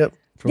do makeup?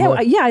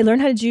 I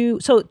learned how to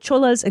do. So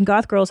cholas and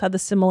goth girls had the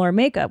similar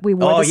makeup. We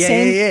wore the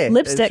same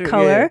lipstick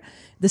color,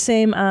 the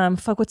same.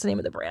 What's the name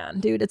of the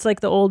brand, dude? It's like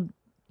the old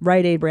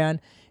Rite Aid brand,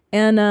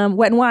 and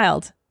Wet and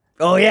Wild.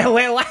 Oh yeah,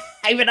 Wet and Wild.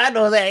 Even I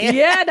know that.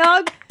 Yeah,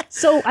 dog.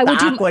 So I would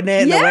do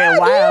Aquanet, the Wet and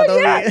Wild.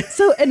 Yeah.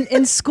 So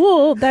in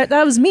school, that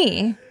was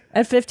me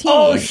at 15.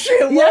 Oh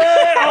shit! What?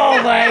 Yeah.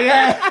 Oh my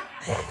god!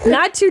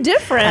 Not too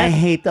different. I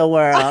hate the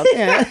world.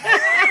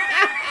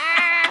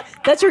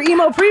 That's your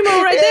emo primo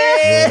right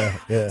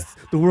there. Yeah.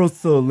 The world's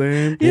so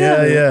lame.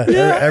 Yeah.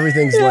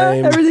 Everything's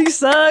lame. Everything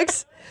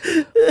sucks.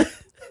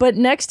 But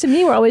next to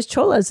me were always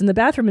cholas in the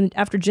bathroom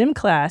after gym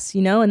class,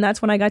 you know, and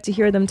that's when I got to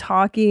hear them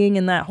talking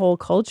and that whole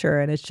culture,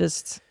 and it's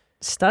just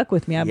stuck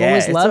with me. I've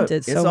always loved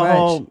it so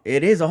much.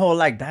 It is a whole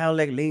like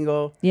dialect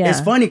lingo. Yeah.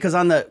 It's funny because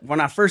when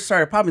I first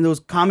started popping, those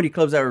comedy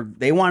clubs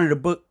they wanted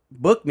to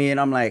book me, and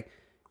I'm like,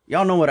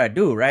 y'all know what I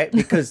do, right?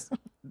 Because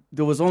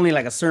there was only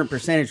like a certain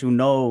percentage who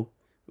know,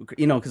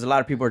 you know, because a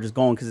lot of people are just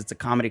going because it's a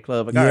comedy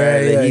club. Like, all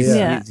right,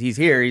 he's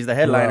here, he's the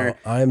headliner,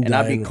 and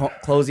I'll be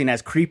closing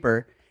as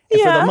Creeper. And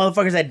for the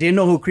motherfuckers that didn't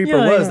know who Creeper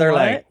was, they're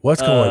like, what's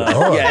going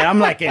on? Yeah, I'm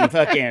like in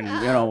fucking,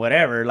 you know,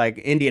 whatever, like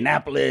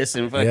Indianapolis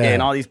and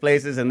fucking all these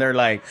places, and they're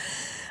like,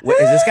 is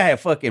this guy a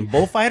fucking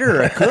bullfighter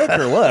or a cook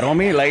or what,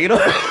 homie? Like, you know.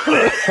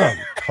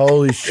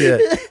 Holy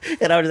shit.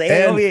 And I was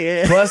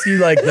like, plus you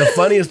like, the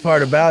funniest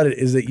part about it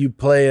is that you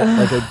play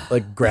it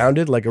like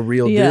grounded, like a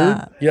real dude. You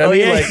know what I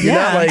mean? Like, you're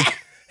not like,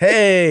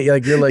 hey,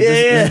 like you're like,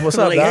 this is what's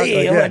up, like, dog?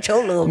 hey, I'm a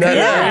cholo. No,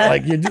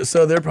 like you're just,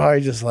 so they're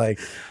probably just like,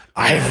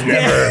 I've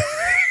never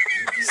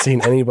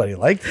seen anybody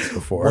like this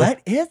before.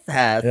 What is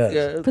that?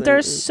 Yeah. But there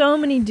are so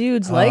many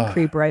dudes like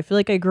Creeper. I feel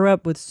like I grew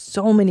up with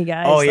so many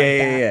guys like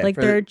that. Like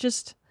they're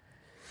just...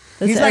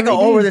 He's like an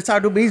over the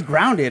top dude, but he's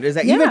grounded. Is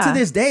that even to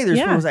this day? There's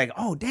people who's like,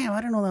 oh damn, I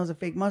didn't know that was a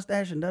fake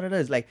mustache and da da da.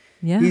 It's like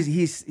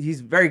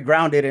he's very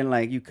grounded and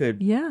like you could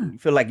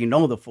feel like you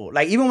know the fool.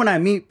 Like even when I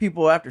meet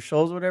people after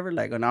shows or whatever,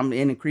 like when I'm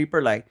in a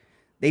Creeper, like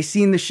they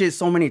seen the shit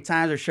so many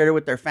times or shared it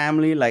with their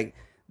family, like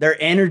their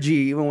energy,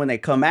 even when they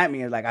come at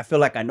me, is like I feel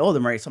like I know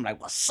them already. So I'm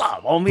like, what's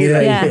up, homie?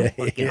 Like,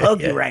 fucking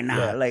hug you right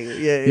now. Like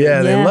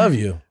they love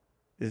you.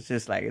 It's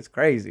just like it's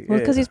crazy. Well,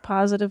 because he's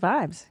positive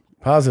vibes.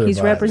 Positive. He's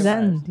vibes.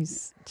 representing.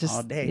 He's just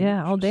all day.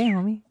 Yeah, all day,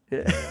 homie.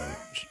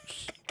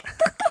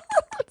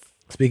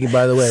 Speaking,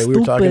 by the way, we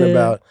were talking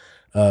about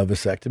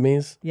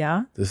vasectomies.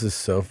 Yeah. This is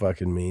so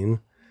fucking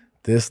mean.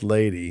 This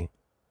lady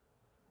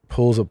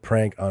pulls a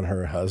prank on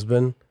her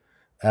husband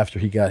after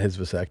he got his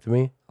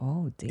vasectomy.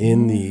 Oh,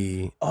 damn.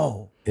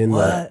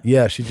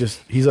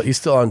 He's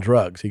still on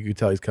drugs. You could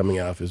tell he's coming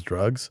out of his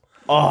drugs.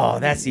 Oh,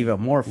 that's even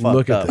more fucked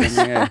Look at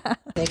up.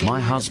 this. My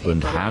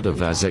husband had a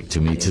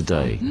vasectomy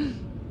today.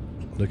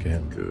 Look at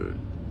him. Good.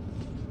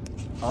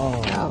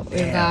 Oh,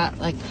 we've got,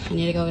 like, I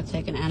need to go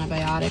take an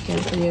antibiotic in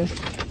for you.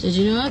 Did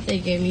you know that they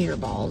gave me your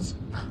balls?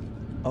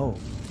 Oh.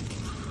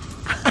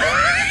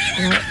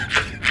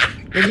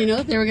 Did you know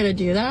that they were going to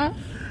do that?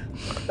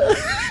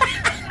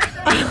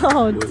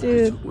 Oh,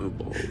 dude.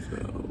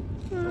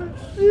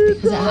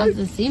 Because it has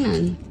the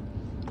semen.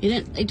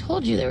 They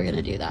told you they were going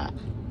to do that.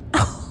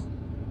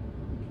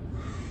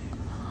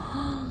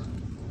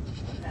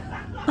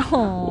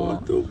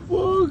 What the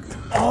fuck?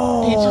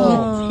 They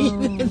told you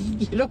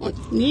that you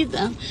don't need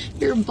them.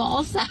 Your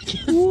ball sack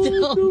is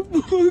still. What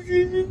the fuck?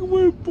 You took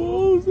my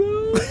balls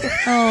out?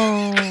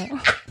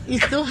 Oh. You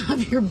still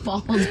have your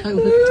balls. I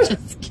was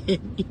just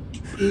kidding.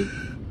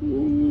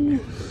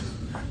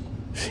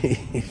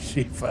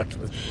 She fucked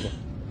with me.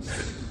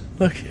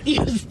 Look.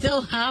 You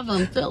still have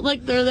them. Feel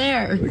like they're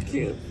there. I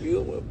can't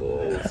feel my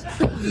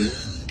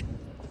balls.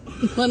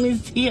 Let me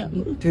see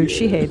him. Dude,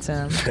 she hates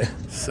him.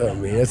 So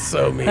mean. It's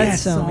so mean.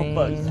 That's so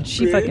mean.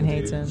 She fucking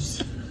hates him.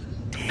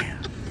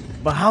 Damn.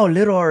 But how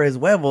little are his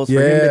huevos for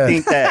him to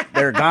think that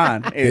they're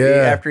gone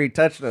after he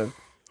touched them?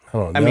 I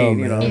don't know. I mean,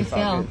 you know. You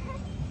feel.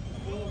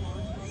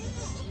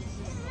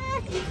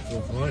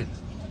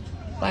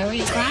 Why were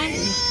you crying?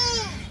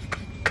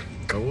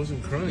 I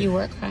wasn't crying. You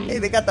were crying. Hey,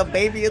 they got the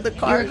baby in the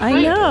car.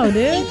 I know, dude.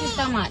 Thank you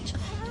so much.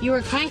 You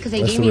were crying because they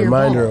That's gave a me your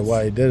reminder balls. of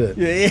why he did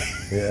it.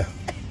 Yeah.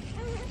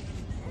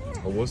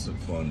 It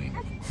wasn't funny.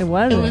 It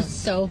wasn't. It was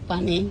so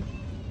funny.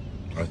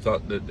 I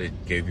thought that they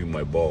gave you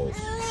my balls.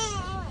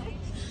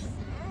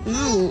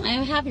 No, I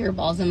have your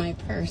balls in my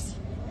purse.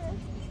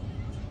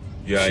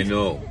 Yeah, I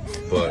know,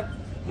 but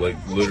like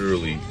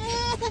literally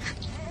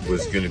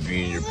was gonna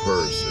be in your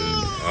purse,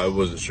 and I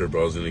wasn't sure if I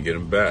was gonna get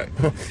them back.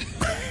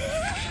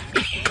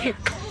 You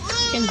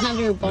can have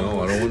your bubbles.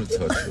 No, I don't want to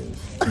touch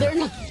those. They're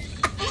not.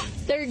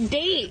 They're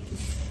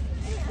dates.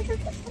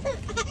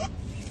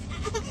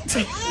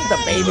 The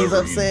baby's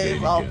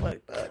upset. All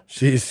fucked up.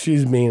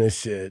 She's mean as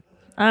shit.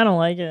 I don't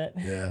like it.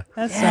 Yeah.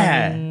 That's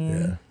Yeah. so mean.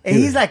 Yeah. And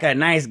he's like a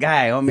nice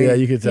guy. I mean, Yeah,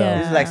 you could tell. Yeah.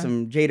 This is like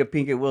some Jada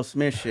Pinkett, Will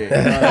Smith shit. You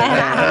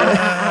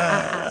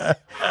know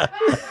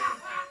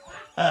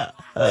what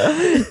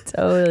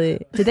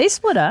Totally. Did they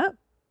split up?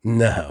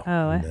 No.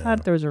 Oh, I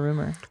thought there was a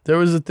rumor. There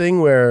was a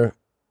thing where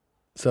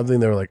they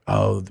were like,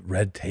 oh, the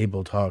Red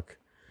Table Talk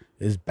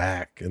is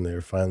back, and they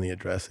were finally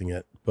addressing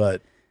it.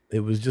 But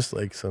it was just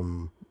like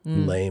some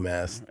lame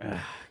ass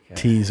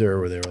teaser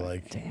where they were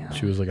like,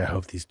 she was like, I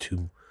hope these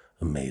two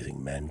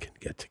amazing men can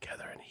get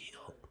together and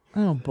heal.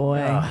 Oh boy.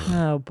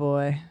 Oh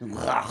boy.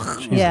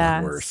 She's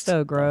Yeah. the worst.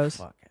 So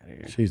gross.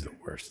 She's the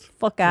worst.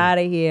 Fuck out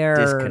of here.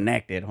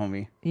 Disconnected,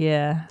 homie.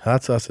 Yeah.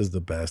 Hot sauce is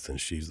the best,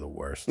 and she's the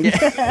worst.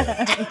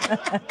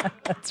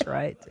 That's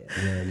right, dude.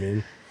 You know what I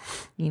mean?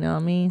 You know what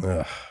I mean?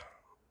 Ugh.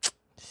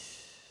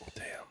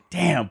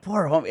 Damn,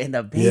 poor homie. And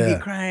the baby Yeah.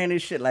 crying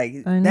and shit. Like,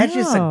 I that's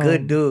just a know.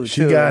 good dude,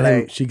 She too. got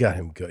him. Like, She got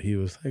him good. He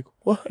was like,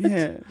 "What?" yeah.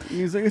 And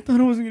he's like, I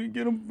thought I wasn't going to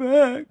get him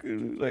back.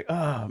 And like,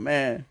 oh,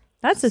 man.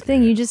 That's the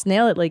thing. You just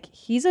nail it. Like,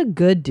 he's a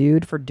good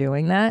dude for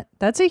doing that.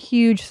 That's a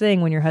huge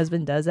thing when your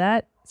husband does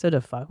that. So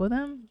to fuck with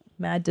him,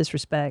 mad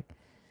disrespect.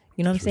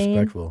 You know what I'm saying?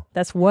 Disrespectful.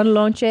 That's one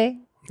lonche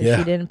that Yeah.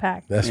 she didn't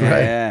pack. That's Yeah,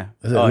 right. yeah.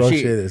 That's a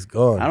lonche that's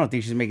gone. I don't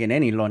think she's making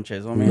any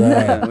lunches. I mean,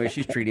 No. the way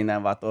she's treating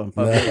that vato in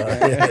No, public.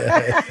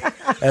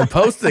 and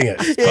posting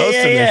it. She's Yeah,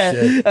 posting yeah,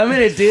 this shit. I'm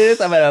gonna do this.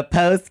 I'm gonna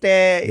post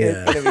it. Yeah.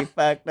 It's gonna be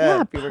fucked up.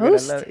 Yeah, People are gonna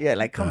post love it. Yeah,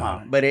 like come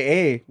on. But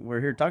hey,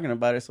 we're here talking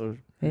about it, so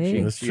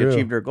Hey. That's she true.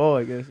 achieved her goal,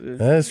 I guess.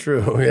 That's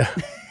true. Yeah.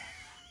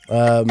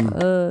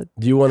 Do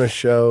you want to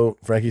show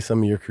Frankie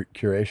some of your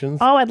curations?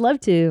 Oh, I'd love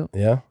to.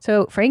 Yeah.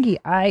 So, Frankie,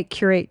 I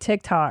curate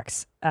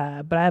TikToks,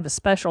 but I have a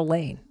special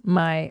lane.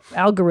 My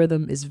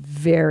algorithm is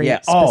very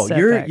Yeah.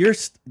 specific. Oh, you're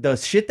the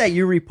shit that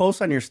you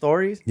repost on your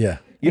stories. Yeah.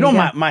 You know,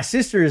 Yeah. my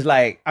sister is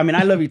like. I mean,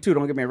 I love you too.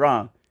 Don't get me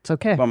wrong. It's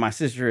okay. But my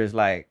sister is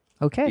like.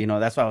 Okay. You know,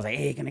 that's why I was like,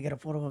 hey, can I get a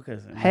photo?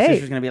 Because my Hey.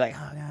 sister's gonna be like,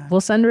 oh god.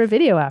 We'll send her a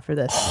video after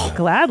this.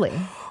 Gladly.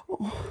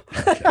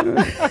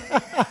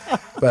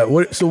 But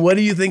what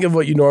do you think of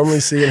what you normally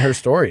see in her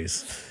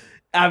stories?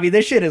 I mean,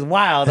 this shit is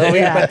wild. I mean,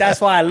 Yeah. but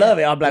that's why I love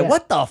it. I'm like, Yeah.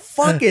 what the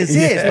fuck is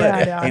this? Yeah.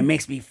 But Yeah. it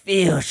makes me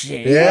feel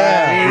shit. Yeah,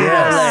 Yeah.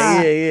 yes.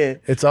 Like,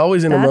 yeah. It's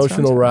always an That's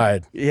emotional fun.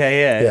 ride.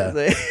 Yeah.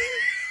 Yeah.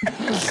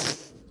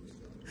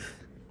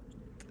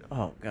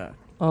 Oh, God.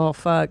 Oh,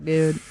 fuck,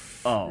 dude.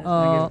 Oh.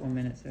 Oh. 1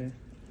 minute, sir.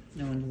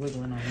 No one's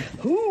wiggling on me.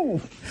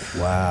 Ooh.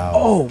 Wow.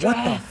 Oh, what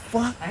the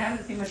fuck? I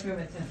haven't seen much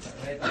movement since,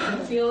 though, right? I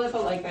can feel it,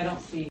 but like I don't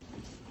see.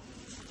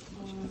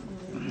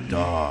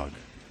 Dog.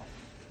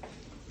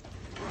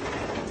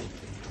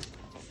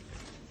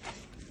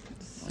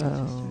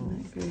 So.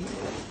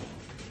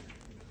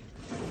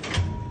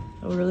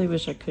 I really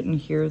wish I couldn't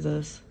hear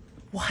this.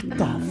 What the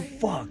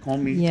fuck,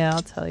 homie? Yeah,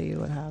 I'll tell you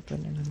what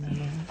happened in a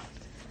minute.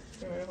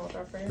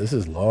 This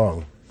is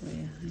long. Oh,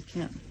 yeah, I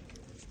can't.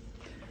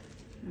 I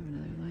have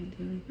another light,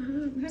 do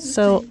we?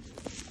 So,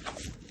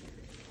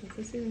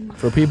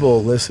 For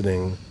people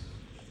listening,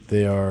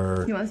 they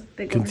are You want this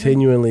big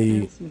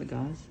continually Some of the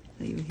gauze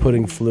that you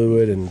putting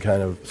fluid and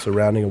kind of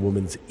surrounding a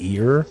woman's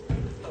ear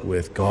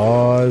with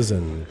gauze,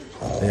 and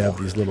they have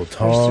these little First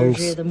surgery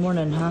tongs. of the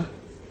morning, huh?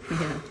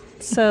 Yeah.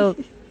 so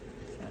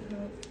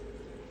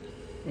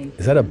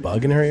Is that a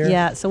bug in her ear?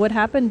 yeah. So what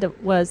happened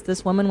was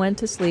this woman went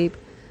to sleep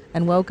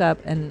and woke up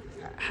and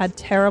had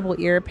terrible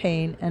ear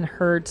pain and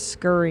heard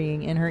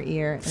scurrying in her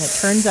ear. And it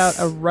turns out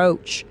a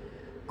roach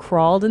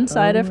crawled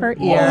inside of her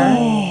ear,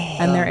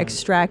 and they're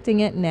extracting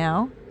it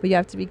now. But you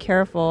have to be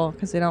careful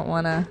because they don't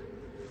want to.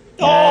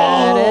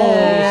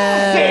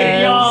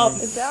 Shit, y'all.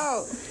 It's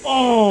out.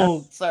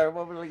 Oh, sorry.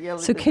 What was I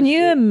yelling? So can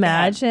you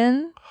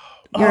imagine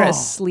you're Oh.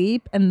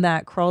 asleep and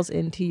that crawls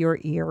into your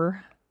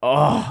ear?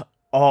 Oh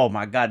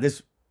my God.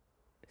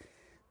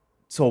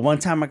 So one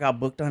time I got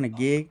booked on a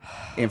gig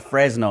in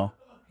Fresno.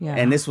 Yeah.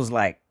 And this was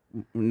like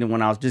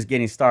when I was just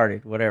getting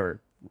started,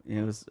 whatever.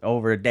 It was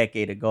over a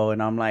decade ago.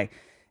 And I'm like,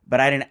 but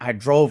I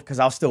drove because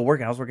I was still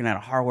working. I was working at a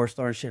hardware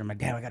store and shit. I'm like,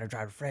 damn, I got to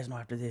drive to Fresno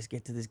after this,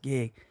 get to this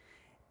gig.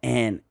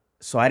 And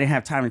so I didn't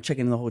have time to check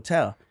into the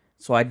hotel.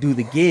 So I do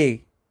the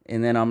gig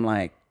and then I'm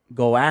like,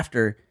 go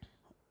after.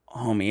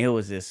 Homie, it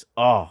was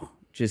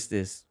just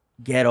this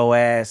ghetto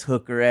ass,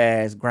 hooker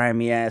ass,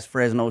 grimy ass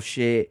Fresno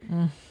shit.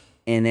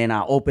 And then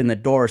I open the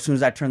door. As soon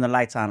as I turn the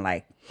lights on,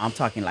 like, I'm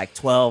talking like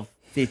 12,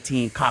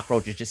 15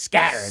 cockroaches just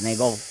scatter and they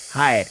go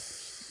hide.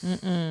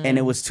 And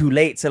it was too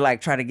late to like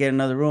try to get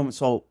another room.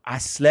 So I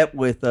slept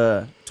with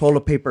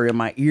toilet paper in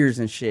my ears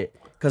and shit.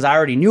 Cause I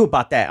already knew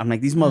about that. I'm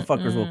like, these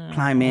motherfuckers will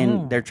climb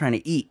in. They're trying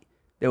to eat.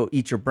 They'll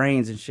eat your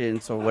brains and shit.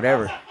 And so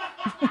whatever.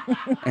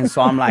 And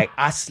so I'm like,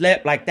 I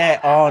slept like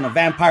that all in a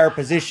vampire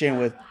position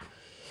with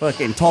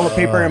fucking toilet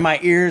paper in my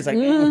ears. Like,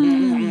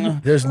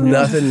 There's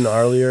nothing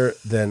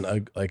gnarlier than a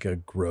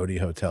grody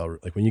hotel.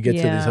 Like when you get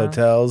to these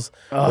hotels,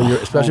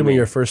 especially when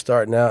you're first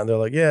starting out, and they're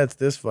like, "Yeah, it's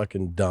this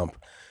fucking dump,"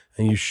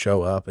 and you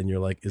show up and you're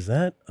like, "Is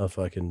that a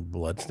fucking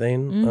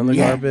bloodstain on the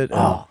carpet?"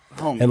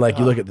 And, and like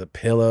you look at the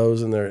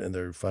pillows and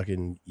they're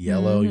fucking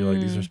yellow. You're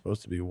like, "These are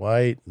supposed to be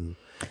white." And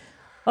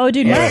oh,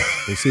 dude,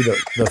 you see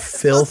the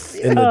filth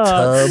in the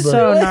tub.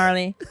 So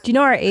gnarly. Do you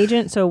know our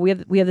agent? So we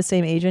have the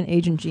same agent,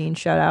 Agent Gene.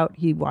 Shout out,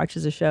 he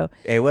watches the show.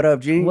 Hey, what up,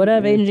 Gene? What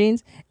up, Agent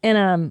Genes?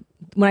 And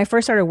when I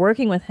first started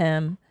working with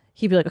him,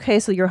 he'd be like, "Okay,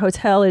 so your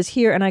hotel is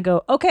here," and I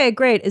go, "Okay,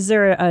 great. Is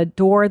there a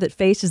door that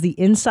faces the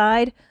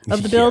inside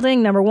of the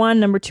building? Number one,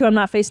 number two. I'm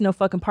not facing no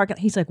fucking parking."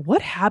 He's like,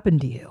 "What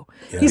happened to you?"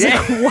 He's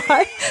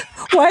like,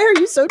 Why are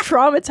you so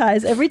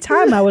traumatized? Every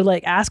time I would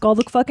like ask all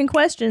the fucking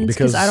questions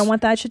because I don't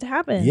want that shit to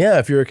happen. Yeah,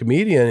 if you're a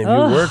comedian and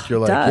you work, you're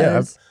like,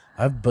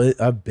 I've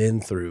been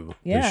through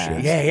this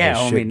shit. Yeah.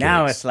 Homie,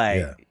 now it's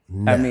like,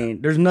 I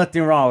mean, there's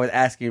nothing wrong with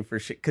asking for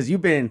shit because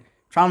you've been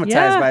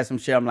traumatized by some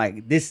shit. I'm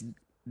like, this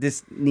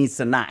needs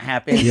to not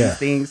happen. These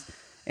things,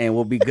 and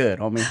we'll be good,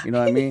 homie. You know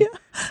what I mean?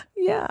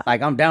 Yeah.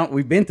 Like I'm down.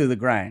 We've been through the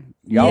grind.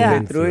 Y'all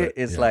been through it.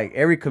 It's like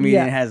every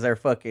comedian has their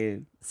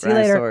fucking. See you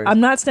later. Stories. I'm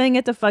not staying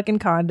at the fucking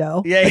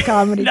condo. Yeah, the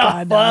comedy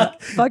condo.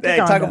 Fuck the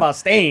condo. Talk about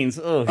stains.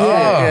 Oh,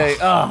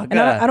 God. And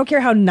I don't care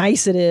how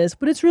nice it is,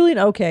 but it's really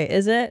okay.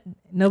 Is it?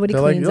 Nobody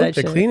cleans that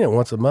shit. They clean it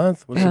once a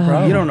month. What's the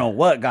problem? You don't know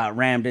what got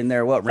rammed in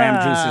there, what ram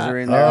juices are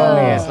in there.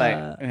 Homie. It's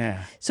like,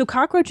 So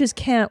cockroaches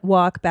can't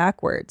walk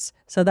backwards.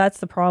 So that's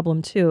the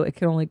problem too. It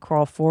can only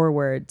crawl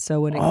forward.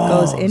 So when it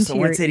goes into your ear. So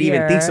once it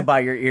even thinks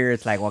about your ear,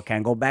 it's like, well,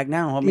 can't go back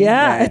now, homie.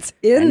 Yeah, it's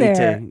in there.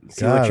 I need to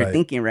see what you're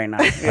thinking right now.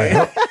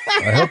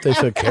 I hope they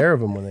took care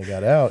of him when they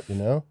got out, you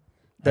know?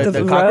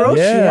 The cockroach?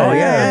 Yeah. Oh,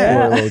 yeah.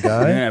 Poor little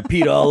guy. Yeah,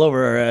 peed all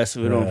over our ass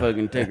so we don't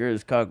fucking take her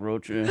as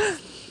cockroach.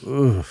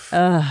 Oof.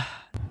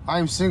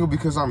 I'm single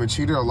because I'm a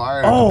cheater, a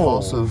liar, and a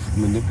compulsive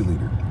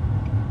manipulator.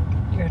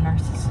 You're a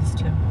narcissist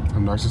too.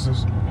 I'm a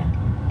narcissist?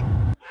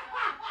 Yeah.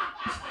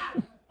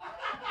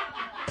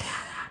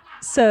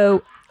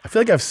 So I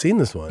feel like I've seen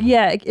this one.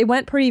 Yeah, it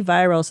went pretty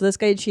viral. So this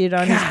guy cheated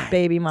on his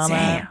baby mama.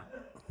 Damn.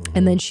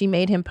 And then she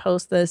made him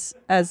post this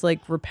as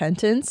like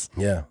repentance.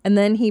 Yeah. And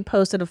then he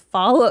posted a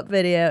follow-up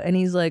video and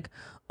he's like,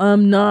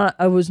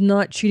 I was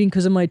not cheating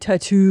because of my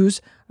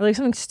tattoos. Or like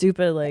something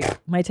stupid like,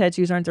 my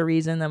tattoos aren't the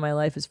reason that my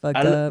life is fucked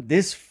up.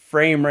 This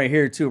frame right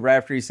here too, right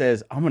after he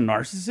says, I'm a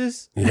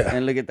narcissist. Yeah.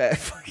 And look at that.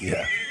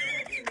 Yeah.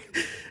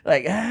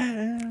 Like,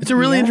 it's a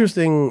really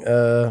interesting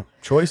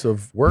choice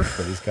of work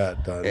that he's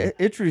got done.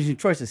 Interesting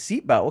choice of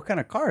seatbelt. What kind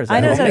of car is that? I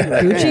know, it's like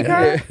a Gucci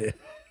car.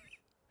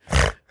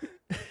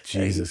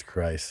 Jesus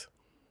Christ.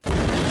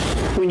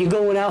 When you're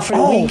going out for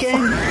the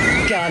weekend,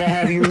 gotta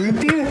have your root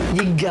beer,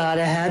 you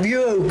gotta have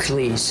your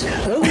Oakleys.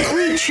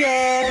 Oakley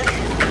check.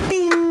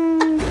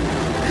 Bing.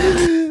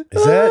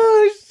 Is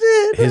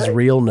that his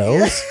real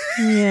nose?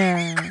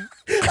 Yeah.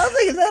 I was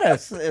like, is that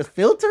a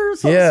filter or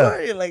some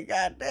sort? You're like,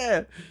 God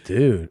damn.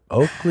 Dude,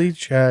 Oakley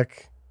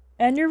check.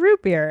 And your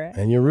root beer.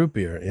 And your root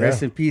beer. Yeah.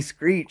 Rest in peace,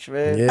 Screech,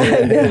 man.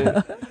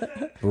 Yeah.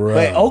 Bro.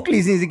 But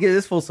Oakley's needs to give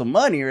this fool some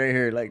money right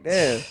here. Like,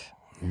 damn.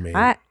 Man.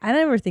 I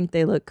never think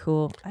they look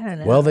cool. I don't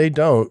know. Well, they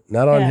don't.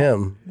 Not on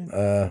him.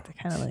 They're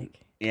kind of like.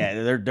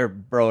 Yeah, they're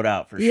broed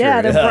out for sure.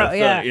 Yeah, they're bro.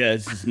 Yeah,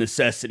 it's just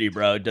necessity,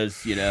 bro. It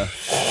does, you know.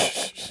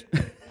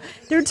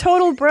 They're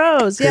total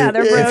bros. Yeah,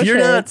 they're bro. If you're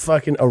not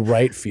fucking a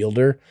right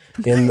fielder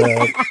in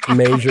the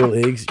major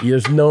leagues,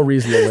 there's no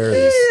reason to wear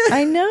these.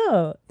 I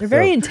know. They're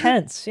very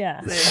intense. Yeah.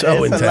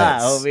 So it's intense. A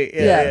lot, homie.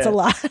 Yeah, it's a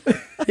lot.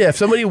 Yeah, if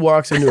somebody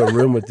walks into a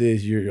room with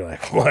these, you're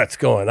like, what's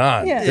going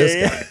on? Yeah.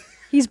 This guy.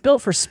 He's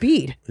built for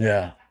speed.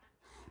 Yeah.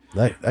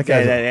 That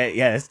guy's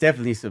it's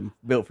definitely some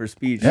built for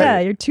speed. Yeah,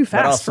 you're too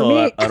fast but also,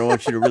 for me. I don't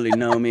want you to really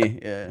know me.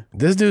 Yeah.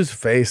 This dude's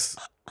face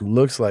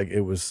looks like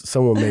it was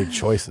someone made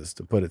choices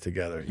to put it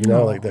together. You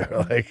know, like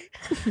they're like,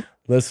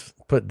 let's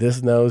put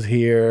this nose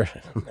here.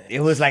 It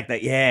was like the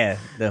homie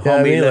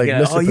I mean, looking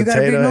like at, Mr. you got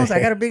a big Potato. nose,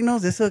 I got a big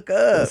nose, let's hook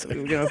up.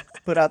 We're gonna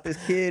put out this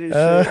kid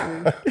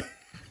and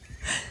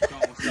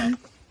shit.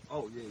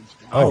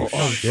 Oh,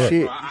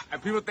 shit.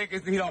 People think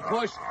he don't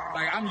push.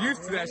 Like, I'm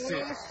used to that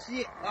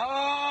shit.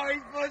 Oh,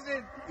 he's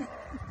pushing.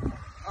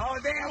 Oh,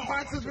 damn,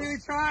 Fox is really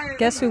trying.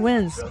 Guess who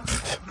wins?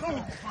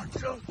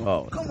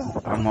 Well,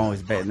 I'm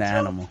always betting the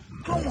animal.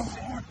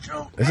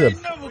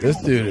 This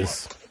dude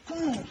is.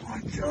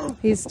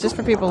 He's, just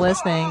for people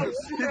listening,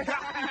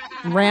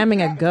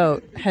 ramming a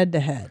goat head to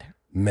head.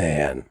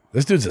 Man,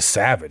 this dude's a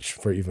savage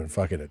for even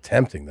fucking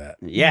attempting that.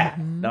 Yeah,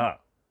 no.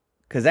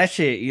 Because that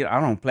shit,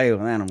 I don't play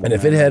with animals. And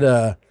if it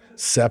had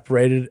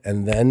separated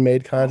and then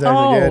made contact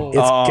again,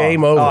 it's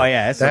game over. Oh,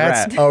 yeah,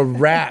 that's a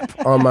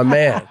wrap on my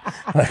man.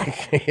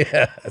 Like,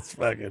 yeah, that's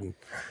fucking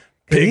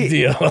big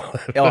deal.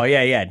 Oh,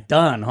 yeah,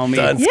 done, homie.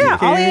 Done. Yeah,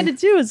 all he had to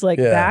do was like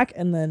back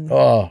and then.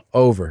 Oh,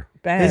 over.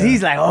 Because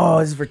he's like,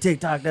 this is for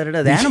TikTok, da da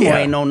da. The animal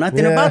ain't know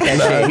nothing about that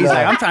shit. He's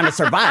like, I'm trying to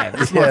survive.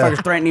 This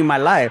motherfucker's threatening my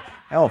life.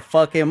 I'll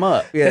fuck him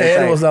up. Yeah, the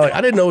animal's not like,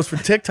 I didn't know it was for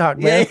TikTok,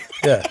 man.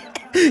 Yeah.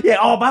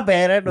 Yeah, my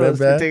bad. I know it's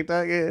for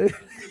TikTok. Yeah.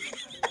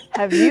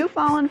 Have you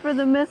fallen for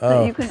the myth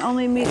that you can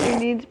only meet your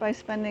needs by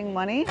spending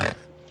money?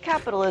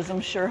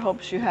 Capitalism sure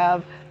hopes you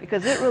have,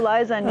 because it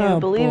relies on you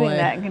believing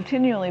that and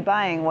continually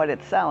buying what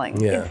it's selling.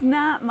 Yeah. It's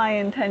not my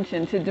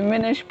intention to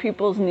diminish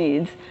people's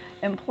needs,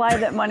 imply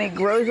that money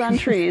grows on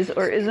trees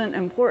or isn't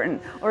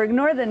important, or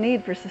ignore the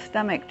need for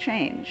systemic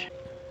change.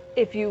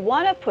 If you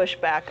want to push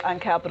back on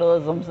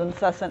capitalism's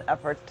incessant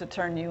efforts to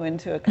turn you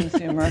into a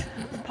consumer,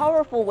 a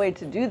powerful way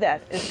to do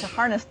that is to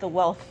harness the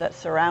wealth that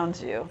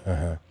surrounds you.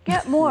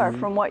 Get more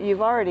from what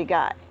you've already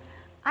got.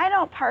 I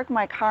don't park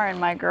my car in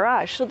my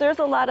garage, so there's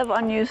a lot of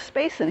unused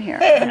space in here.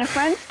 When a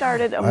friend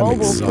started a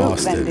mobile fruit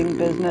vending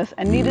business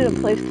and needed a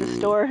place to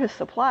store his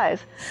supplies,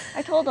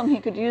 I told him he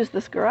could use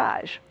this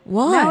garage.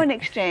 Why? Now in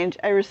exchange,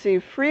 I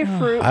receive free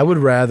fruit, I would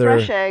rather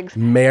fresh eggs.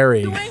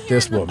 marry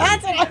this woman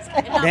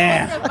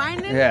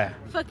Damn. Yeah.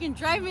 Fucking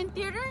drive-in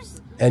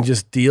theaters. and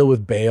just deal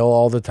with bail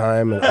all the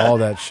time and all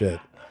that shit.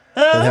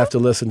 And have to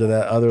listen to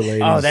that other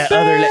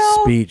lady's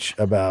speech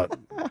about.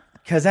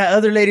 Because that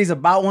other lady's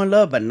about one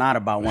love, but not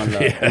about one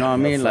love. You know what I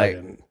mean? Like,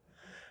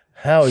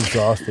 how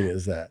exhausting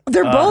is that?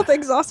 They're both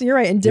exhausting. You're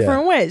right. In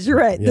different ways. You're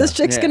right. This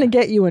chick's Yeah. going to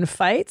get you in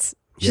fights.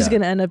 She's Yeah.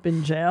 going to end up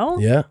in jail.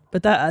 Yeah.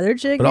 But that other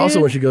chick. But also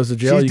dude, when she goes to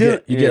jail,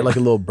 you get like a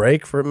little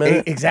break for a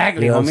minute.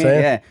 Exactly, You know what I'm homie.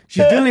 saying? Yeah,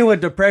 she's dealing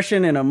with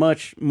depression in a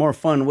much more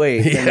fun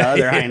way than the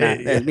other hyena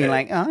that's being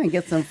like, "Oh, I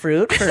get some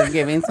fruit for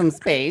giving some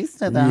space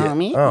to the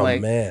homie." Oh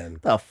like, man,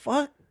 the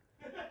fuck?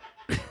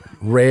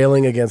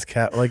 Railing against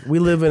like we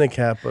live in a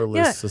capitalist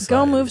Yeah, society.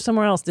 go move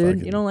somewhere else,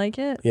 dude. You don't like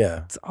it?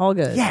 Yeah. It's all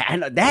good. Yeah, I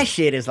know that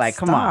shit is like,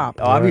 come on.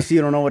 Stop. Obviously,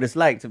 you don't know what it's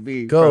like to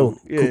be. Go,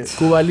 from- yeah.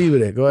 Cuba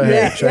Libre. Go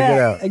ahead, check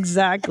it out.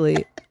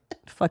 Exactly.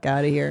 Fuck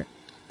out of here.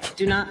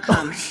 Do not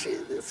come.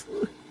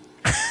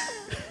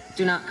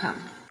 Do not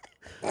come.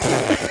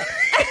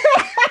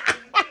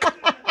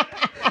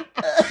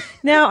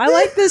 Now, I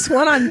like this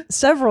one on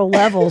several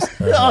levels.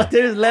 Oh,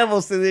 there's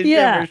levels to this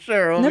shit for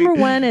sure. homie. Number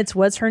one, it's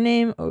what's her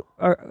name?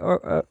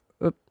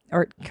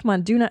 Or come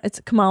on, do not. It's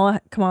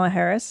Kamala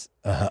Harris.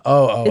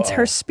 It's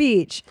her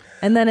speech,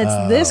 and then it's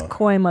this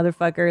coy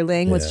motherfucker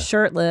laying with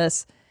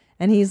shirtless,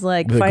 and he's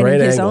like With a fighting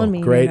great his angle, own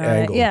meaning. great on it.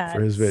 angle Yeah,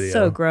 for his video.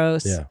 So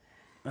gross. Yeah.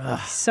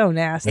 So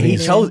nasty. And he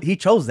dude.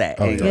 chose that.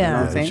 Oh, angle, yeah. You know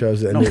what I'm He saying?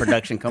 chose it. No And the-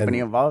 production company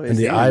involved. And It's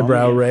the him,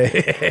 eyebrow homie. raise.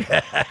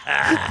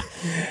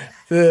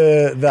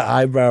 the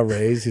eyebrow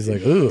raise. He's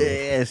like, ooh,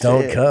 Yeah,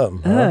 don't shit.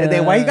 come. And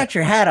then why you got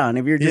your hat on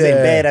if you're just in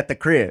bed at the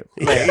crib?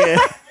 Like,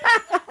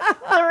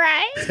 All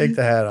right. Take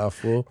the hat off,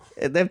 fool.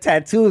 And them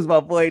tattoos, my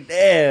boy,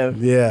 damn.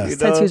 Yeah. You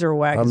know? Tattoos are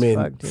whack I as mean,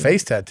 fuck, dude.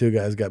 face tattoo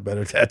guys got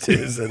better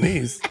tattoos than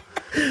these.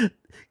 He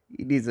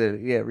needs to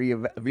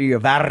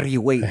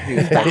reevaluate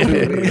his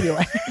tattoo.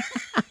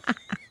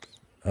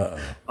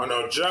 I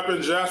know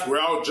jumping jacks, we're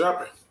out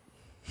jumping.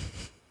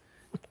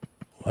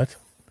 What?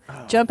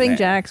 Jumping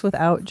jacks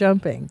without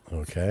jumping.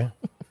 Okay.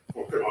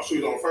 I'll put my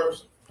shoes on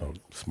first. Oh,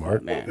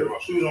 smart. I'll put my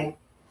shoes on.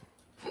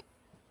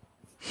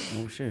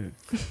 Oh, shit.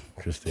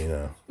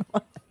 Christina.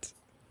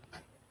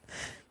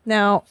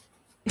 Now,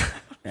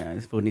 Yeah,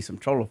 this fool needs some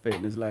cholo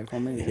fitness, like,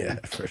 homie. Yeah,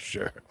 for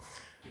sure.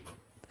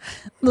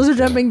 those are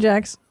jumping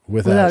jacks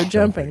Without without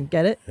jumping.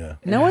 Get it? Yeah.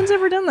 No one's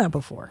ever done that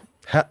before.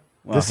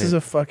 This is a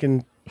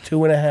fucking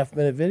 2.5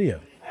 minute video.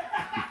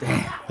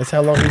 That's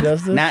how long he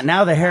does this?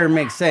 Now the hair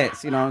makes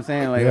sense. You know what I'm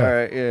saying? Like, Yeah. all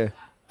right,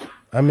 yeah.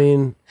 I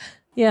mean,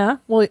 Yeah.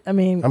 Well, I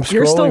mean, I'm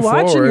you're still scrolling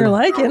watching. forward. You're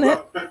liking it.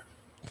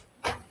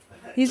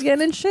 He's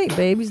getting in shape,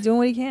 babe. He's doing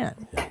what he can.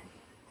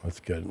 that's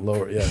good.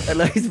 Lower, yeah. And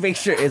let's make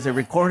sure, is it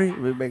recording?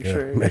 We make Yeah,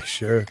 sure. make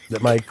sure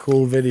that my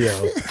cool video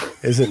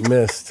isn't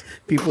missed.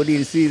 People need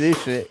to see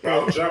this shit.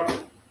 Out jumping.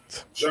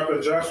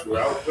 Jumping jacks, we're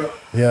out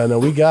jumping. Yeah, no,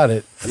 we got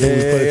it. I think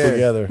we put it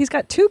together. He's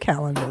got 2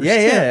 calendars. Yeah,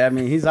 too. yeah. I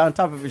mean, he's on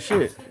top of his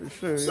shit.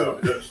 For sure.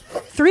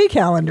 3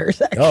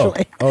 calendars,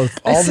 actually. Oh,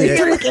 I all see the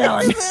 3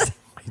 calendars.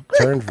 He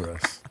turned for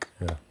us.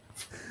 Yeah.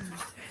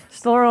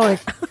 Still rolling.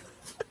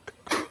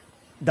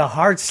 The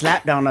hard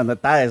slap down on the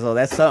thighs, though,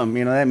 that's something.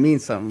 You know, that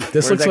means something.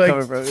 This Where's looks that like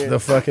coming from? Yeah. the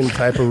fucking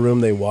type of room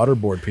they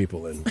waterboard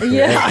people in.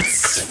 Yeah,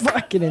 it's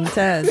fucking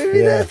intense.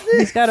 Yeah.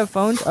 He's got a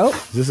phone. Oh,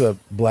 Is this a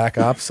black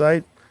ops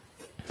site?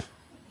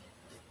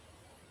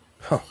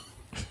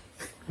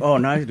 Oh,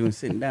 now he's doing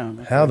sitting down.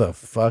 How the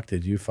fuck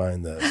did you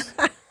find this?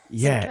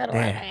 Yeah,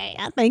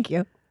 damn. thank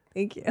you.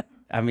 Thank you.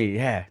 I mean,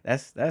 yeah,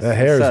 that's That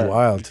hair what's is up.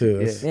 wild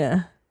too. It's,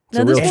 Yeah. it's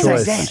a real It's like,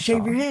 choice. damn,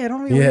 shave your head.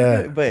 Don't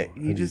Yeah. But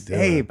you What just, are you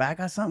doing? hey, but I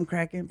got something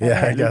cracking. Yeah,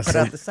 I Let me got put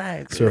some out the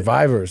sides.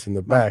 survivors in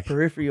the My back.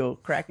 peripheral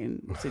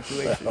cracking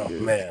situation. Oh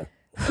dude. man,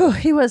 Whew,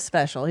 he was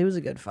special. He was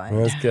a good find.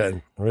 that's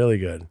good. Really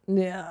good.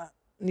 Yeah,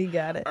 you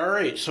got it. All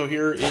right, so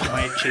here is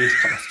my chase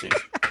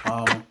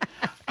costume.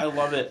 I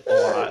love it a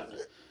lot.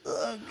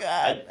 Oh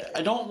God!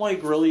 I don't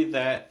like really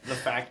the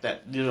fact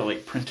that these are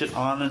like printed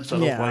on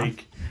instead of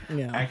like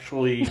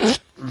actually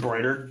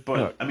embroidered.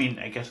 But I mean,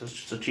 I guess it's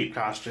just a cheap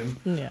costume.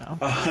 Yeah.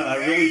 I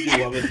really do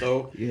love it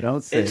though. You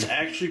don't say. It's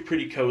actually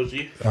pretty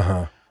cozy.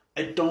 Uh-huh.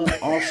 I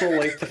don't also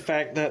like the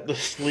fact that the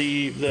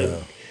sleeve,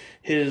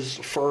 his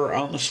fur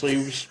on the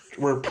sleeves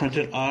were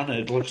printed on.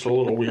 It looks a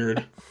little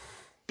weird.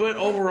 But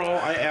overall,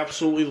 I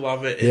absolutely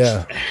love it.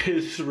 Yeah.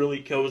 It's really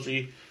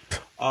cozy.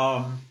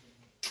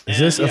 Is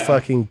this a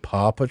fucking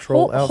Paw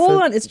Patrol outfit?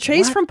 Hold on, it's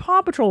Chase from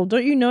Paw Patrol.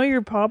 Don't you know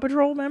your Paw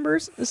Patrol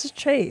members? This is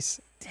Chase.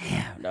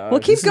 Damn.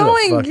 Well, keep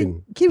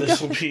going. Keep This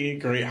going. will be a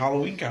great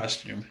Halloween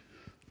costume.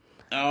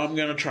 Now I'm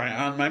gonna try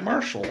on my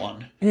Marshall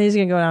one. And he's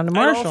gonna go down to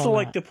Marshall. I'd also now.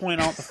 like to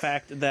point out the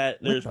fact that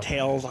there's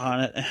tails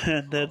on it,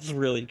 and that's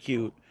really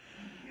cute.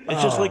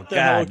 It's just like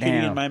the Hello Kitty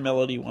and My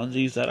Melody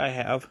onesies that I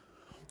have.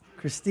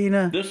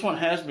 Christina. This one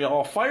has me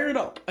all fired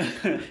up.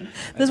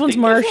 This one's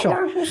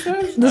Marshall.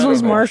 This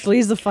one's Marshall.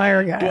 He's the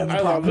fire guy. But on the I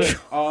Paw love it.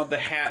 Patrol. The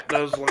hat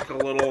does look a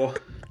little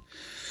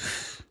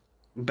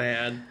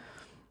bad.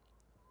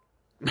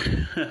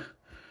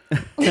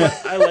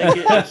 But I like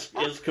it.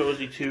 It's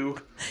cozy too.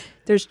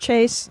 There's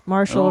Chase,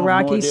 Marshall, no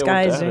Rocky, idea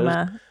Sky, what that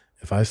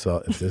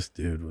Zuma. If this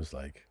dude was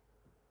like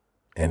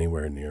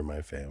anywhere near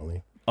my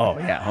family. Oh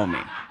yeah,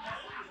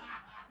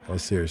 homie.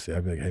 Seriously,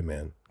 I'd be like, hey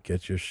man,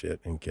 get your shit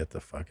and get the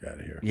fuck out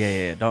of here.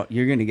 Yeah. Don't.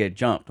 You're gonna get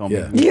jumped, homie.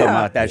 Yeah. You talking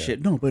about that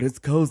shit? No, but it's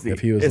cozy. If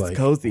he was it's like,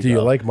 cozy. do you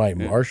though. like my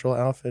Marshall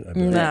outfit? I'd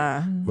be like, Nah.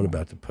 I'm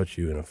about to put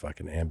you in a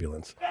fucking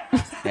ambulance.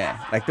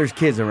 Yeah, like there's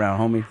kids around,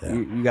 homie. Yeah.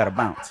 You gotta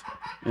bounce.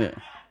 Yeah.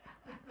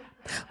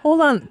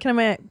 Hold on,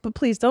 but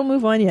please don't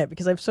move on yet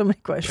because I have so many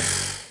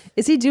questions.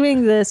 Is he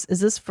doing this? Is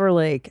this for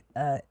like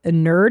a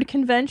nerd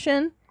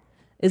convention?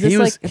 Is this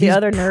like the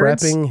other nerds?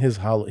 Prepping his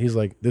He's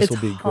like, this It's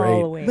will be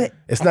Halloween. great.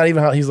 It's not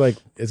even how he's like.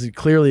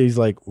 He's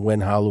like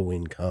when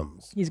Halloween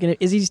comes. He's gonna.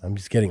 I'm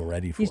just getting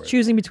ready for He's it.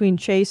 choosing between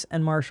Chase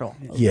and Marshall.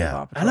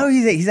 Yeah. I know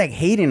he's like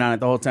hating on it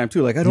the whole time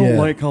too. Like I don't Yeah.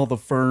 like how the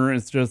fur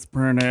is just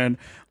printed.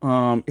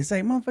 It's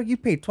like motherfucker, you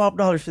paid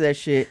 $12 for that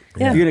shit.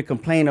 Yeah. You're gonna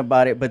complain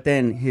about it, but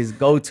then his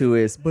go-to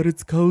is, but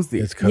it's cozy.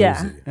 It's cozy.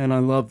 Yeah. And I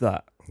love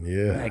that.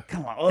 Yeah. Like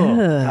come on,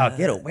 Ugh.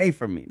 get away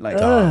from me. Like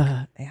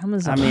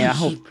Amazon. I mean, I This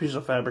hope is a piece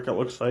of fabric it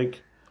looks like.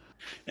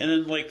 And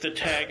then like the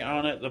tag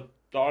on it, the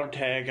dog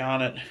tag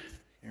on it. You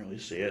can't really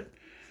see it.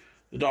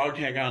 The dog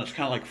tag on it's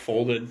kind of like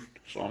folded,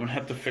 so I'm gonna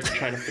have to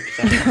try to fix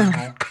that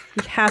somehow.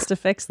 He has to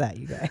fix that,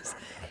 you guys.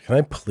 Can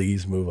I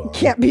please move on?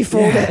 Can't be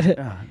folded.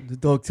 the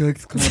dog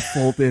tag's kind of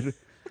folded,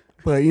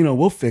 but you know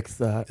we'll fix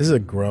that. This is a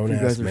grown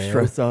If you ass guys are man.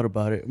 stressed out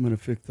about it, I'm gonna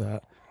fix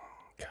that.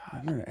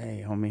 God,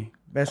 hey homie,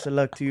 best of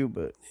luck to you,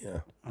 but yeah,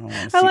 I don't want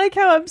to see. I like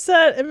how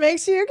upset it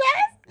makes you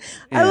guys.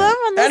 I Yeah. love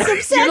when this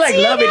upsets You're like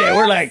you loving it. guys.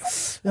 We're like,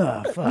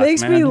 oh, fuck,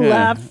 Makes man. me Yeah.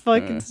 laugh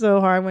fucking so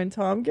hard when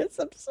Tom gets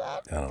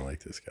upset. I don't like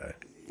this guy.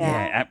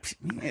 Yeah,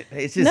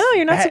 it's just No,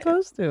 you're not bad.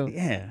 supposed to.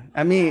 Yeah,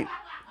 I mean,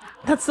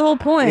 That's the whole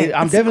point.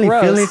 I'm It's definitely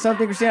gross. feeling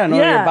something, Christina. I know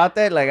Yeah. you're about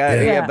that. Like,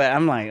 Yeah. yeah, but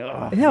I'm like,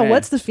 oh, Yeah, man.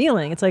 what's the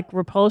feeling? It's like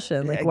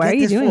repulsion. Like, why Get are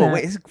you this doing fool that?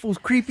 away. This fool's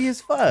creepy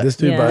as fuck. This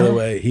dude, Yeah. by the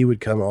way, he would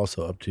come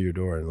also up to your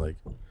door and like,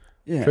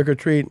 Yeah. trick or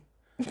treat.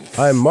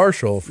 I'm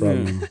Marshall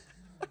from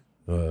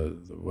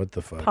what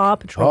the fuck? Paw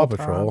Patrol, Paw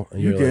Patrol.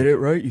 And You you're get like, it,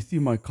 right? You see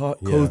my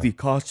cozy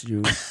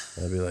costume.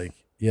 I'd be like,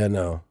 yeah,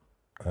 no.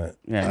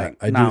 Yeah,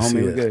 I nah, do see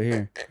homie, we're it. good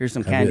here. Here's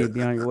some I'd candy. Be,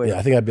 Be on your way. Yeah,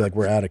 I think I'd be like,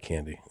 we're out of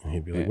candy. And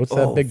he'd be like, what's Oh,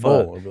 that big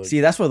fuck. bowl? I'd be like,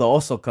 See, that's where the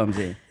also comes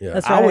in. Yeah.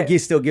 That's I would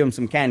right. still give him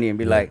some candy and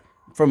be like,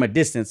 from a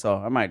distance, so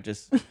I might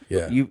just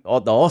Yeah. the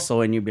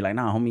also, and you'd be like,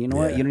 nah, homie, you know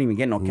what? Yeah. You don't even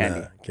get no candy.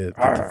 Nah, get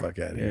the fuck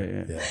out of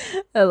here.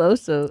 Yeah. Hello,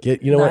 so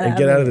Get you know what? not And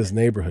get out of having this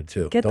neighborhood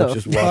too. Get Don't the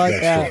just walk fuck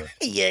next out. door.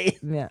 Yeah. Yeah.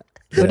 Get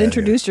But out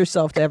introduce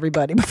yourself to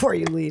everybody before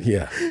you leave.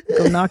 Yeah.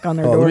 Go knock on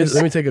their Oh, doors.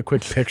 let me take a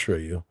quick picture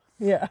of you.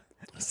 Yeah.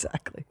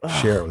 Exactly.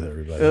 Share it with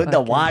everybody.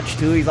 The watch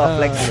too. He's all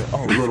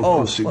flexible. The little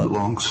Oh, pussy fuck.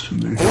 belongs to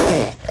me.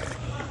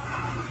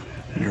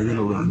 And you're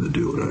gonna learn to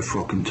do what I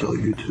fucking tell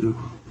you to.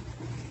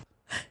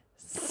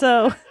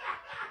 So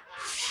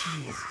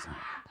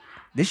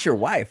This your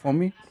wife,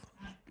 homie.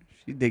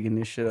 She digging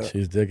this shit up.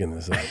 She's digging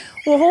this up.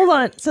 well, hold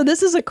on. So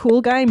this is a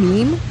cool guy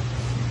meme.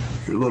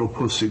 Your little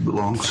pussy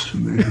belongs to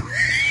me.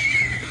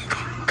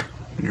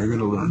 And you're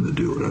gonna learn to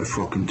do what I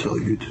fucking tell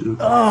you to.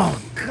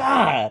 Oh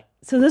God.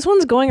 So this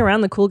one's going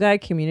around the cool guy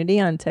community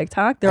on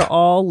TikTok. They're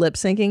all lip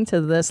syncing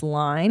to this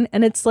line,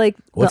 and it's like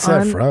What's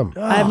that from?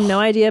 I have no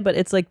idea, but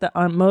it's like the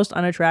most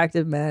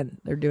unattractive men.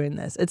 They're doing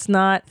this. It's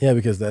not. Yeah,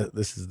 because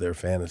this is their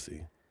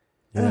fantasy.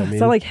 You know what I mean?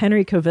 It's not like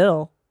Henry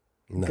Cavill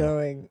No.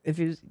 going. If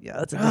you, yeah,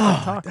 that's a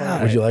different talk.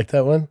 Right? Would you like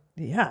that one?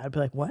 Yeah, I'd be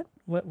like, what?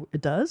 What?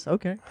 It does?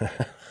 Okay.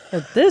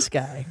 But this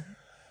guy,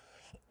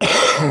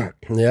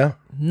 Yeah.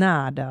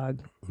 nah, dog.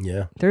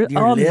 Yeah. They're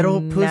Your all little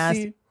nasty.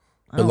 pussy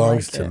I don't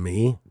Belongs like to it.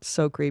 me.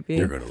 So creepy.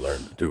 You're gonna learn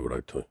to do what I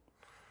tell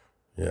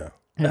you.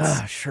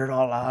 Yeah. Shirt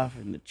all off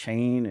and the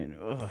chain and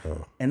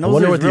and I those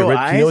wonder are what real do you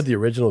eyes. know what the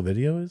original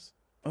video is?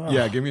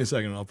 Yeah, give me a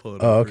second and I'll pull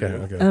it Oh, up. okay, for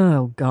you. okay.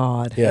 Oh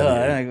God. Yeah. I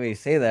don't like when you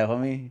say that,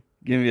 homie.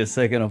 Give me a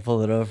second, I'll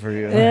pull it up for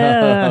you.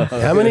 Yeah.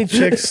 How many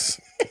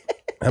chicks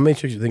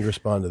do you think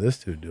respond to this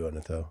dude doing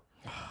it though?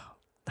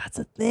 That's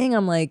the thing.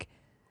 I'm like,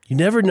 You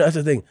never know. That's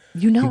the thing.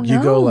 you don't You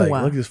know. go like,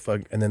 look at this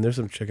fuck, and then there's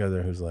some chick out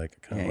there who's like,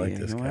 I kind of Yeah, like you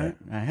this know guy. what?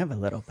 I have a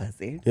little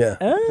pussy. Yeah.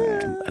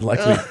 I'd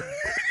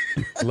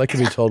like to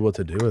be told what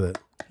to do with it.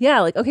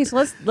 Yeah, like okay,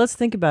 so let's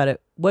think about it.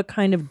 What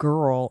kind of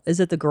girl is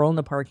it? The girl in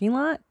the parking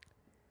lot,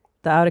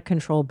 the out of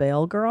control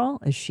bail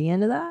girl? Is she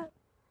into that?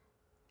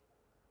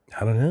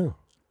 I don't know.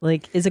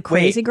 Like, is a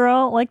crazy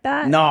girl like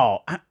that?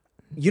 No.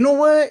 You know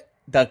what?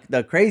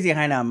 The crazy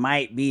Haina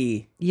might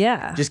be.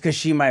 Yeah. Just because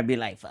she might be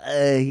like,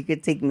 he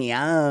could take me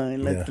out.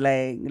 And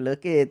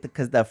look at,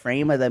 because the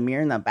frame of the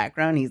mirror in the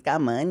background, he's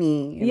got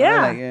money. You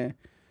know, like,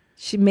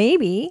 She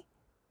maybe.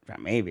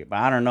 Maybe, but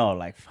I don't know.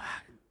 Like, fuck.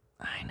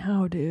 I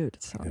know, dude.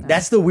 It's so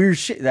That's the weird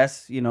shit.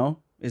 That's, you know,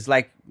 it's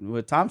like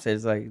what Tom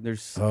says. Like,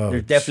 there's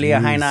definitely a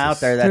Haina out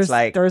there that's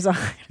there's a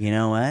you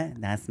know what?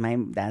 That's my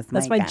my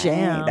guy.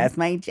 jam. That's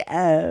my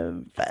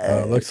jam.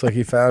 It looks like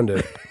he found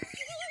it.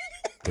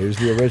 Here's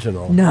the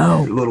original.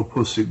 Your little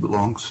pussy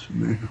belongs to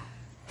me.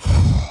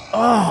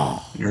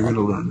 Oh. You're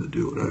gonna learn to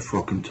do what I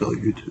fucking tell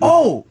you to.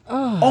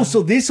 Oh,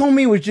 so this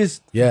homie was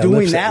just doing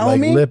lips, that, like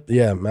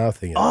homie?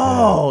 mouthing it.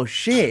 Oh,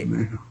 shit.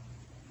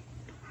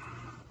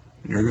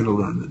 You're gonna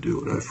learn to do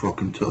what I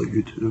fucking tell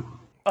you to.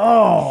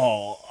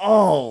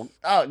 Oh,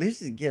 this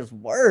just gets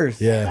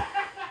worse. Yeah.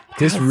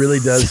 This really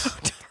does.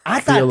 I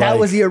thought that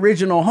was the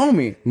original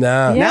homie.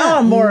 Nah. Now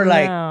I'm more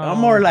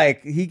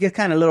like he gets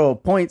kind of little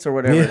points or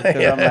whatever.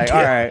 I'm like,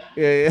 all right.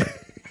 Yeah.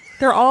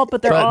 They're all,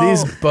 but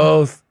these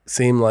both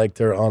seem like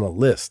they're on a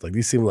list. Like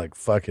these seem like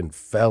fucking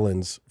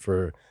felons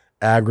for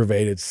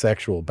aggravated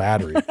sexual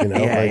battery. You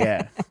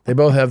know, they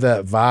both have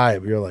that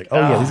vibe. You're like, oh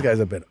yeah, these guys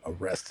have been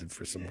arrested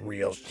for some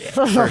real shit.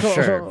 For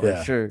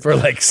sure. For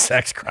like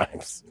sex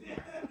crimes.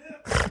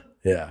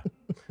 Yeah.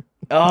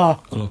 I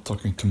love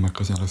talking to my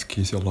cousin Alice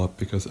Casey a lot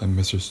because I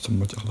miss her so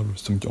much. I love her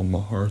so much on my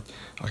heart.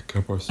 I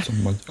care about her so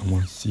much. I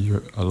want to see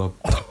her. I love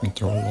talking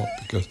to her a lot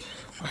because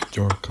I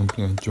enjoy her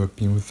company. I enjoy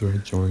being with her. I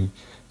enjoy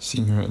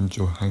seeing her. I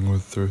enjoy hanging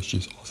with her.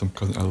 She's awesome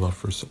cousin. I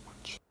love her so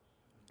much.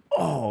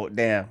 Oh,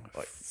 damn.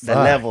 The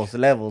levels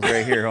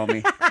right here,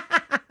 homie.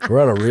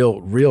 We're on a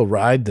real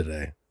ride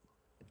today.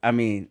 I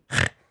mean,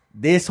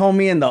 this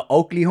homie and the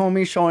Oakley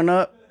homie showing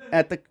up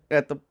at the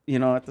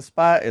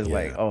spot is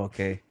like, oh,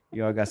 okay.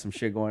 Y'all got some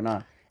shit going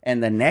on.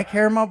 And the neck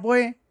hair, my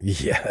boy.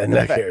 Yeah, the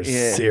neck hair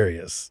is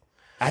serious.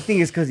 I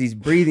think it's because he's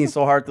breathing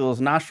so hard through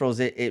those nostrils,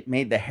 it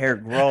made the hair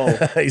grow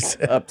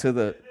up to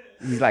the.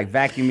 He's like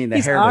vacuuming the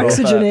hair. He's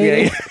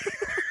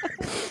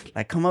oxygenating.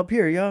 Like, come up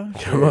here, y'all.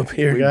 Come up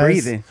here, guys.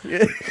 Breathing.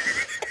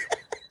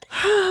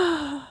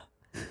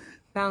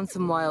 Found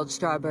some wild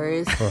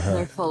strawberries.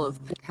 They're full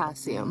of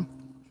potassium.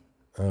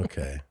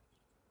 Okay.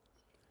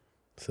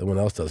 Someone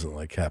else doesn't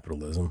like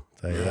capitalism.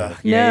 Tell you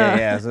that.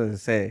 Yeah. I was going to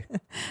say.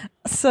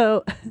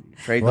 So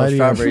trade those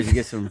strawberries and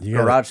get some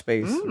garage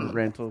space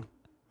rental.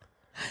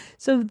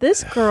 So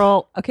this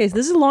girl, okay, so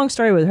this is a long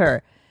story with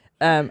her.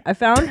 I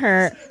found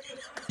her.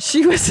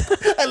 She was.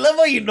 I love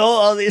how you know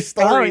all these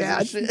stories. Oh,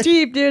 yeah. It's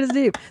deep, dude. It's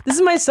deep. This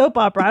is my soap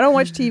opera. I don't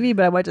watch TV,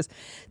 but I watch this.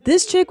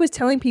 This chick was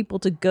telling people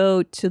to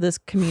go to this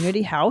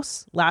community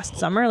house last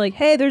summer. Like,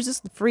 hey, there's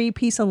this free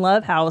peace and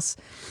love house.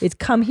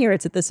 Come here.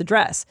 It's at this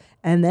address.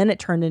 And then it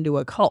turned into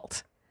a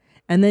cult.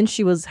 And then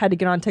she had to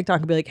get on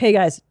TikTok and be like, hey,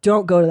 guys,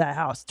 don't go to that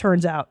house.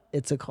 Turns out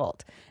it's a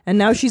cult. And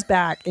now she's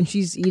back and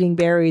she's eating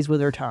berries with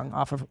her tongue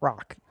off of a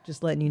rock.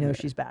 Just letting you know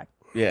she's back.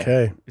 Yeah.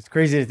 Okay. It's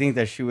crazy to think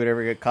that she would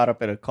ever get caught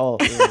up in a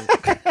cult.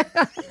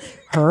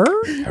 Her?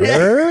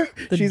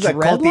 She's like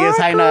cultiest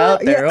Haina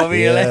out there,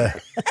 homie. Yeah.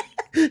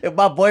 Like, if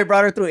my boy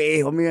brought her through, hey,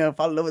 homie, I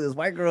fall in love with this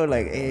white girl.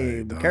 Like,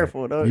 hey, be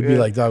careful, dog. You'd be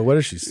like, dog, what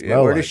does she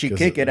smell where like? does she 'Cause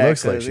kick it at?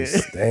 Looks like she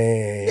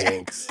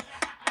stinks.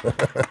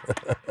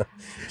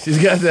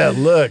 She's got that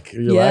look.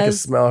 You're like, I can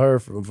smell her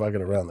from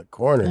fucking around the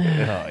corner. Oh,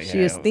 yeah. She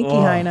is stinky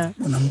Haina.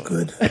 When I'm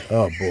good.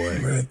 Oh, boy.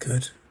 Very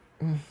good.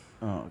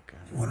 Oh, God.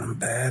 When I'm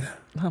bad.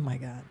 Oh, my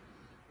God.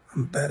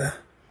 I'm better.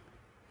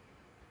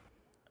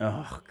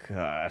 Oh,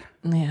 God.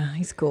 Yeah,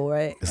 he's cool,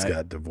 right? It's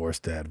got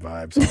divorced dad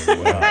vibes all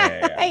the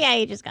way. Yeah,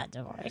 he just got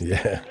divorced.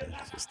 Yeah.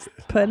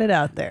 Putting it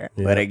out there.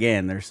 But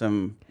again, there's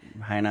some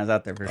Hainas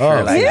out there for Oh,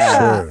 sure. Like,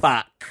 yeah.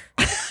 fuck.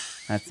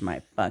 That's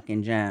my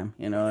fucking jam.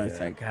 You know, it's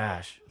like,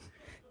 gosh.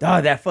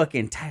 Dog, that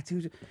fucking tattoo.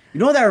 You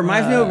know what that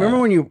reminds me of? Remember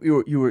when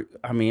you were,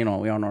 I mean, you know,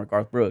 we all know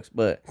Garth Brooks,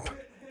 but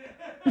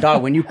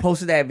dog, when you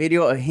posted that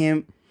video of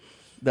him,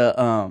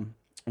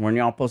 when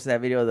y'all posted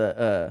that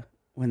video,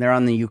 when they're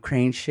on the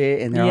Ukraine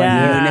shit and they're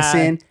on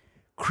unison,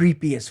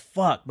 creepy as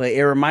fuck. But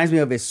it reminds me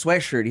of his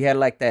sweatshirt. He had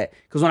like that.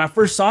 Because when I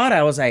first saw it,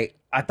 I was like,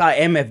 I thought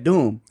MF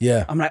Doom.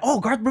 Yeah. I'm like, oh,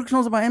 Garth Brooks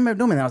knows about MF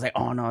Doom. And I was like,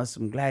 oh, no, it's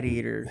some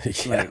gladiator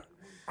like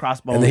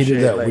crossbow And then he shit.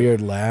 did that like,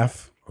 weird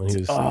laugh when he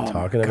was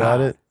talking about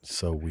God. it.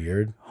 So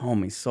weird.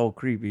 Homie, so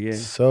creepy, yeah.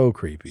 So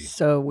creepy.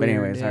 So weird. But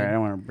anyways, dude. sorry, I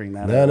don't want to bring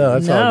that up. No,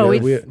 that's all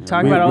good. We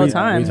talk about it all the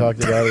time. We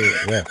talked about it,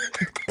 yeah.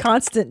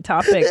 Constant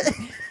topic.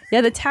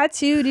 Yeah, the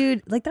tattoo,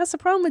 dude. Like, that's the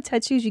problem with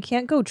tattoos. You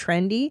can't go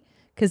trendy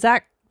because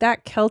that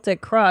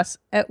Celtic cross.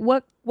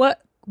 Where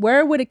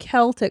would a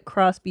Celtic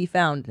cross be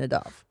found,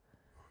 Nadav?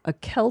 A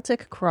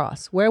Celtic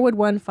cross. Where would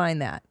one find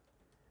that?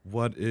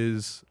 What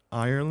is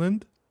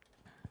Ireland?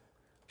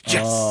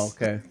 Yes. Oh,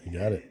 okay. You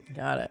got it.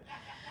 Got it.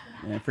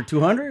 Yeah, for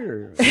 200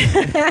 or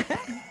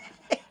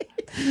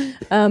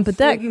but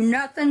that you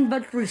nothing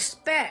but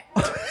respect.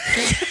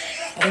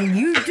 And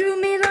you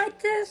do me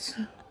like this?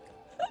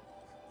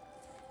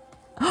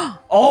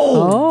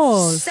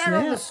 Oh,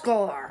 settle snap. the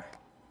score.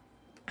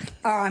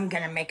 or I'm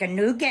gonna make a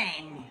new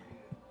game.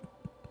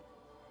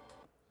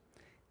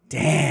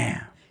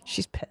 Damn.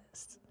 She's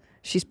pissed.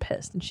 She's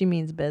pissed, and she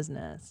means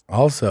business.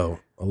 Also,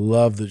 I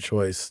love the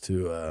choice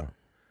to,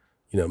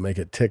 make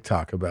a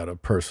TikTok about a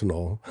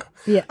personal,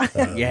 Yeah.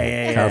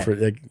 Yeah.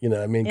 conflict. Like,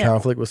 Yeah.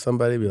 conflict with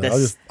somebody. Be like,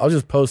 This- I'll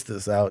just post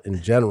this out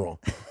in general.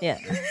 Yeah.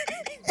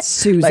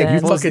 Susan. Like,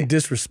 you fucking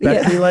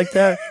disrespect me like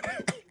that?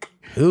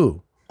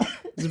 Ooh.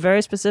 It's a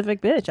very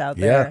specific bitch out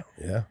Yeah. there.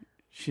 Yeah.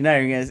 She not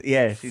even gonna.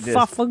 Yeah, she just.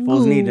 Fafagoo.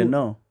 Fools need to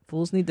know.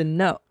 Fools need to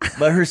know.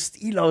 But her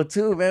stilo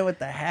too, man, with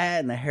the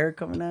hat and the hair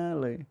coming out.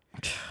 Like,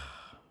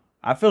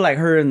 I feel like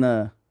her in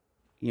the,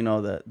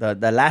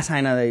 the last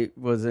Haina that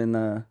was in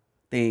the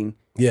thing.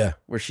 Yeah.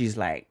 Where she's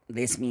like,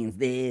 this means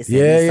this. Yeah,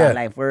 And this is yeah. how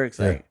life works.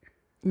 Yeah. Like,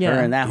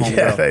 her and that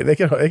homegirl. Yeah, they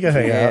can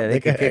hang out. They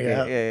can hang kick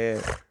out.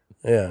 it. Yeah.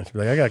 Yeah. She'd be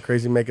like, I got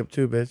crazy makeup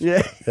too, bitch.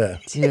 Yeah. Yeah.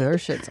 Dude, her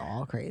shit's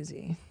all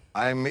crazy.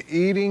 I'm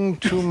eating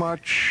too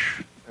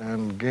much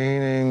and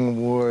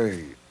gaining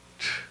weight.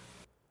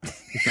 I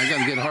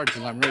gotta get hard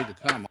till I'm ready to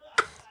come.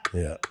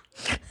 Yeah.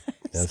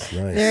 That's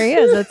nice. There he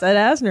is. That's Ed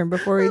Asner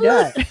before he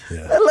died.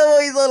 I love how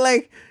he's on,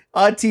 like,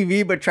 on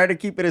TV, but try to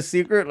keep it a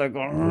secret. Like,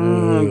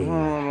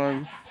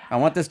 I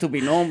want this to be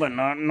known, but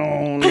not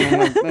known.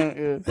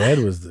 Ed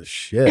was the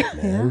shit,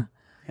 man.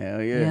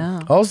 Hell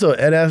yeah. Also,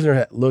 Ed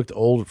Asner looked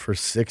old for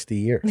 60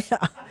 years.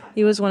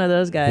 He was one of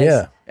those guys.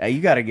 Yeah.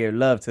 You got to give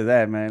love to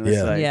that, man. It's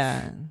Yeah. Like,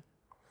 Yeah.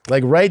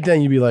 Like right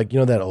then, you'd be like,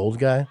 that old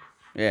guy?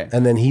 Yeah.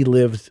 And then he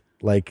lived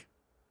like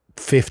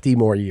 50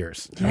 more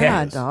years.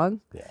 Yeah, dog.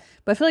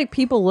 But I feel like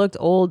people looked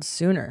old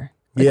sooner.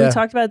 Like we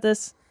talked about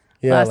this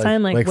last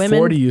time. Like women,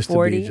 40 used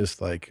to be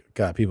just like,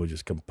 God, people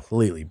just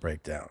completely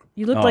break down.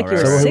 You looked like you were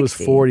Someone 60. who was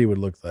 40 would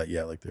look like,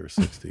 like they were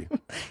 60.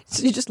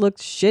 So you just looked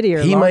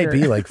shittier. He might longer.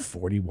 be like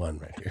 41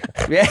 right here.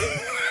 Yeah.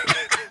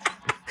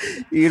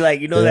 You're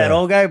like, that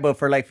old guy, but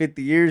for like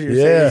 50 years, you're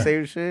saying the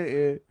same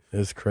shit. Yeah.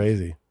 It's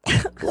crazy.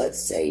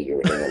 Let's say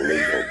you're in a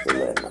legal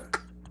dilemma.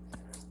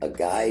 A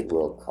guide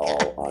will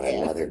call on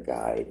another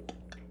guide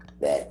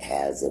that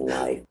has a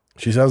knife.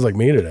 She sounds like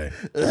me today.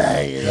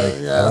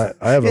 Like,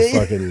 I have a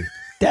fucking...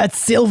 That's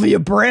Sylvia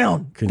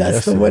Brown.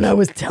 That's the one I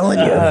was telling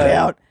you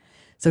about.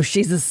 So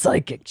she's a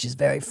psychic. She's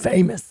very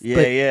famous. Yeah,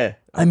 but, yeah.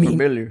 I mean,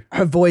 familiar.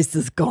 her voice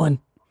is gone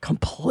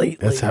completely.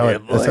 That's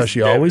how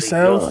she always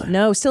sounds?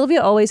 No,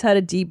 Sylvia always had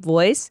a deep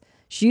voice.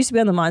 She used to be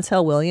on the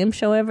Montel Williams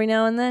show every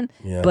now and then.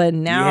 Yeah. But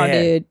now,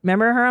 Yeah. dude,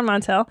 remember her on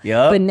Montel?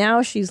 Yup. But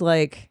now she's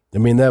like, I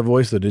mean, that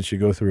voice, though, did she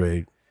go through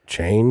a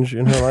change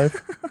in her life?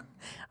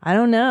 I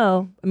don't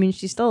know. I mean,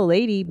 she's still a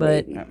lady,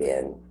 but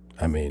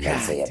I mean,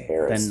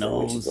 The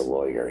nose. A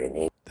lawyer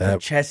in The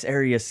chest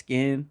area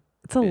skin.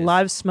 it's a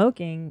lot of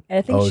smoking.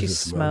 I think she is it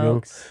smoking?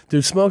 smokes.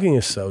 Dude, smoking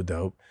is so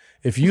dope.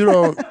 If you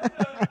don't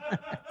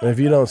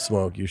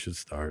smoke, you should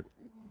start.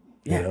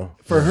 Yeah. You know?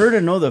 For her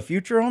to know the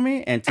future,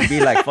 homie, and to be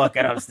like, fuck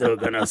it, I'm still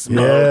gonna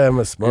smoke. Yeah, I'm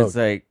gonna smoke. It's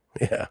like,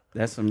 yeah,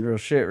 that's some real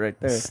shit right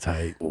there. It's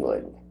tight.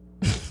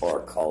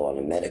 or call on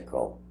a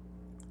medical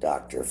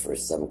doctor for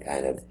some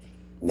kind of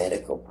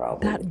medical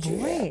problem. That you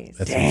have. voice.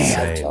 That's I've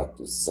insane. talked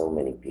to so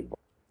many people.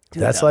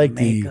 That's like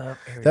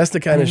that's the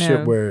kind of I shit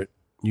know. where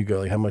you go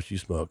like, how much do you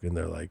smoke? And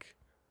they're like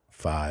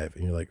 5,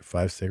 and you're like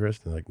 5 cigarettes.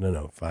 And they're like,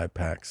 no, 5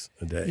 packs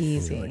a day.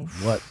 Easy. And you're like,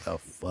 what the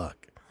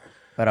fuck?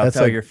 But I'll That's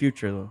tell like- your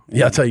future, though.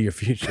 Yeah, I'll tell you your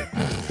future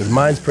because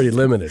mine's pretty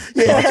limited.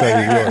 So I'll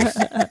tell you yours.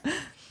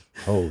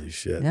 Holy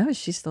shit! No,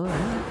 she's still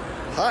around.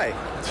 Hi,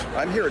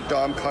 I'm here at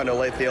Dom Condo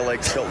Lafayette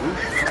Lakes Hilton,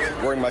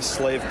 wearing my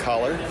slave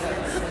collar.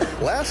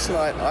 Last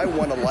night, I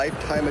won a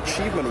Lifetime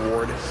Achievement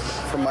Award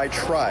from my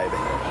tribe.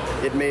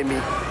 It made me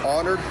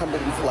honored,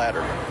 humbled, and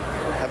flattered.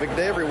 Have a good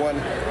day, everyone.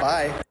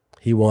 Bye.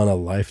 He won a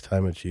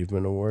Lifetime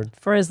Achievement Award.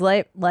 For his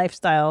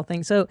lifestyle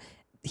thing. So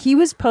he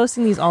was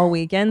posting these all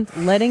weekend,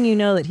 letting you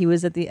know that he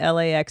was at the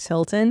LAX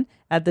Hilton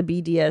at the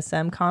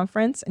BDSM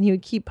conference, and he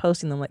would keep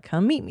posting them like,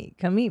 come meet me,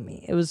 come meet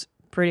me. It was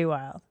pretty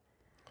wild.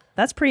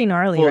 That's pretty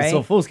gnarly, right?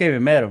 So Fools came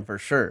and met him for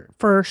sure.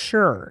 For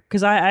sure.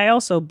 Because I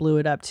also blew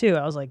it up too.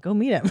 I was like, go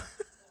meet him.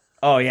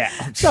 Oh yeah.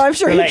 So I'm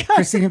sure They're he like, got-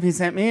 Christina P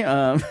sent me.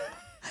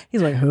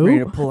 He's like, who? Ready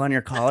to pull on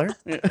your collar?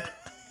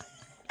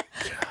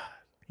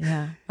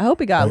 Yeah. I hope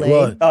he got laid.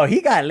 Well, Oh,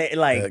 he got lit.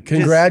 Like,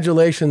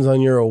 Congratulations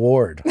on your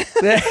award.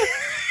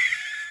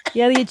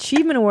 Yeah, the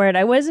Achievement Award.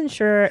 I wasn't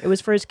sure it was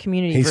for his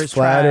community. for He's his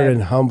flattered tribe.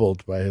 and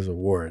humbled by his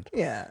award.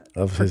 Yeah,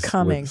 of for his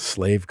coming. with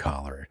slave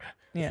collar.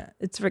 Yeah,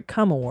 it's for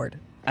Cum Award.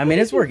 I mean,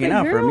 it's working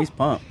out for him. He's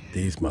pumped.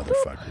 These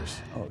motherfuckers.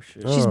 Oh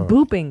shit. She's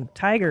booping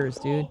tigers,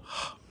 dude.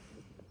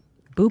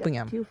 Booping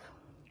him.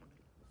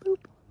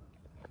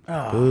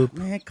 Oh Boop.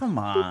 man, come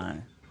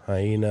on.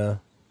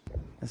 Hyena.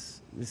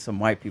 This is some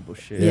white people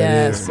shit.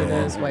 Yes, it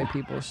is white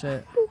people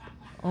shit.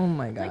 Oh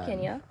my god.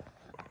 Kenya.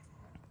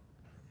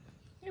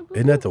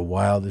 Isn't that the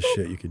wildest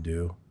shit you could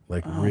do?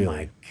 Like, Oh really?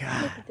 my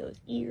god. Look at those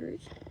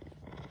ears.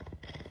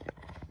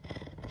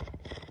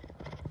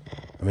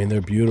 I mean,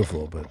 they're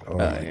beautiful, but oh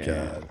my yeah.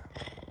 god.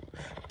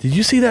 Did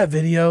you see that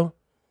video?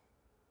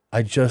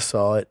 I just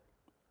saw it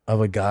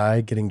of a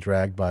guy getting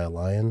dragged by a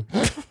lion.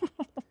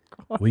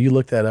 Will you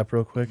look that up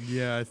real quick?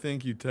 Yeah, I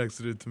think you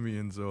texted it to me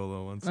in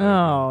Zolo once.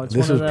 Oh, it's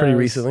This one was of pretty those.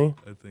 recently.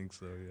 I think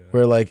so, yeah.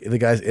 Where like the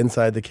guy's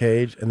inside the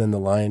cage and then the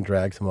lion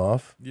drags him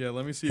off. Yeah,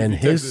 let me see if And you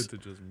his texted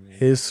it to just me.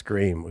 his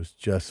scream was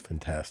just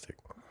fantastic.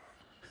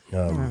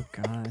 Oh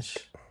gosh.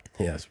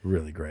 Yeah, it's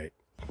really great.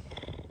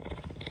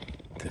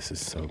 This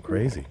is so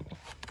crazy.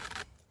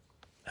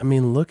 I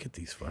mean, look at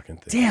these fucking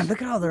things. Damn,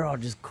 look at how they're all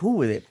just cool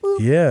with it. Boop.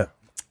 Yeah.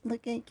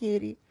 Look at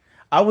kitty.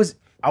 I was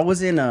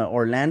in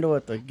Orlando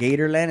at the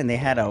Gatorland, and they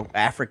had a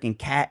African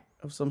cat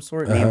of some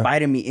sort. And They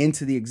invited me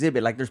into the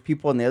exhibit. Like, there's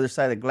people on the other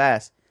side of the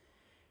glass.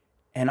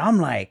 And I'm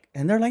like,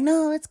 and they're like,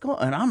 no, it's cool.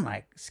 And I'm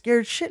like,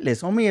 scared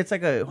shitless. Homie, it's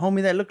like a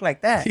homie that looked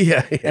like that.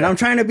 Yeah. And I'm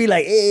trying to be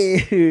like,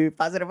 hey,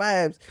 positive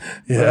vibes.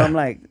 But Yeah. I'm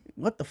like,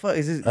 what the fuck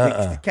is this?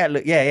 The cat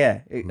look,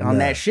 on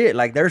that shit.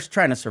 Like, they're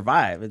trying to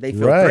survive. If they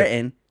feel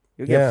threatened,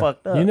 you'll get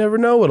fucked up. You never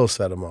know what'll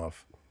set them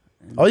off.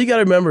 All you got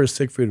to remember is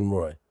Siegfried and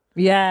Roy.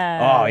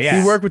 Yeah. Oh,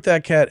 yeah. He worked with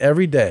that cat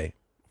every day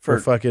for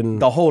fucking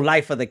the whole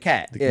life of the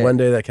cat. One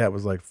day that cat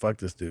was like, fuck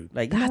this dude.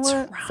 Like, that's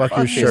right. Fuck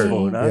your shirt.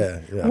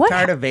 Yeah. I'm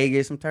tired of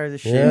Vegas. I'm tired of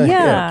this shit.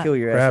 Yeah. I'll kill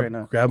your ass right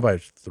now. Grab by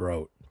his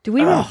throat. Do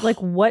we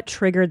like what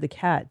triggered the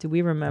cat? Do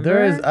we remember?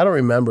 There is, I don't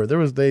remember. There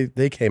was,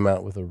 they came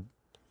out with a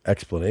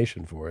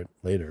explanation for it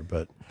later,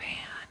 but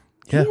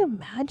Can you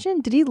imagine?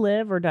 Did he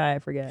live or die? I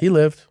forget. he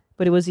lived.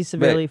 But was he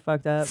severely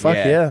fucked up? Fuck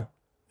yeah.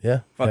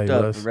 Fucked he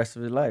up was. the rest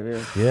of his life.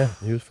 Yeah. Yeah,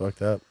 he was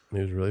fucked up. He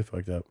was really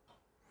fucked up.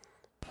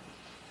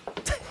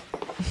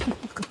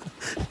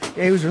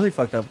 Yeah, he was really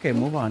fucked up. Okay,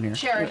 move on here.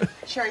 Sherry,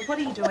 what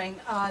are you doing?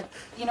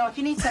 If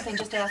you need something,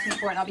 just ask me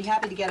for it, and I'll be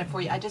happy to get it for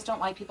you. I just don't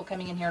like people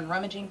coming in here and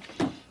rummaging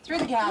through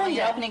the galley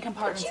and opening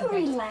compartments. Would you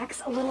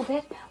relax a little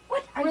bit?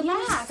 What are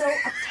you so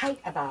uptight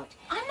about?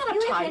 I'm not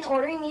You uptight. have been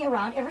ordering me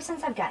around ever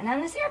since I've gotten on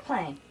this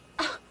airplane.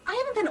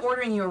 I haven't been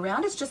ordering you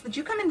around. It's just that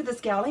you come into this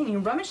galley and you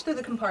rummage through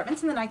the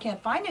compartments, and then I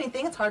can't find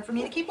anything. It's hard for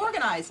me to keep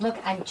organized. Look,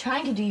 I'm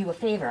trying to do you a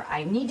favor.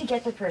 I need to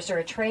get the purser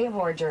a tray of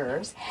hors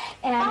d'oeuvres.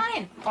 And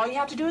Fine. All you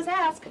have to do is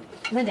ask.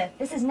 Linda,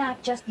 this is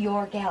not just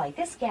your galley.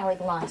 This galley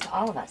belongs to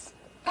all of us.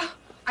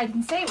 I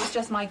didn't say it was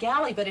just my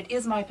galley, but it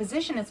is my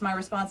position. It's my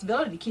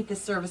responsibility to keep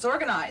this service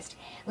organized.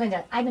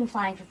 Linda, I've been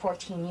flying for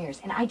 14 years,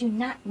 and I do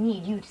not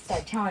need you to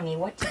start telling me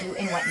what to do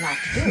and what not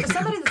to do. For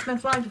somebody that's been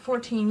flying for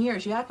 14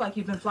 years, you act like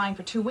you've been flying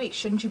for 2 weeks.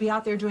 Shouldn't you be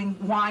out there doing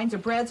wines or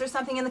breads or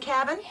something in the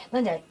cabin?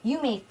 Linda,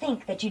 you may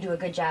think that you do a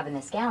good job in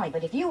this galley,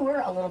 but if you were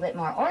a little bit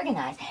more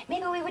organized,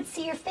 maybe we would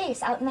see your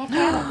face out in that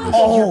cabin.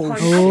 Or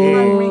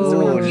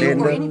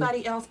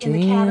anybody else in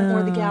the cabin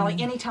or the galley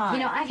anytime. You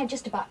know, I had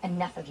just about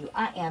enough of you.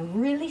 I am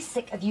really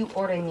sick of you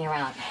ordering me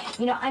around.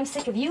 You know, I'm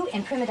sick of you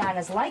and prima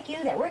donnas like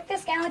you that work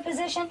this galley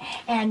position,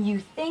 and you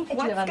think that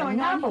you have a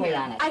monopoly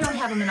on it. I don't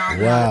have a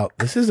monopoly. Wow,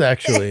 this is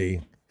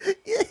actually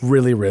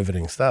really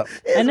riveting stuff.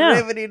 I know.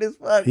 Riveting as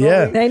fuck.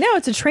 Yeah. I know.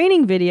 It's a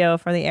training video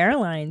for the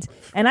airlines.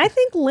 And I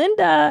think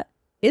Linda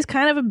is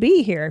kind of a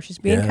bee here. She's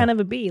being kind of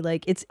a bee.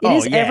 Like it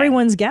is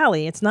everyone's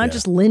galley. It's not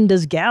just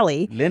Linda's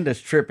galley. Linda's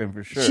tripping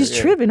for sure. She's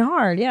tripping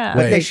hard, yeah.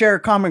 But they share a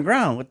common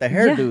ground with the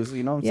hairdos,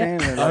 you know what I'm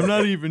saying? I'm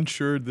not even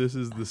sure this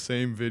is the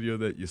same video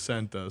that you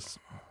sent us,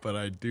 but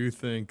I do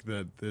think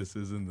that this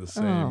is in the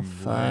same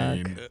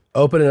lane.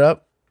 Open it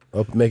up.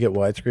 Make it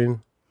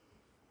widescreen.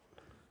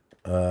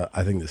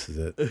 I think this is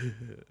it.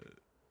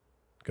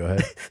 Go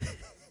ahead.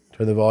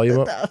 Turn the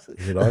volume up.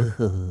 Is it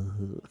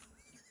on?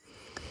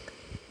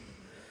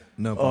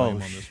 No volume on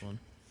this one.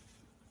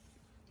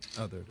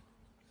 Oh, there it is.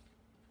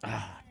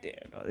 Ah, damn.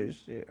 Oh, this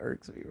shit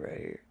irks me right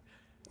here.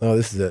 Oh,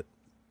 this is it.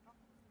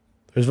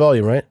 There's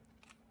volume, right?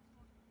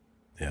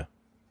 Yeah.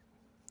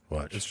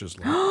 Watch. It's just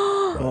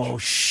Oh,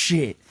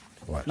 shit.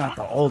 Watch. Not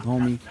the old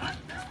homie.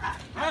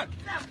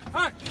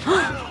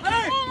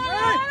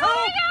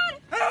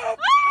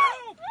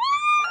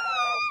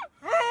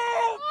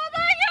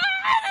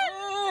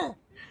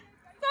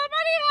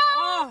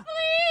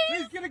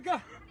 Please get a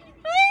gun.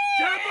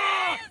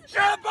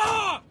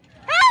 Shabba!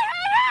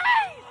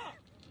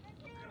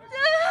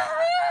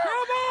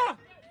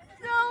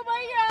 Oh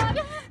my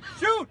god!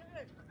 Shoot!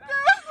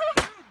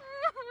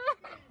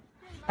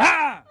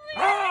 Ha!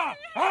 Ha!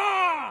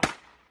 Ha!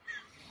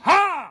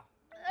 Ha!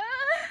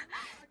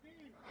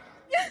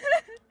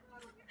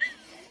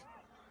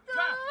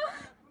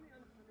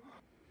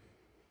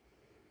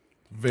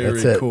 Very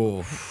That's it.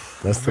 cool.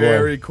 That's the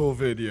Very one. cool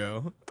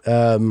video.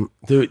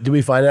 Do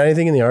we find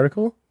anything in the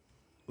article?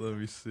 Let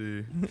me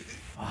see.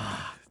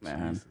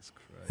 Man.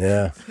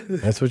 Yeah.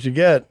 That's what you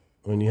get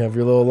when you have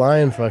your little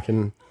lion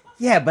fucking.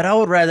 Yeah, but I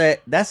would rather,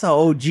 that's an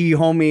OG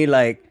homie,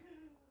 like,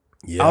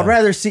 Yeah. I would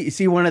rather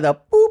see one of the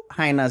boop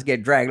hyenas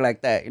get dragged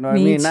like that. You know what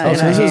I mean? Oh,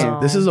 so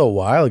this is a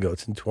while ago.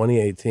 It's in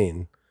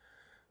 2018.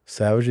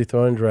 Savagely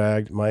thrown and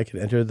dragged, Mike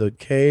had entered the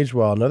cage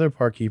while another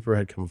park keeper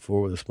had come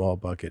forward with a small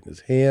bucket in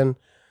his hand.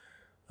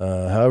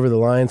 However, the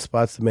lion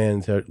spots the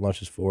man and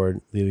launches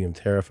forward, leaving him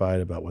terrified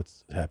about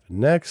what's happened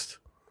next.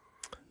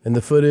 In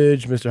the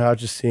footage, Mr.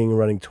 Hodge is seen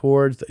running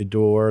towards a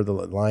door. The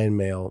lion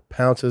male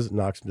pounces,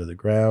 knocks him to the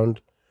ground.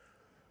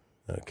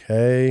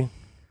 Okay.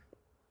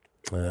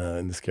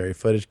 In the scary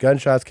footage,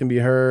 gunshots can be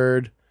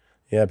heard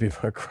Yeah, people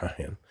are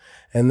crying.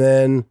 And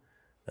then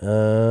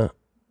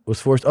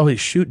was forced. Oh, he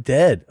shoot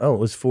dead. Oh,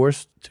 was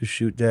forced to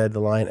shoot dead the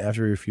lion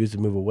after he refused to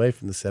move away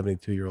from the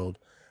 72-year-old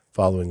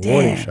following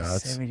warning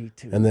shots.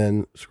 72. And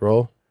then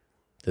scroll.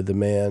 Did the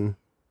man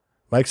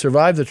Mike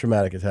survived the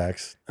traumatic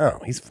attacks? Oh,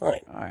 he's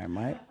fine. All right,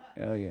 Mike.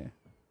 Oh yeah,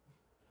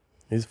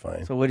 he's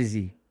fine. So what is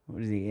he?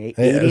 What is he?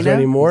 Hey, 80 is there now?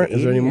 any more? Is he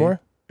Is there any 80 or- more?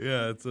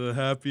 Yeah, it's a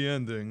happy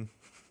ending.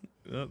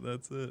 Yep,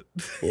 that's it.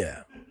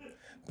 Yeah.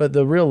 But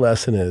the real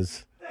lesson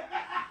is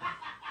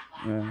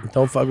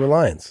don't fuck with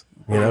lions.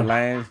 You know?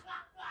 Lions.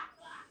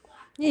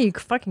 Yeah, you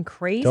fucking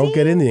crazy. Don't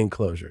get in the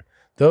enclosure.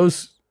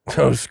 Those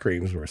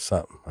screams were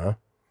something, huh?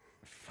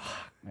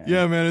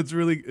 Yeah, man, it's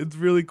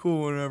really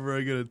cool whenever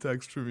I get a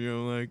text from you.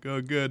 I'm like,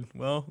 oh, good.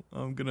 Well,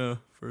 I'm gonna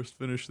first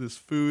finish this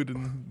food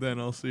and then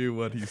I'll see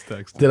what he's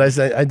texting. Did I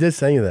say I did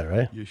send you that,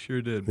 right? You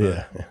sure did.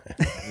 Yeah.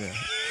 Yeah.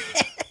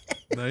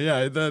 No,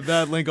 yeah,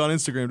 that link on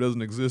Instagram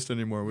doesn't exist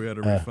anymore. We had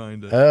to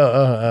refind it.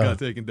 Oh. Got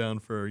taken down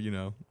for,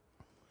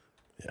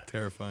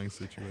 terrifying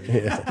situation.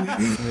 Yeah.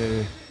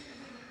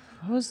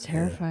 That was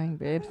terrifying,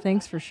 babe.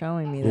 Thanks for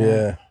showing me that.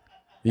 Yeah.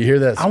 You hear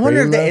that? I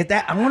wonder scream, if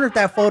that. I wonder if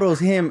that photo is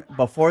him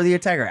before the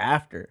attack or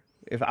after.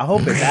 I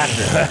hope it's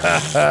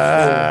after.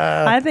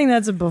 I think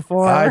that's a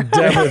before. I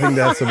definitely think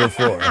that's a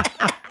before.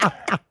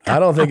 I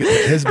don't think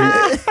his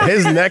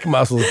neck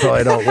muscles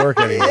probably don't work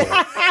anymore.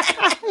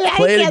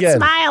 Play it again.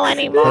 Smile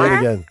anymore. Play it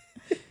again.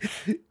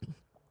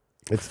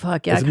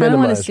 Fuck yeah! I it's kind of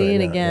want to minimized see right it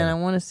now, again. yeah. I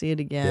want to see it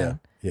again.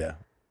 Yeah.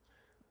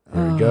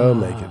 There we go.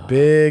 Make it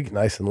big,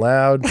 nice and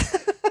loud.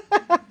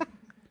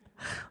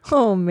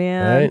 Oh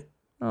man. Right?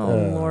 Oh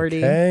lordy.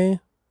 Okay.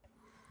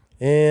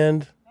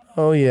 And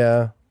oh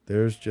yeah,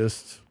 there's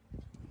just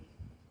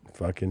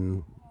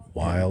fucking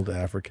wild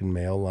African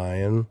male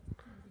lion.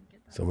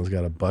 Someone's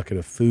got a bucket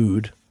of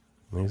food.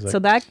 And he's like, So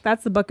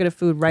that's the bucket of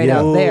food right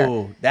out there.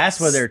 Ooh, that's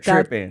where they're That-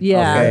 tripping.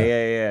 yeah.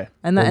 Okay, yeah.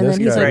 And this then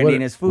he's guy, like,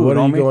 Readying his food, what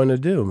are you homie. going to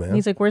do, man?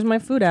 he's like, "Where's my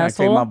food, Trying to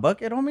take asshole?" my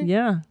bucket, homie?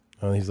 Yeah.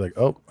 And he's like,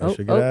 oh, I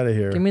should get out of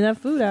here. Give me that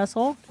food,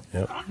 asshole.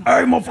 Yep. All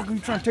right, motherfucker, you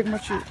trying to take my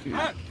shit?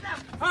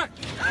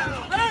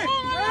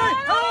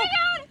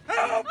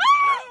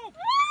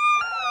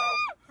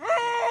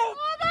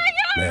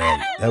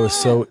 Man, that was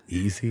so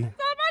easy.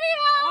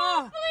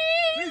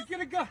 Please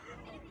get a gun.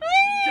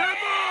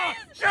 Shabba!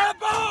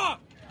 Shabba!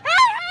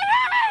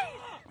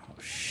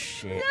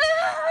 Shit.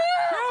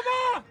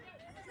 Shabba!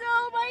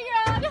 Oh my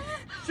God!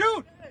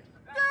 Shoot!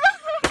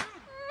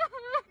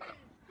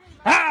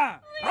 Ha!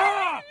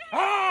 Ha!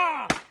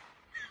 Ha!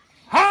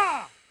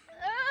 Ha!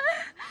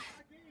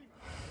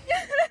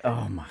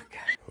 Oh my god.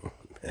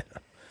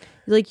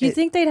 Like, you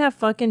think they'd have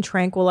fucking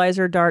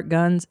tranquilizer dart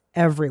guns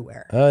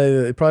everywhere?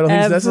 They probably don't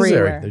think it's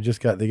necessary.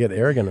 Everywhere. They get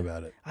arrogant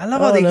about it. I love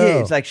how they get.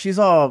 It's like she's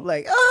all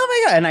like, "Oh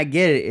my god," and I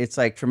get it. It's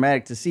like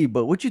traumatic to see,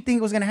 but what you think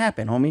was gonna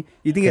happen, homie?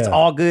 You think it's Yeah.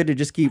 all good to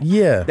just keep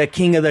the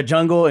king of the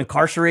jungle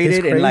incarcerated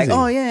It's and like, crazy.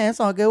 "Oh yeah, it's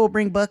all good. We'll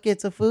bring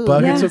buckets of food."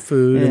 Buckets of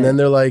food, Yeah. and then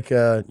they're like,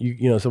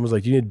 someone's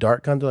like, "Do you need a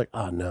dart gun?" They're like,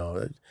 "Oh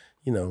no,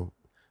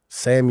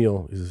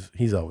 Samuel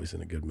he's always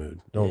in a good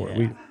mood. Don't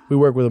worry, we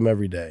work with him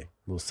every day,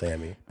 little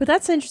Sammy." But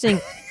that's interesting.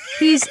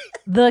 He's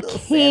the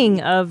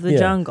king of the Yeah.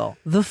 jungle.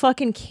 The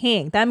fucking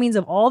king. That means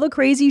of all the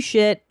crazy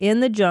shit in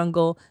the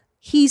jungle,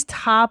 he's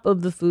top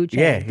of the food chain.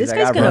 Yeah, he's this like,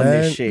 guy's "I gonna run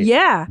this shit."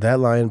 Yeah. That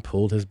lion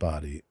pulled his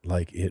body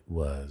like it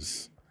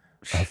was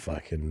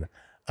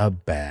a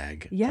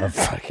bag Yeah. of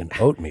fucking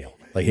oatmeal.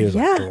 Like he was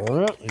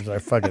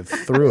like fucking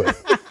threw it.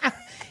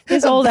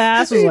 His old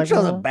ass was He like,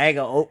 throws a "Oh." bag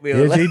of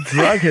oatmeal. He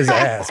drug his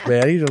ass,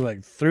 man. He just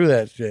like threw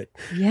that shit.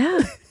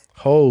 Yeah.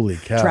 Holy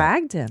cow.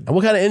 Dragged him. And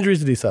what kind of injuries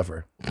did he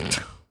suffer?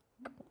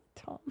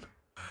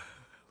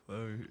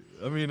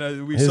 I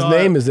mean, we His saw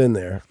name it. is in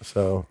there,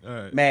 so. All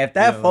right. Man, if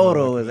that Yeah,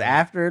 photo was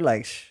after,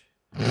 like,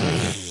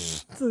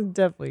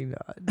 Definitely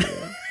not.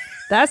 Yeah.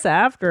 That's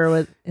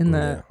after in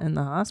the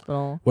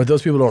hospital. What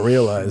those people don't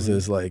realize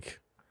is like,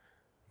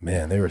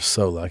 man, they were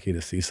so lucky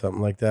to see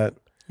something like that.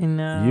 I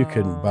know. You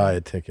couldn't buy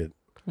a ticket.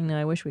 I know.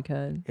 I wish we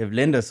could. if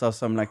Linda saw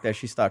something like that,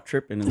 she stopped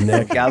tripping in the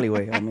Neck.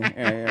 alleyway. I mean,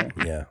 yeah.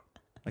 Yeah.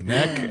 Like,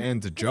 Neck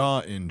and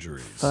jaw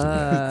injuries.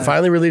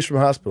 Finally released from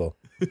hospital.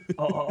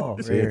 Oh,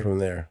 See it from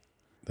there.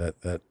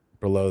 That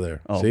below there.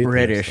 Oh, See?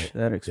 British. That's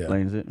That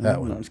explains it. That No,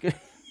 one. I'm just kidding.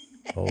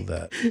 Hold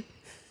that.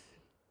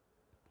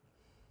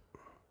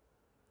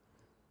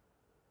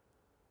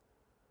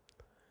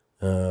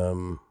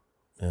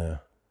 Yeah.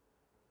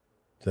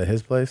 Is that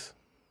his place?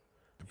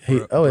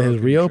 It has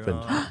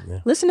reopened. Yeah.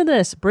 Listen to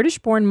this.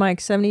 British-born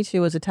Mike, 72,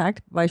 was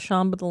attacked by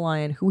Shamba the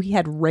lion, who he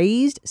had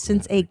raised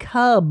since a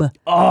cub.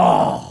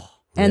 Oh.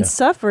 And Yeah.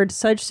 suffered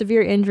such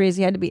severe injuries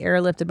he had to be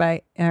airlifted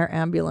by air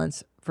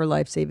ambulance for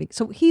life-saving.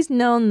 So he's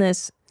known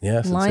this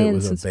Yeah, since it lion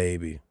was a since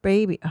baby.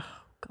 baby. Oh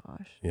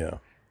gosh. Yeah.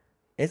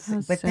 It's How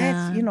but that's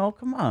sad.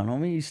 come on,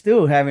 homie. You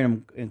still having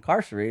him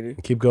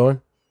incarcerated. Keep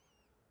going.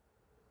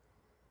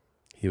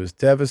 He was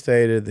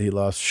devastated that he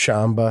lost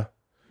Shamba,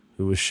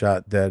 who was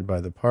shot dead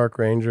by the park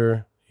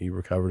ranger. He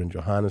recovered in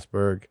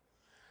Johannesburg.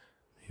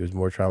 He was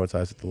more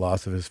traumatized at the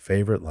loss of his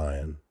favorite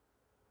lion.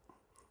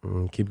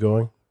 Keep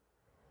going.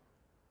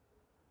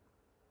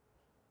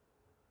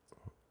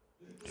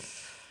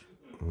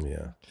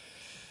 Yeah.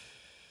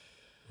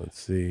 Let's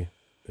see.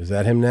 Is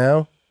that him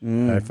now?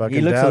 I fucking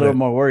He looks a doubt little it.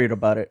 more worried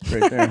about it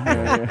right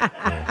there.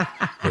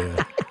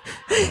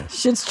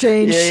 Shit's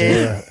changed.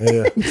 Yeah.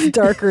 It's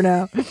darker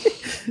now.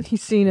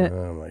 He's seen it.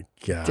 Oh my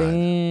God.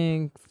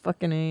 Dang.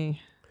 Fucking A.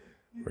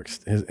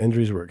 His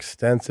injuries were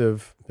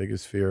extensive.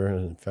 Biggest fear,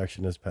 an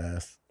infection has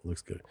passed.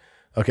 Looks good.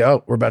 Okay.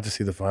 Oh, we're about to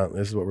see the final.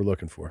 This is what we're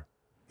looking for.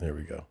 There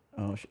we go.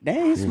 Oh,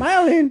 dang, he's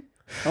smiling.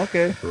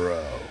 Okay.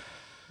 Bro.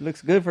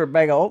 Looks good for a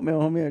bag of oatmeal,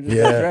 homie. I just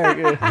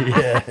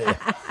Yeah.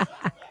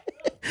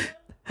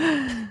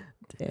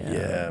 yeah.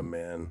 Yeah,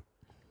 man.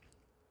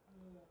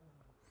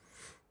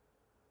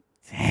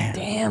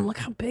 Damn, look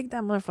how big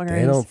that motherfucker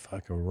They is. don't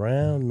fuck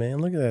around, man.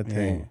 Look at that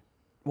thing.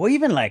 Well,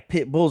 even like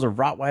pit bulls or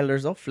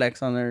Rottweilers, they'll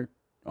flex on their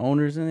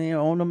owners and they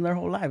own them their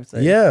whole life. It's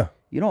like, Yeah.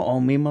 you don't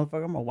own me,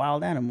 motherfucker. I'm a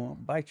wild animal. I'll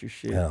bite your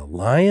shit. Yeah, a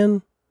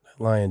lion?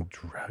 That lion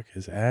drug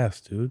his ass,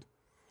 dude.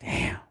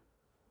 Damn.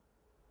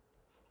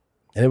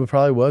 And it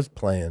probably was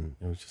playing.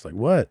 It was just like,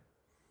 what?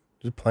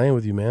 Just playing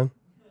with you, man.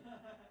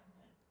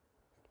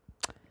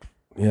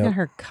 Look Yeah. at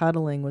her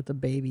cuddling with a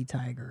baby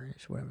tiger, or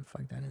whatever the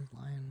fuck that is,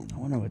 lion. I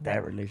wonder what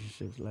that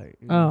relationship's like.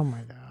 Oh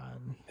my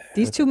God.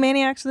 These two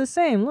maniacs are the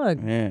same. Look.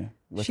 Yeah.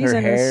 With She's her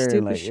in hair, this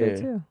stupid like, shit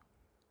yeah. too.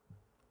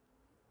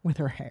 With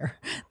her hair.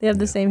 They have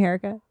the same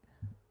haircut.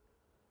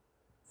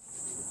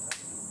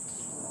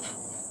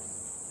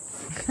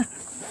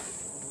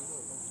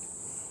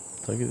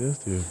 Look at this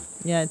dude.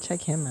 Yeah,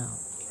 check him out.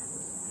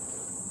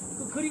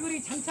 그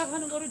그리그리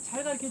장착하는 거를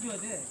잘 가르쳐 줘야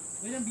돼.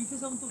 왜냐면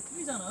밑에서 하면 또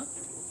틀리잖아.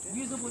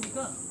 위에서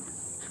보니까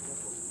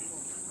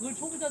그걸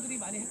초보자들이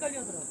많이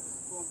헷갈려 하더라고.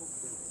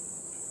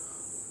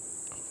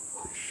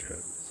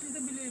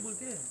 시즌 빌레이 볼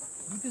때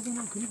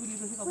밑에서는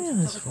그리그리를 해가고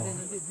장착을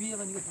잘했는데 위에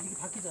가니까 이게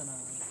바뀌잖아.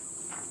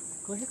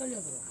 그거 헷갈려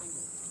하더라고.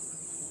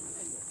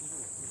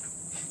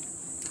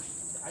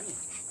 아니,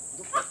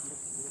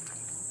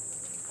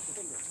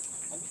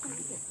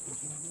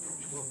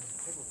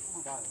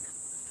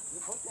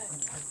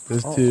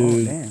 This Oh,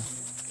 dude damn.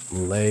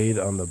 laid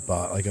on the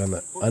like on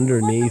the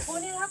underneath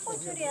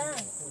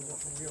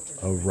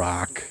a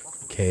rock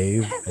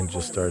cave and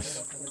just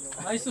starts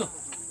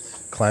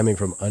climbing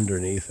from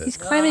underneath it. He's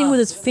climbing with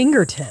his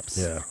fingertips.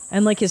 Yeah.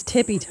 And like his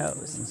tippy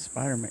toes.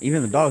 Spider-Man.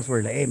 Even the dogs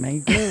were like, hey, man,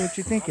 you good? What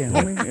you thinking,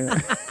 homie? Yeah.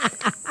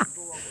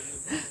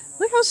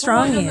 Look how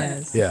strong he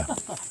is. Yeah.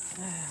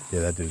 Yeah,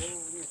 that dude.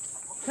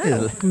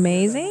 Oh,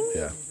 amazing.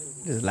 Yeah.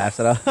 Just laughs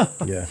it off.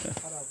 Yeah.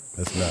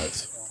 That's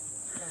nuts.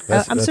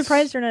 I'm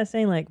surprised you're not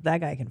saying like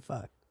that guy can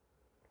fuck.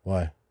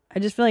 Why? I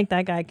just feel like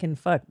that guy can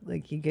fuck.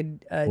 Like he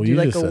could Well, do you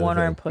like just a said it,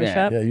 one-arm though.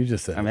 push-up. Yeah, you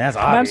just said I mean, that's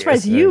But obvious. I'm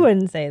surprised you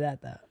wouldn't say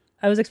that though.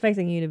 I was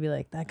expecting you to be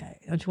like, that guy.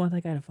 Don't you want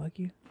that guy to fuck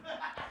you?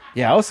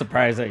 Yeah, I was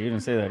surprised that you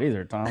didn't say that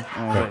either, Tom.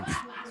 I was like,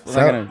 was I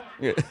Sound-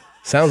 gonna-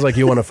 Sounds like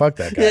you want to fuck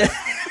that guy.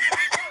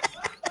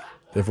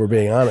 If we're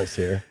being honest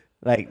here.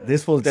 Like,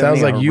 this fool's Sounds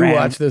definitely like a you ram.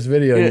 watched this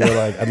video and you're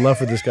like, I'd love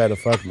for this guy to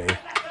fuck me.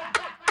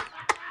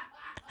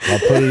 I'll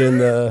put it in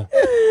the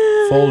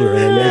folder and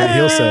then maybe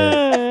he'll say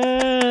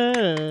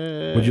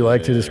it. Would you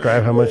like to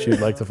describe how much you'd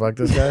like to fuck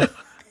this guy?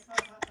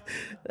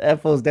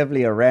 That fool's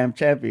definitely a ram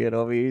champion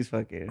over here. He's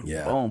fucking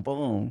boom,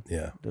 boom.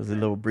 Yeah. Does a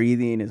little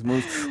breathing, his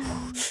moves.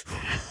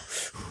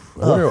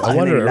 I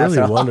really laughs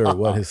wonder off.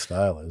 what his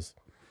style is.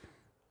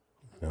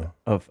 You know?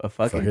 Of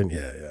fucking?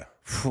 Yeah.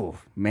 Phew,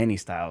 many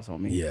styles,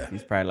 homie. Yeah.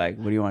 He's probably like,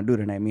 what do you want to do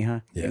tonight,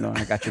 mija? Yeah. You know,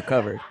 I got you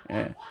covered.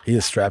 Yeah. He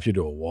just straps you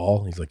to a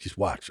wall. He's like, just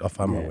watch. I'll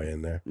find my way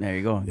in there. There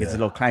you go. Gets Yeah. a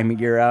little climbing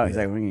gear out. He's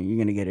like, well, you're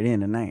going to get it in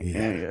tonight.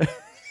 Yeah.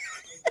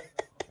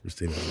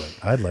 Christina's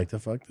like, I'd like to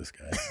fuck this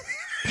guy.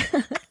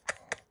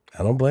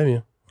 I don't blame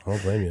you. I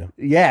don't blame you.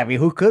 Yeah, I mean,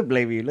 who could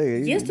blame you? Look,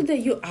 Yesterday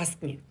you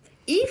asked me,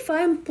 if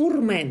I'm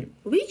poor man,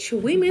 which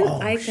women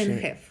I can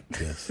shit. have?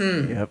 Yes.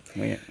 Yep.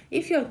 Yeah.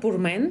 If you're poor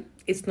man,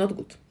 it's not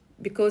good.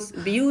 Because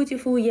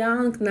beautiful,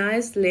 young,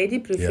 nice lady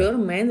prefer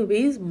men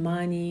with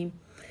money.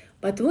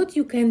 But what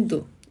you can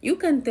do? You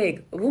can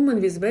take a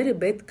woman with very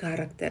bad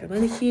character.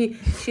 When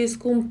she's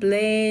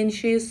complain,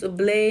 she's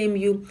blame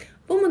you.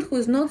 Woman who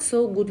is not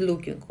so good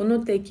looking, who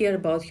not take care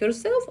about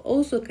herself,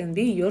 also can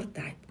be your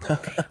type.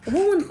 A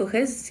woman who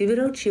has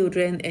several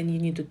children and you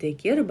need to take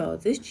care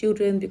about these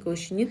children because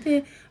she needs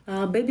a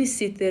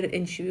babysitter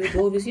and she will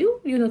go with you.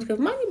 You not have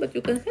money, but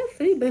you can have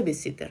free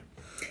babysitter.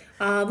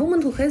 A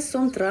woman who has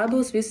some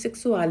troubles with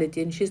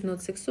sexuality and she's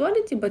not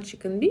sexuality, but she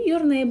can be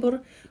your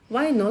neighbor.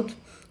 Why not?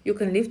 You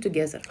can live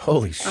together.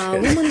 Holy shit. A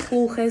woman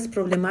who has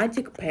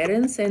problematic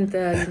parents and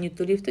you need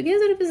to live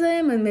together with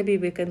them and maybe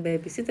we can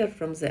babysitter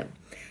from them.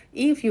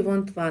 If you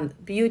want one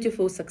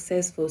beautiful,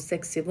 successful,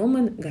 sexy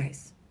woman,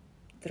 guys,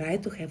 try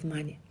to have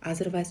money.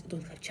 Otherwise, you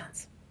don't have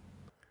chance.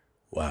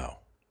 Wow.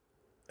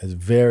 It's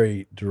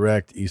very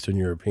direct Eastern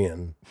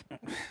European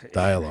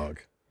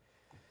dialogue.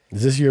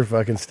 Is this your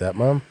fucking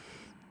stepmom?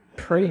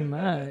 Pretty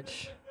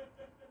much.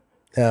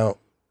 Now,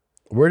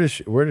 where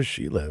does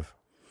she live?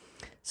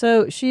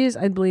 So she is,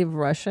 I believe,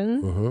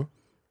 Russian. Mm-hmm.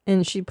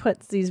 And she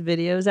puts these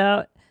videos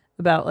out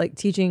about like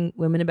teaching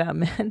women about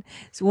men.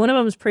 So one of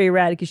them is pretty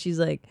rad because she's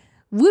like,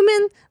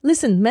 Women,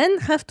 listen, men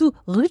have to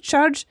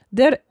recharge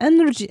their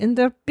energy in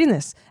their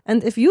penis.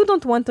 And if you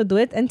don't want to do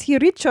it and he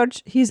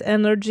recharge his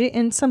energy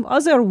in some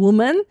other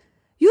woman,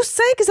 you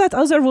thank that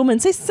other woman.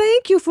 Say,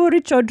 thank you for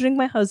recharging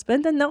my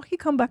husband. And now he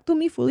come back to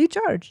me fully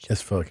charged.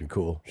 That's fucking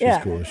cool. She's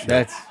cool as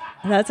shit.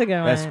 That's a good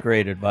one. That's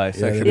great advice.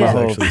 Yeah, Actually, that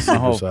my is whole, actually my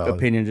whole super solid.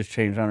 opinion just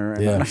changed on her right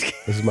Yeah, now. this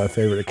is my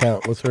favorite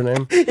account. What's her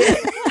name?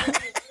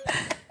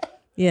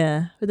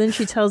 Yeah, but then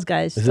she tells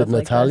guys. Is stuff it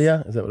like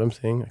Natalia? Is that what I'm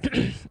saying?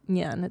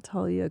 yeah,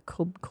 Natalia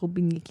Solid.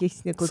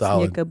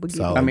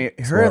 I mean,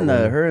 her and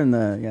the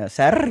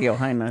Sergio,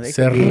 Jaina, they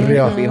could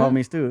Sergio. be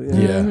homies too.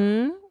 Yeah.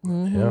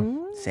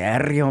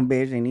 Sergio,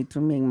 bitch, they need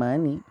to make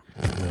money.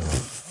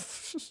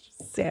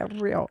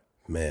 Sergio.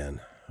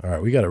 Man. All right,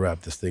 we got to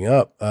wrap this thing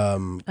up.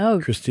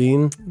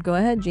 Christine. Go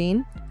ahead,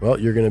 Gene. Well,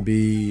 you're going to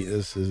be,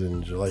 this is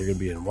in July, you're going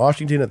to be in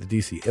Washington at the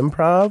DC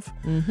Improv.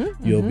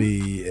 You'll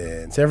be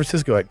in San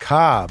Francisco at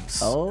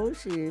Cobb's. Oh,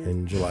 shit.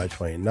 In July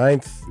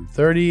 29th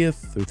through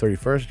 30th, through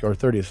 31st, or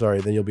 30th, sorry.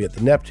 Then you'll be at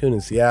the Neptune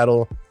in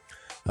Seattle.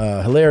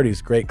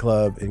 Hilarities Great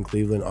Club in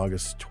Cleveland,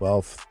 August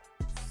 12th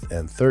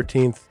and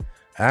 13th.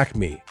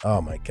 Acme.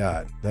 Oh, my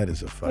God. That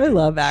is a fucking I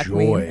love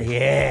Acme. joy.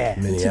 Yeah.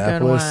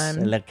 Minneapolis. It's a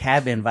good one. The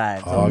cabin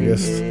vibes.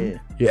 August. Yeah.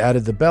 You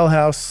added the Bell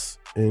House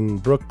in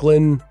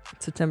Brooklyn.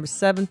 September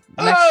 7th.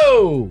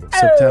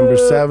 September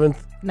 7th.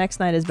 Next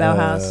night is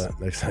Bauhaus.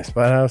 Next night's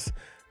Bauhaus.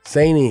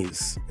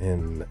 Zanies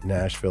in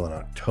Nashville in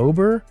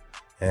October.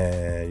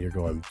 And you're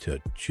going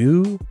to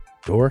Jew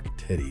Dork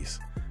Titties.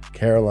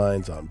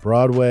 Caroline's on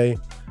Broadway,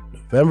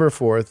 November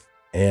 4th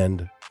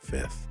and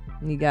 5th.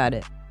 You got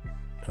it.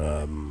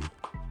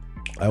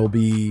 I will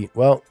be,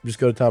 well, just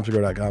go to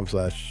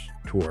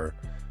tomsegura.com/tour.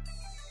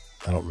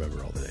 I don't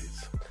remember all the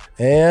dates.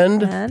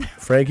 And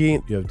Frankie,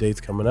 you have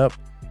dates coming up?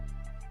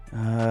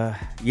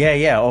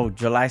 Yeah. Oh,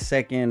 July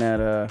 2nd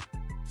at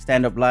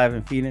Stand Up Live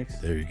in Phoenix.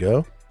 There you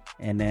go.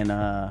 And then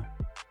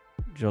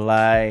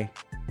July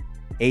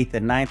 8th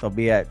and 9th, I'll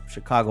be at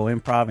Chicago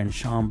Improv in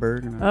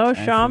Schaumburg.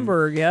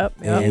 Schaumburg, yep.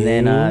 And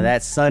then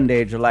that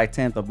Sunday, July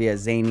 10th, I'll be at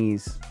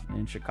Zanies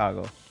in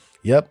Chicago.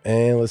 Yep,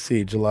 and let's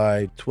see,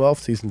 July 12th,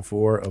 season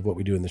 4 of What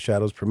We Do in the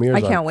Shadows premieres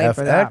I can't on wait FX.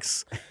 for that.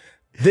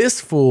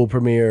 This Fool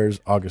premieres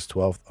August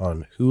 12th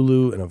on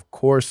Hulu, and of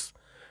course,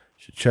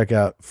 you should check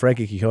out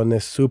Frankie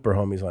Quinones, Super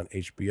Homies on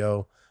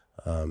HBO.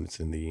 It's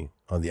on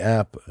the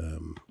app.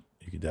 You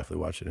can definitely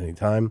watch it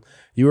anytime.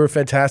 You were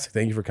fantastic.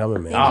 Thank you for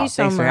coming, man. Thank you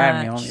so thanks for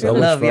having me much. on. So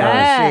much Love fun. y'all.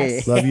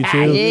 Yes. Love you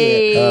too.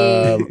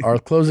 Yay. Our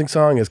closing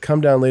song is Come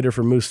Down Later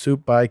for Moose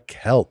Soup by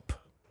Kelp.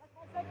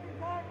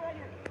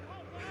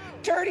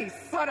 Dirty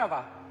son of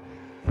a...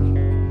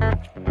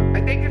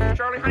 I think it's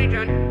Charlie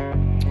Huntington.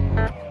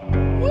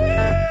 Woo!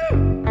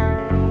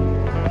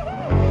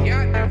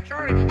 Yeah, that's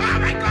Charlie. Oh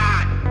my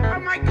God! Oh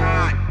my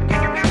God!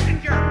 Get your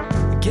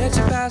passenger! Get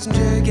your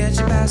passenger, get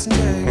your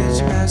passenger, get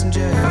your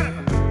passenger. Son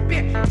of a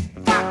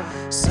bitch!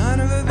 Fuck! Son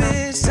of a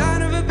bitch,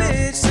 son of a